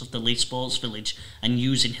existence of the Lee Sports Village and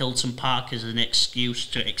using Hilton Park as an excuse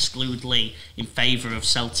to exclude Lee in favour of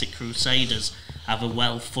Celtic Crusaders. Have a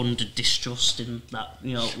well-funded distrust in that,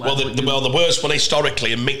 the worst one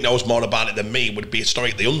historically, and Mick knows more about it than me, would be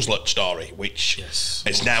historically the Hunslet story, which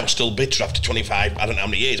is now still bitter after 25, I don't know how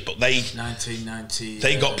many years, but they 1990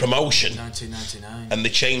 they got promotion 1999 and they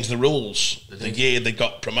changed the rules the year they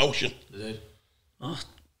got promotion. They did.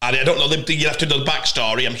 I don't know, you have to know the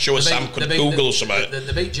backstory. I'm sure Sam could Google something.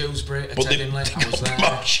 They beat Dewsbury at Headingley. I was there.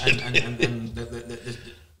 Promotion. And the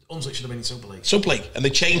Hunslet should have been in Super League. And they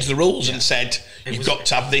changed the rules and said, you've got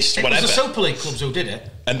to have this, whatever. It was the Super League clubs who did it.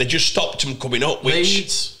 And they just stopped them coming up,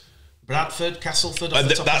 Leeds, Bradford, Castleford. And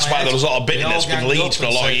that's why there was a lot of bitterness with Leeds for a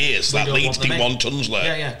lot of years. That Leeds didn't want Hunslet.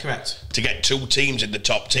 Yeah, correct. To get two teams in the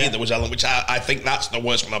top tier, there was element, which I think that's the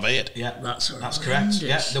worst one I've heard. Yeah, that's correct.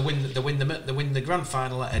 Yeah, they win the grand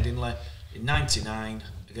final at Headingley in '99,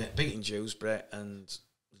 beating Dewsbury and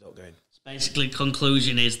not going. Basically,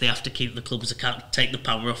 conclusion is they have to keep the clubs account, take the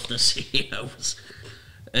power off the CEOs.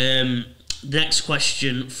 Next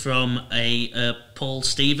question from a Paul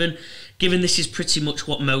Stephen. Given this is pretty much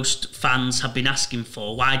what most fans have been asking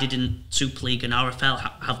for, why didn't Super League and RFL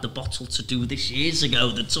have the bottle to do this years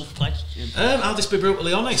ago? The tough question. I'll just be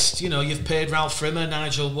brutally honest. You've paid Ralph Rimmer,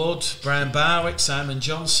 Nigel Wood, Brian Barwick, Simon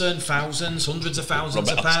Johnson, hundreds of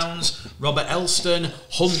thousands of pounds. Robert Elston,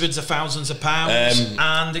 hundreds of thousands of pounds.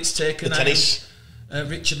 And it's taken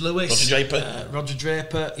Richard Lewis, Roger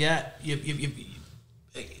Draper. Yeah,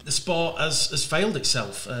 the sport has failed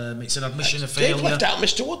itself. It's an admission of failure. They've left out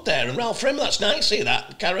Mr. Wood there and Ralph Rimmer. That's nice. See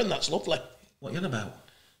that, Karen? That's lovely. What are you on about?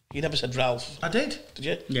 You never said Ralph. I did. Did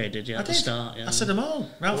you? Yeah, you did. Yeah, at the start. Yeah. I said them all.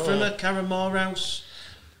 Ralph Rimmer, Karen Morehouse,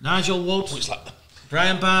 Nigel Wood, it's like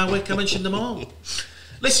Brian Barwick. I mentioned them all.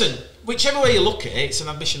 Listen, whichever way you look at it, it's an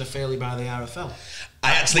admission of failure by the RFL.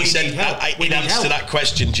 I actually said, in answer to that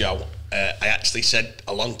question, Joe, I actually said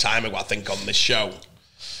a long time ago, I think, on this show,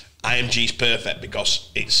 IMG's perfect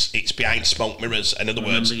because it's behind smoke mirrors. In other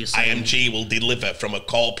words, IMG will deliver from a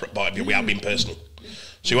corporate point of view without being personal.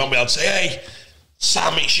 So you won't be able to say, hey,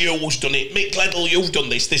 Sam, it's you who's done it. Mick Gledhill, you've done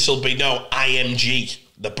this. This will be no IMG.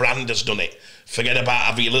 The brand has done it. Forget about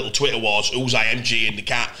having your little Twitter wars. Who's IMG? And they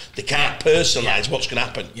can't personalise what's going to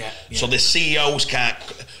happen. Yeah. So the CEOs can't.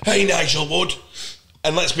 Hey, Nigel Wood.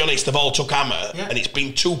 And let's be honest, they've all took hammer, and it's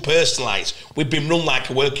been too personalised. We've been run like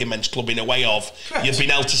a working men's club in a way of, you've been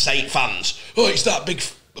able to say fans, it's that big,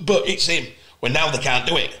 but it's him. Well, now they can't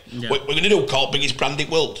do it. Yeah. We're going to do called biggest brand in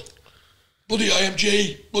the world. Bloody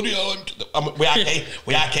IMG, bloody IMG.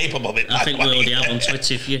 We are capable of it. I think we already have on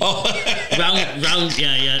Twitter. If you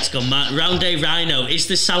it's gone mad. Round Day Rhino, is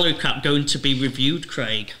the salary cap going to be reviewed,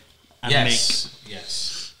 Craig? And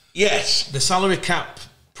Yes. The salary cap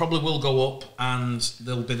probably will go up, and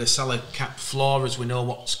there'll be the salary cap floor as we know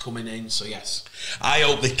what's coming in. So yes, I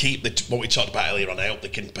hope they keep what we talked about earlier on. I hope they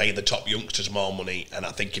can pay the top youngsters more money, and I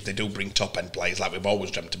think if they do bring top end players like we've always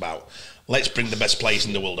dreamt about, let's bring the best players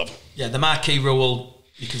in the world up. Yeah, the marquee rule,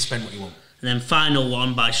 you can spend what you want. And then final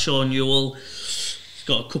one by Sean Ewell. He's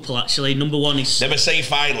got a couple actually. Number one is... Never say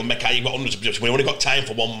final, Mickey, you've got hundreds of positions. We've only got time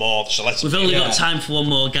for one more, so let's... We've only got time for one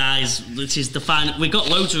more, guys. This is the final... We got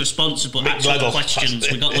loads of responses, but actual questions.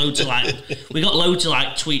 We got loads of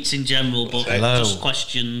tweets in general, but just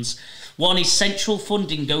questions. One is central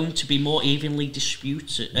funding going to be more evenly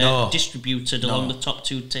distributed along the top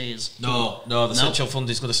 2 tiers? No, the central funding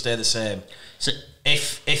is going to stay the same. So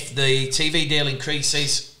if the TV deal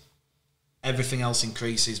increases, everything else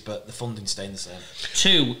increases, but the funding's staying the same.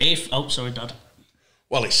 2, if... Oh, sorry, Dad.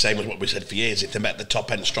 Well, it's the same as what we said for years. If they met the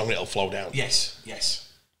top end strong, it'll flow down. Yes.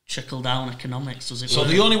 Trickle down economics, does it so work?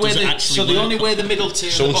 The only way the only way the middle tier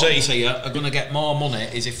and the bottom tier are going to get more money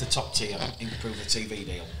is if the top tier improve the TV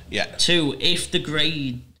deal. Yeah. 2, if the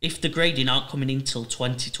grading aren't coming in till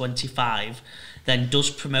 2025, then does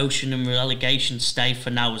promotion and relegation stay for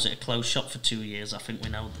now? Is it a closed shop for 2 years? I think we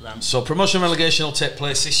know that. So promotion and relegation will take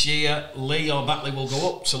place this year. Lee or Batley will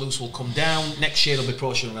go up, Toulouse will come down. Next year there'll be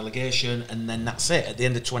promotion and relegation, and then that's it. At the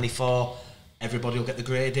end of 24, everybody will get the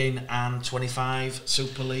grading, and 25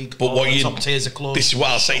 Super League. But what top tiers are closed. This is what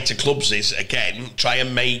I'll say to clubs is, again, try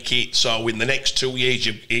and make it so in the next 2 years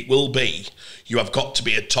it will be, you have got to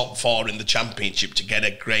be a top 4 in the Championship to get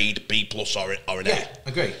a grade B+ or an A. Yeah,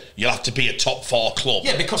 agree. You'll have to be a top 4 club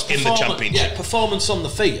because in the Championship. Yeah, performance on the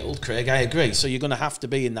field, Craig, I agree. So you're going to have to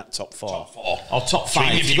be in that top 4. Top 4. Or top 5. So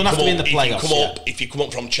you're going to have to be in the playoffs. If you come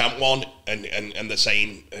up from Champ 1 and they're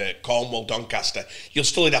saying Cornwall, Doncaster, you'll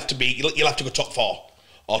still have to be, you'll have to go top 4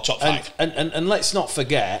 or top 5. And let's not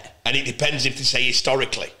forget... And it depends if they say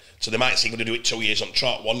historically. So they might say we're going to do it 2 years on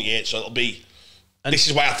trot, 1 year, so it'll be... And this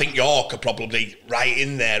is why I think York are probably right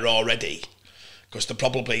in there already, because they're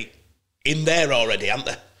probably in there already, aren't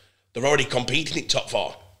they? They're already competing in top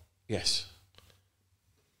 4. Yes.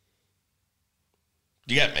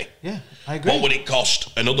 Do you get me? Yeah, I agree. What would it cost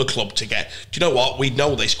another club to get? Do you know what? We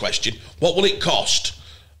know this question. What will it cost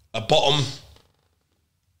a bottom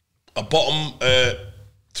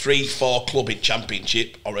 3-4 club in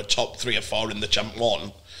Championship or a top 3 or 4 in the Champ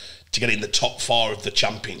 1 to get in the top 4 of the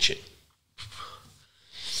Championship?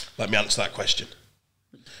 Let me answer that question.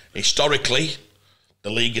 Historically, the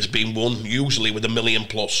league has been won usually with $1 million+.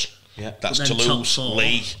 Yeah. That's Toulouse,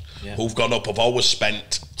 Lee, who've gone up, have always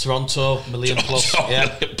spent. Toronto, $1 million+.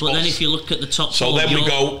 Yeah. But then if you look at the top 4... So then we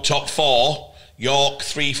go top 4, York,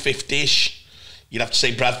 350-ish. You'd have to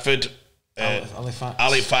say Bradford,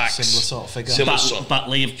 Halifax. Similar sort of figure.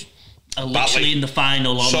 Batley are literally in the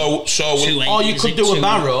final on 2.8. Or you could do a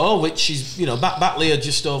Barrow, which is, Batley are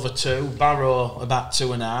just over 2, Barrow about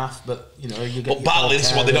 2.5, but, you get... But Batley,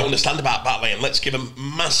 this is what they don't understand about Batley, and let's give them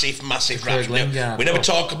massive raps. We never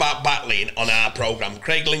talk about Batley on our programme.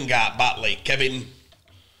 Craig Lingard, Batley, Kevin...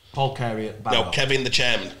 Paul Carey at Barrow. No, Kevin the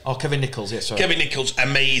chairman. Oh, Kevin Nichols, yes, sorry. Kevin Nichols,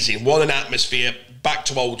 amazing. What an atmosphere, back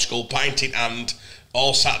to old school, pint in hand,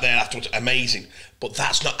 all sat there afterwards, amazing. But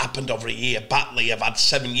that's not happened over a year. Batley have had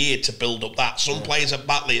 7 years to build up that. Some players at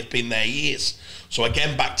Batley have been there years. So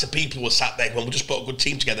again, back to people who are sat there, well, we'll just put a good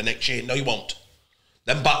team together next year. No, you won't.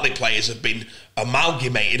 Them Batley players have been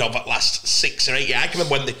amalgamated over the last 6 or 8 years. I can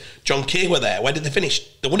remember when John Kay were there. Where did they finish?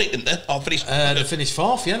 They won it, didn't they? Or finished? They finished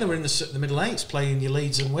 4th, yeah. They were in the middle 8s, playing your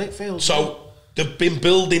Leeds and Wakefield. So they've been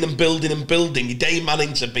building and building and building. Your Dave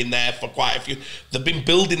Mannings have been there for quite a few. They've been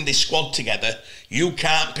building this squad together. You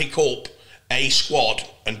can't pick up a squad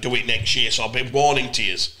and do it next year. So I've been warning to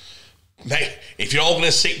you. Mate, if you're all going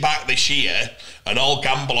to sit back this year and all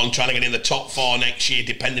gamble on trying to get in the top 4 next year,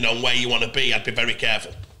 depending on where you want to be, I'd be very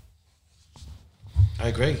careful. I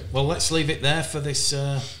agree. Well, let's leave it there for this.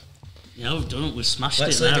 Yeah, we've done it. We've smashed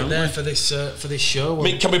let's it there. Let's leave it there for this show.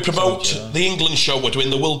 Can we promote the England show? We're doing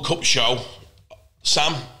the World Cup show.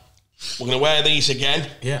 Sam, we're going to wear these again.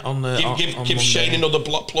 Yeah, on the give Shane another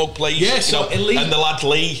plug, please. Yeah, so Elite, and the lad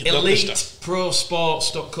Lee.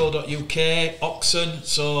 EliteProSports.co.uk, Oxon.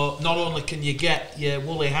 So not only can you get your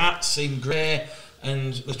woolly hats in grey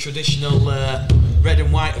and the traditional red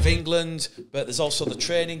and white of England, but there's also the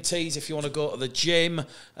training tees if you want to go to the gym.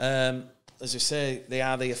 As we say, they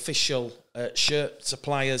are the official shirt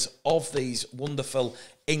suppliers of these wonderful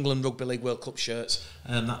England Rugby League World Cup shirts,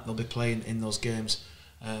 and that they'll be playing in those games,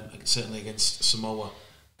 certainly against Samoa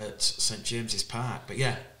at St James's Park. But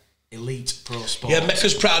yeah, Elite Pro Sports. Yeah, make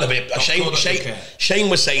us proud of it. Shane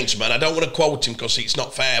was saying to me, and I don't want to quote him because it's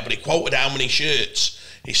not fair, but he quoted how many shirts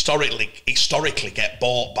historically get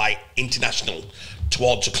bought by international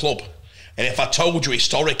towards a club. And if I told you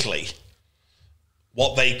historically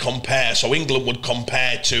what they compare, so England would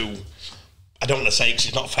compare to, I don't want to say because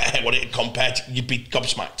it's not fair, what it compared to, you'd be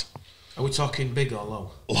gobsmacked. Are we talking big or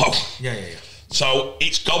low? Low. Yeah. So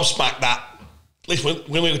it's gobsmacked that, listen,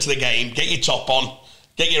 when we go to the game, get your top on,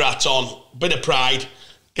 get your hat on, bit of pride,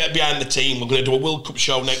 get behind the team. We're going to do a World Cup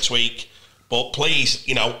show next week. But please,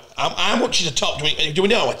 you know, how much is a top? Do we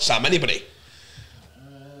know, Sam? Anybody?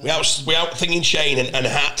 We out thinking Shane and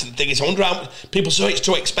hat and things. I wonder how people say it's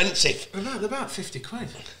too expensive. About 50 quid.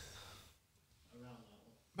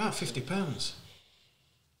 About £50.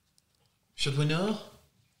 Should we know?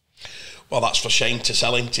 Well, that's for Shane to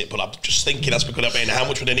sell, isn't it? But I'm just thinking, as we could have been, how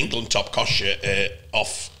much would an England top cost you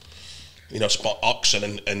off, you know, Spot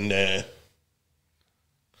Oxen and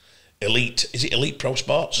Elite? Is it Elite Pro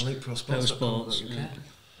Sports? Elite Pro Sports. Yeah.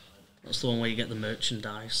 That's the one where you get the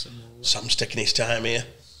merchandise. And Sam's taking his time here.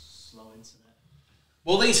 slow internet.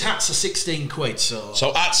 Well, these hats are 16 quid, so...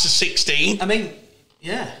 So that's a 16. I mean,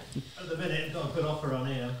 yeah. At the minute, we've got a good offer on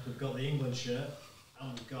here. We've got the England shirt,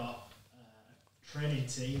 and we've got training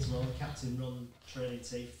tee as well, the captain run training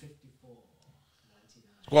tee,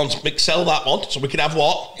 $54.99. Go on, Mick, sell that one, so we can have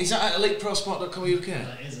what? Is that at eliteprosport.co.uk?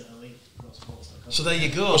 That is at eliteprosports.com. So there you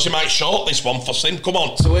go. Plus, you might short this one for Sim. Come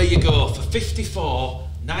on. So here you go. For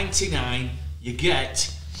 $54.99, you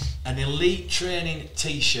get an elite training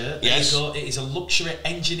T-shirt. There Yes. you go. It is a luxury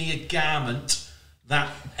engineered garment that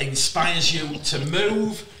inspires you to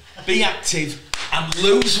move, be active, and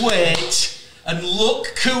lose weight, and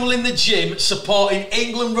look cool in the gym, supporting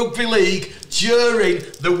England Rugby League during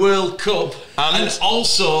the World Cup, and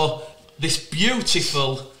also this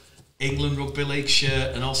beautiful England Rugby League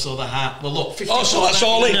shirt, and also the hat. Well, look, Oh, so that's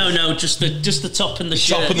all in. No, just the top and the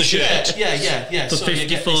shirt. Top and the shirt. Yeah. For So you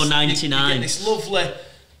get this- $54.99. You get this lovely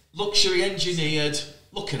luxury engineered.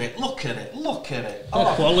 Look at it. The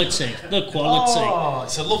quality. Oh,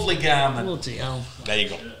 it's a lovely garment. Bloody hell. There you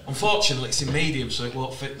go. Unfortunately, it's in medium, so it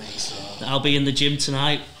won't fit me. So. I'll be in the gym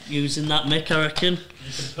tonight using that, Mick, I reckon. You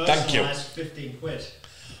can Thank you. personalise 15 quid.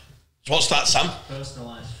 What's that, Sam?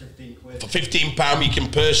 Personalise 15 quid. For £15, you can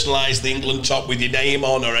personalise the England top with your name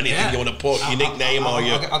on or anything you want to put, your nickname or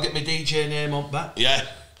your... I'll get my DJ name on that. Yeah.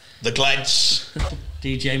 The Gleds,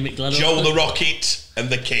 DJ McGlennon. Joe the Rocket and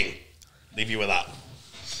the King. Leave you with that.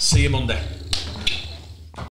 See you Monday.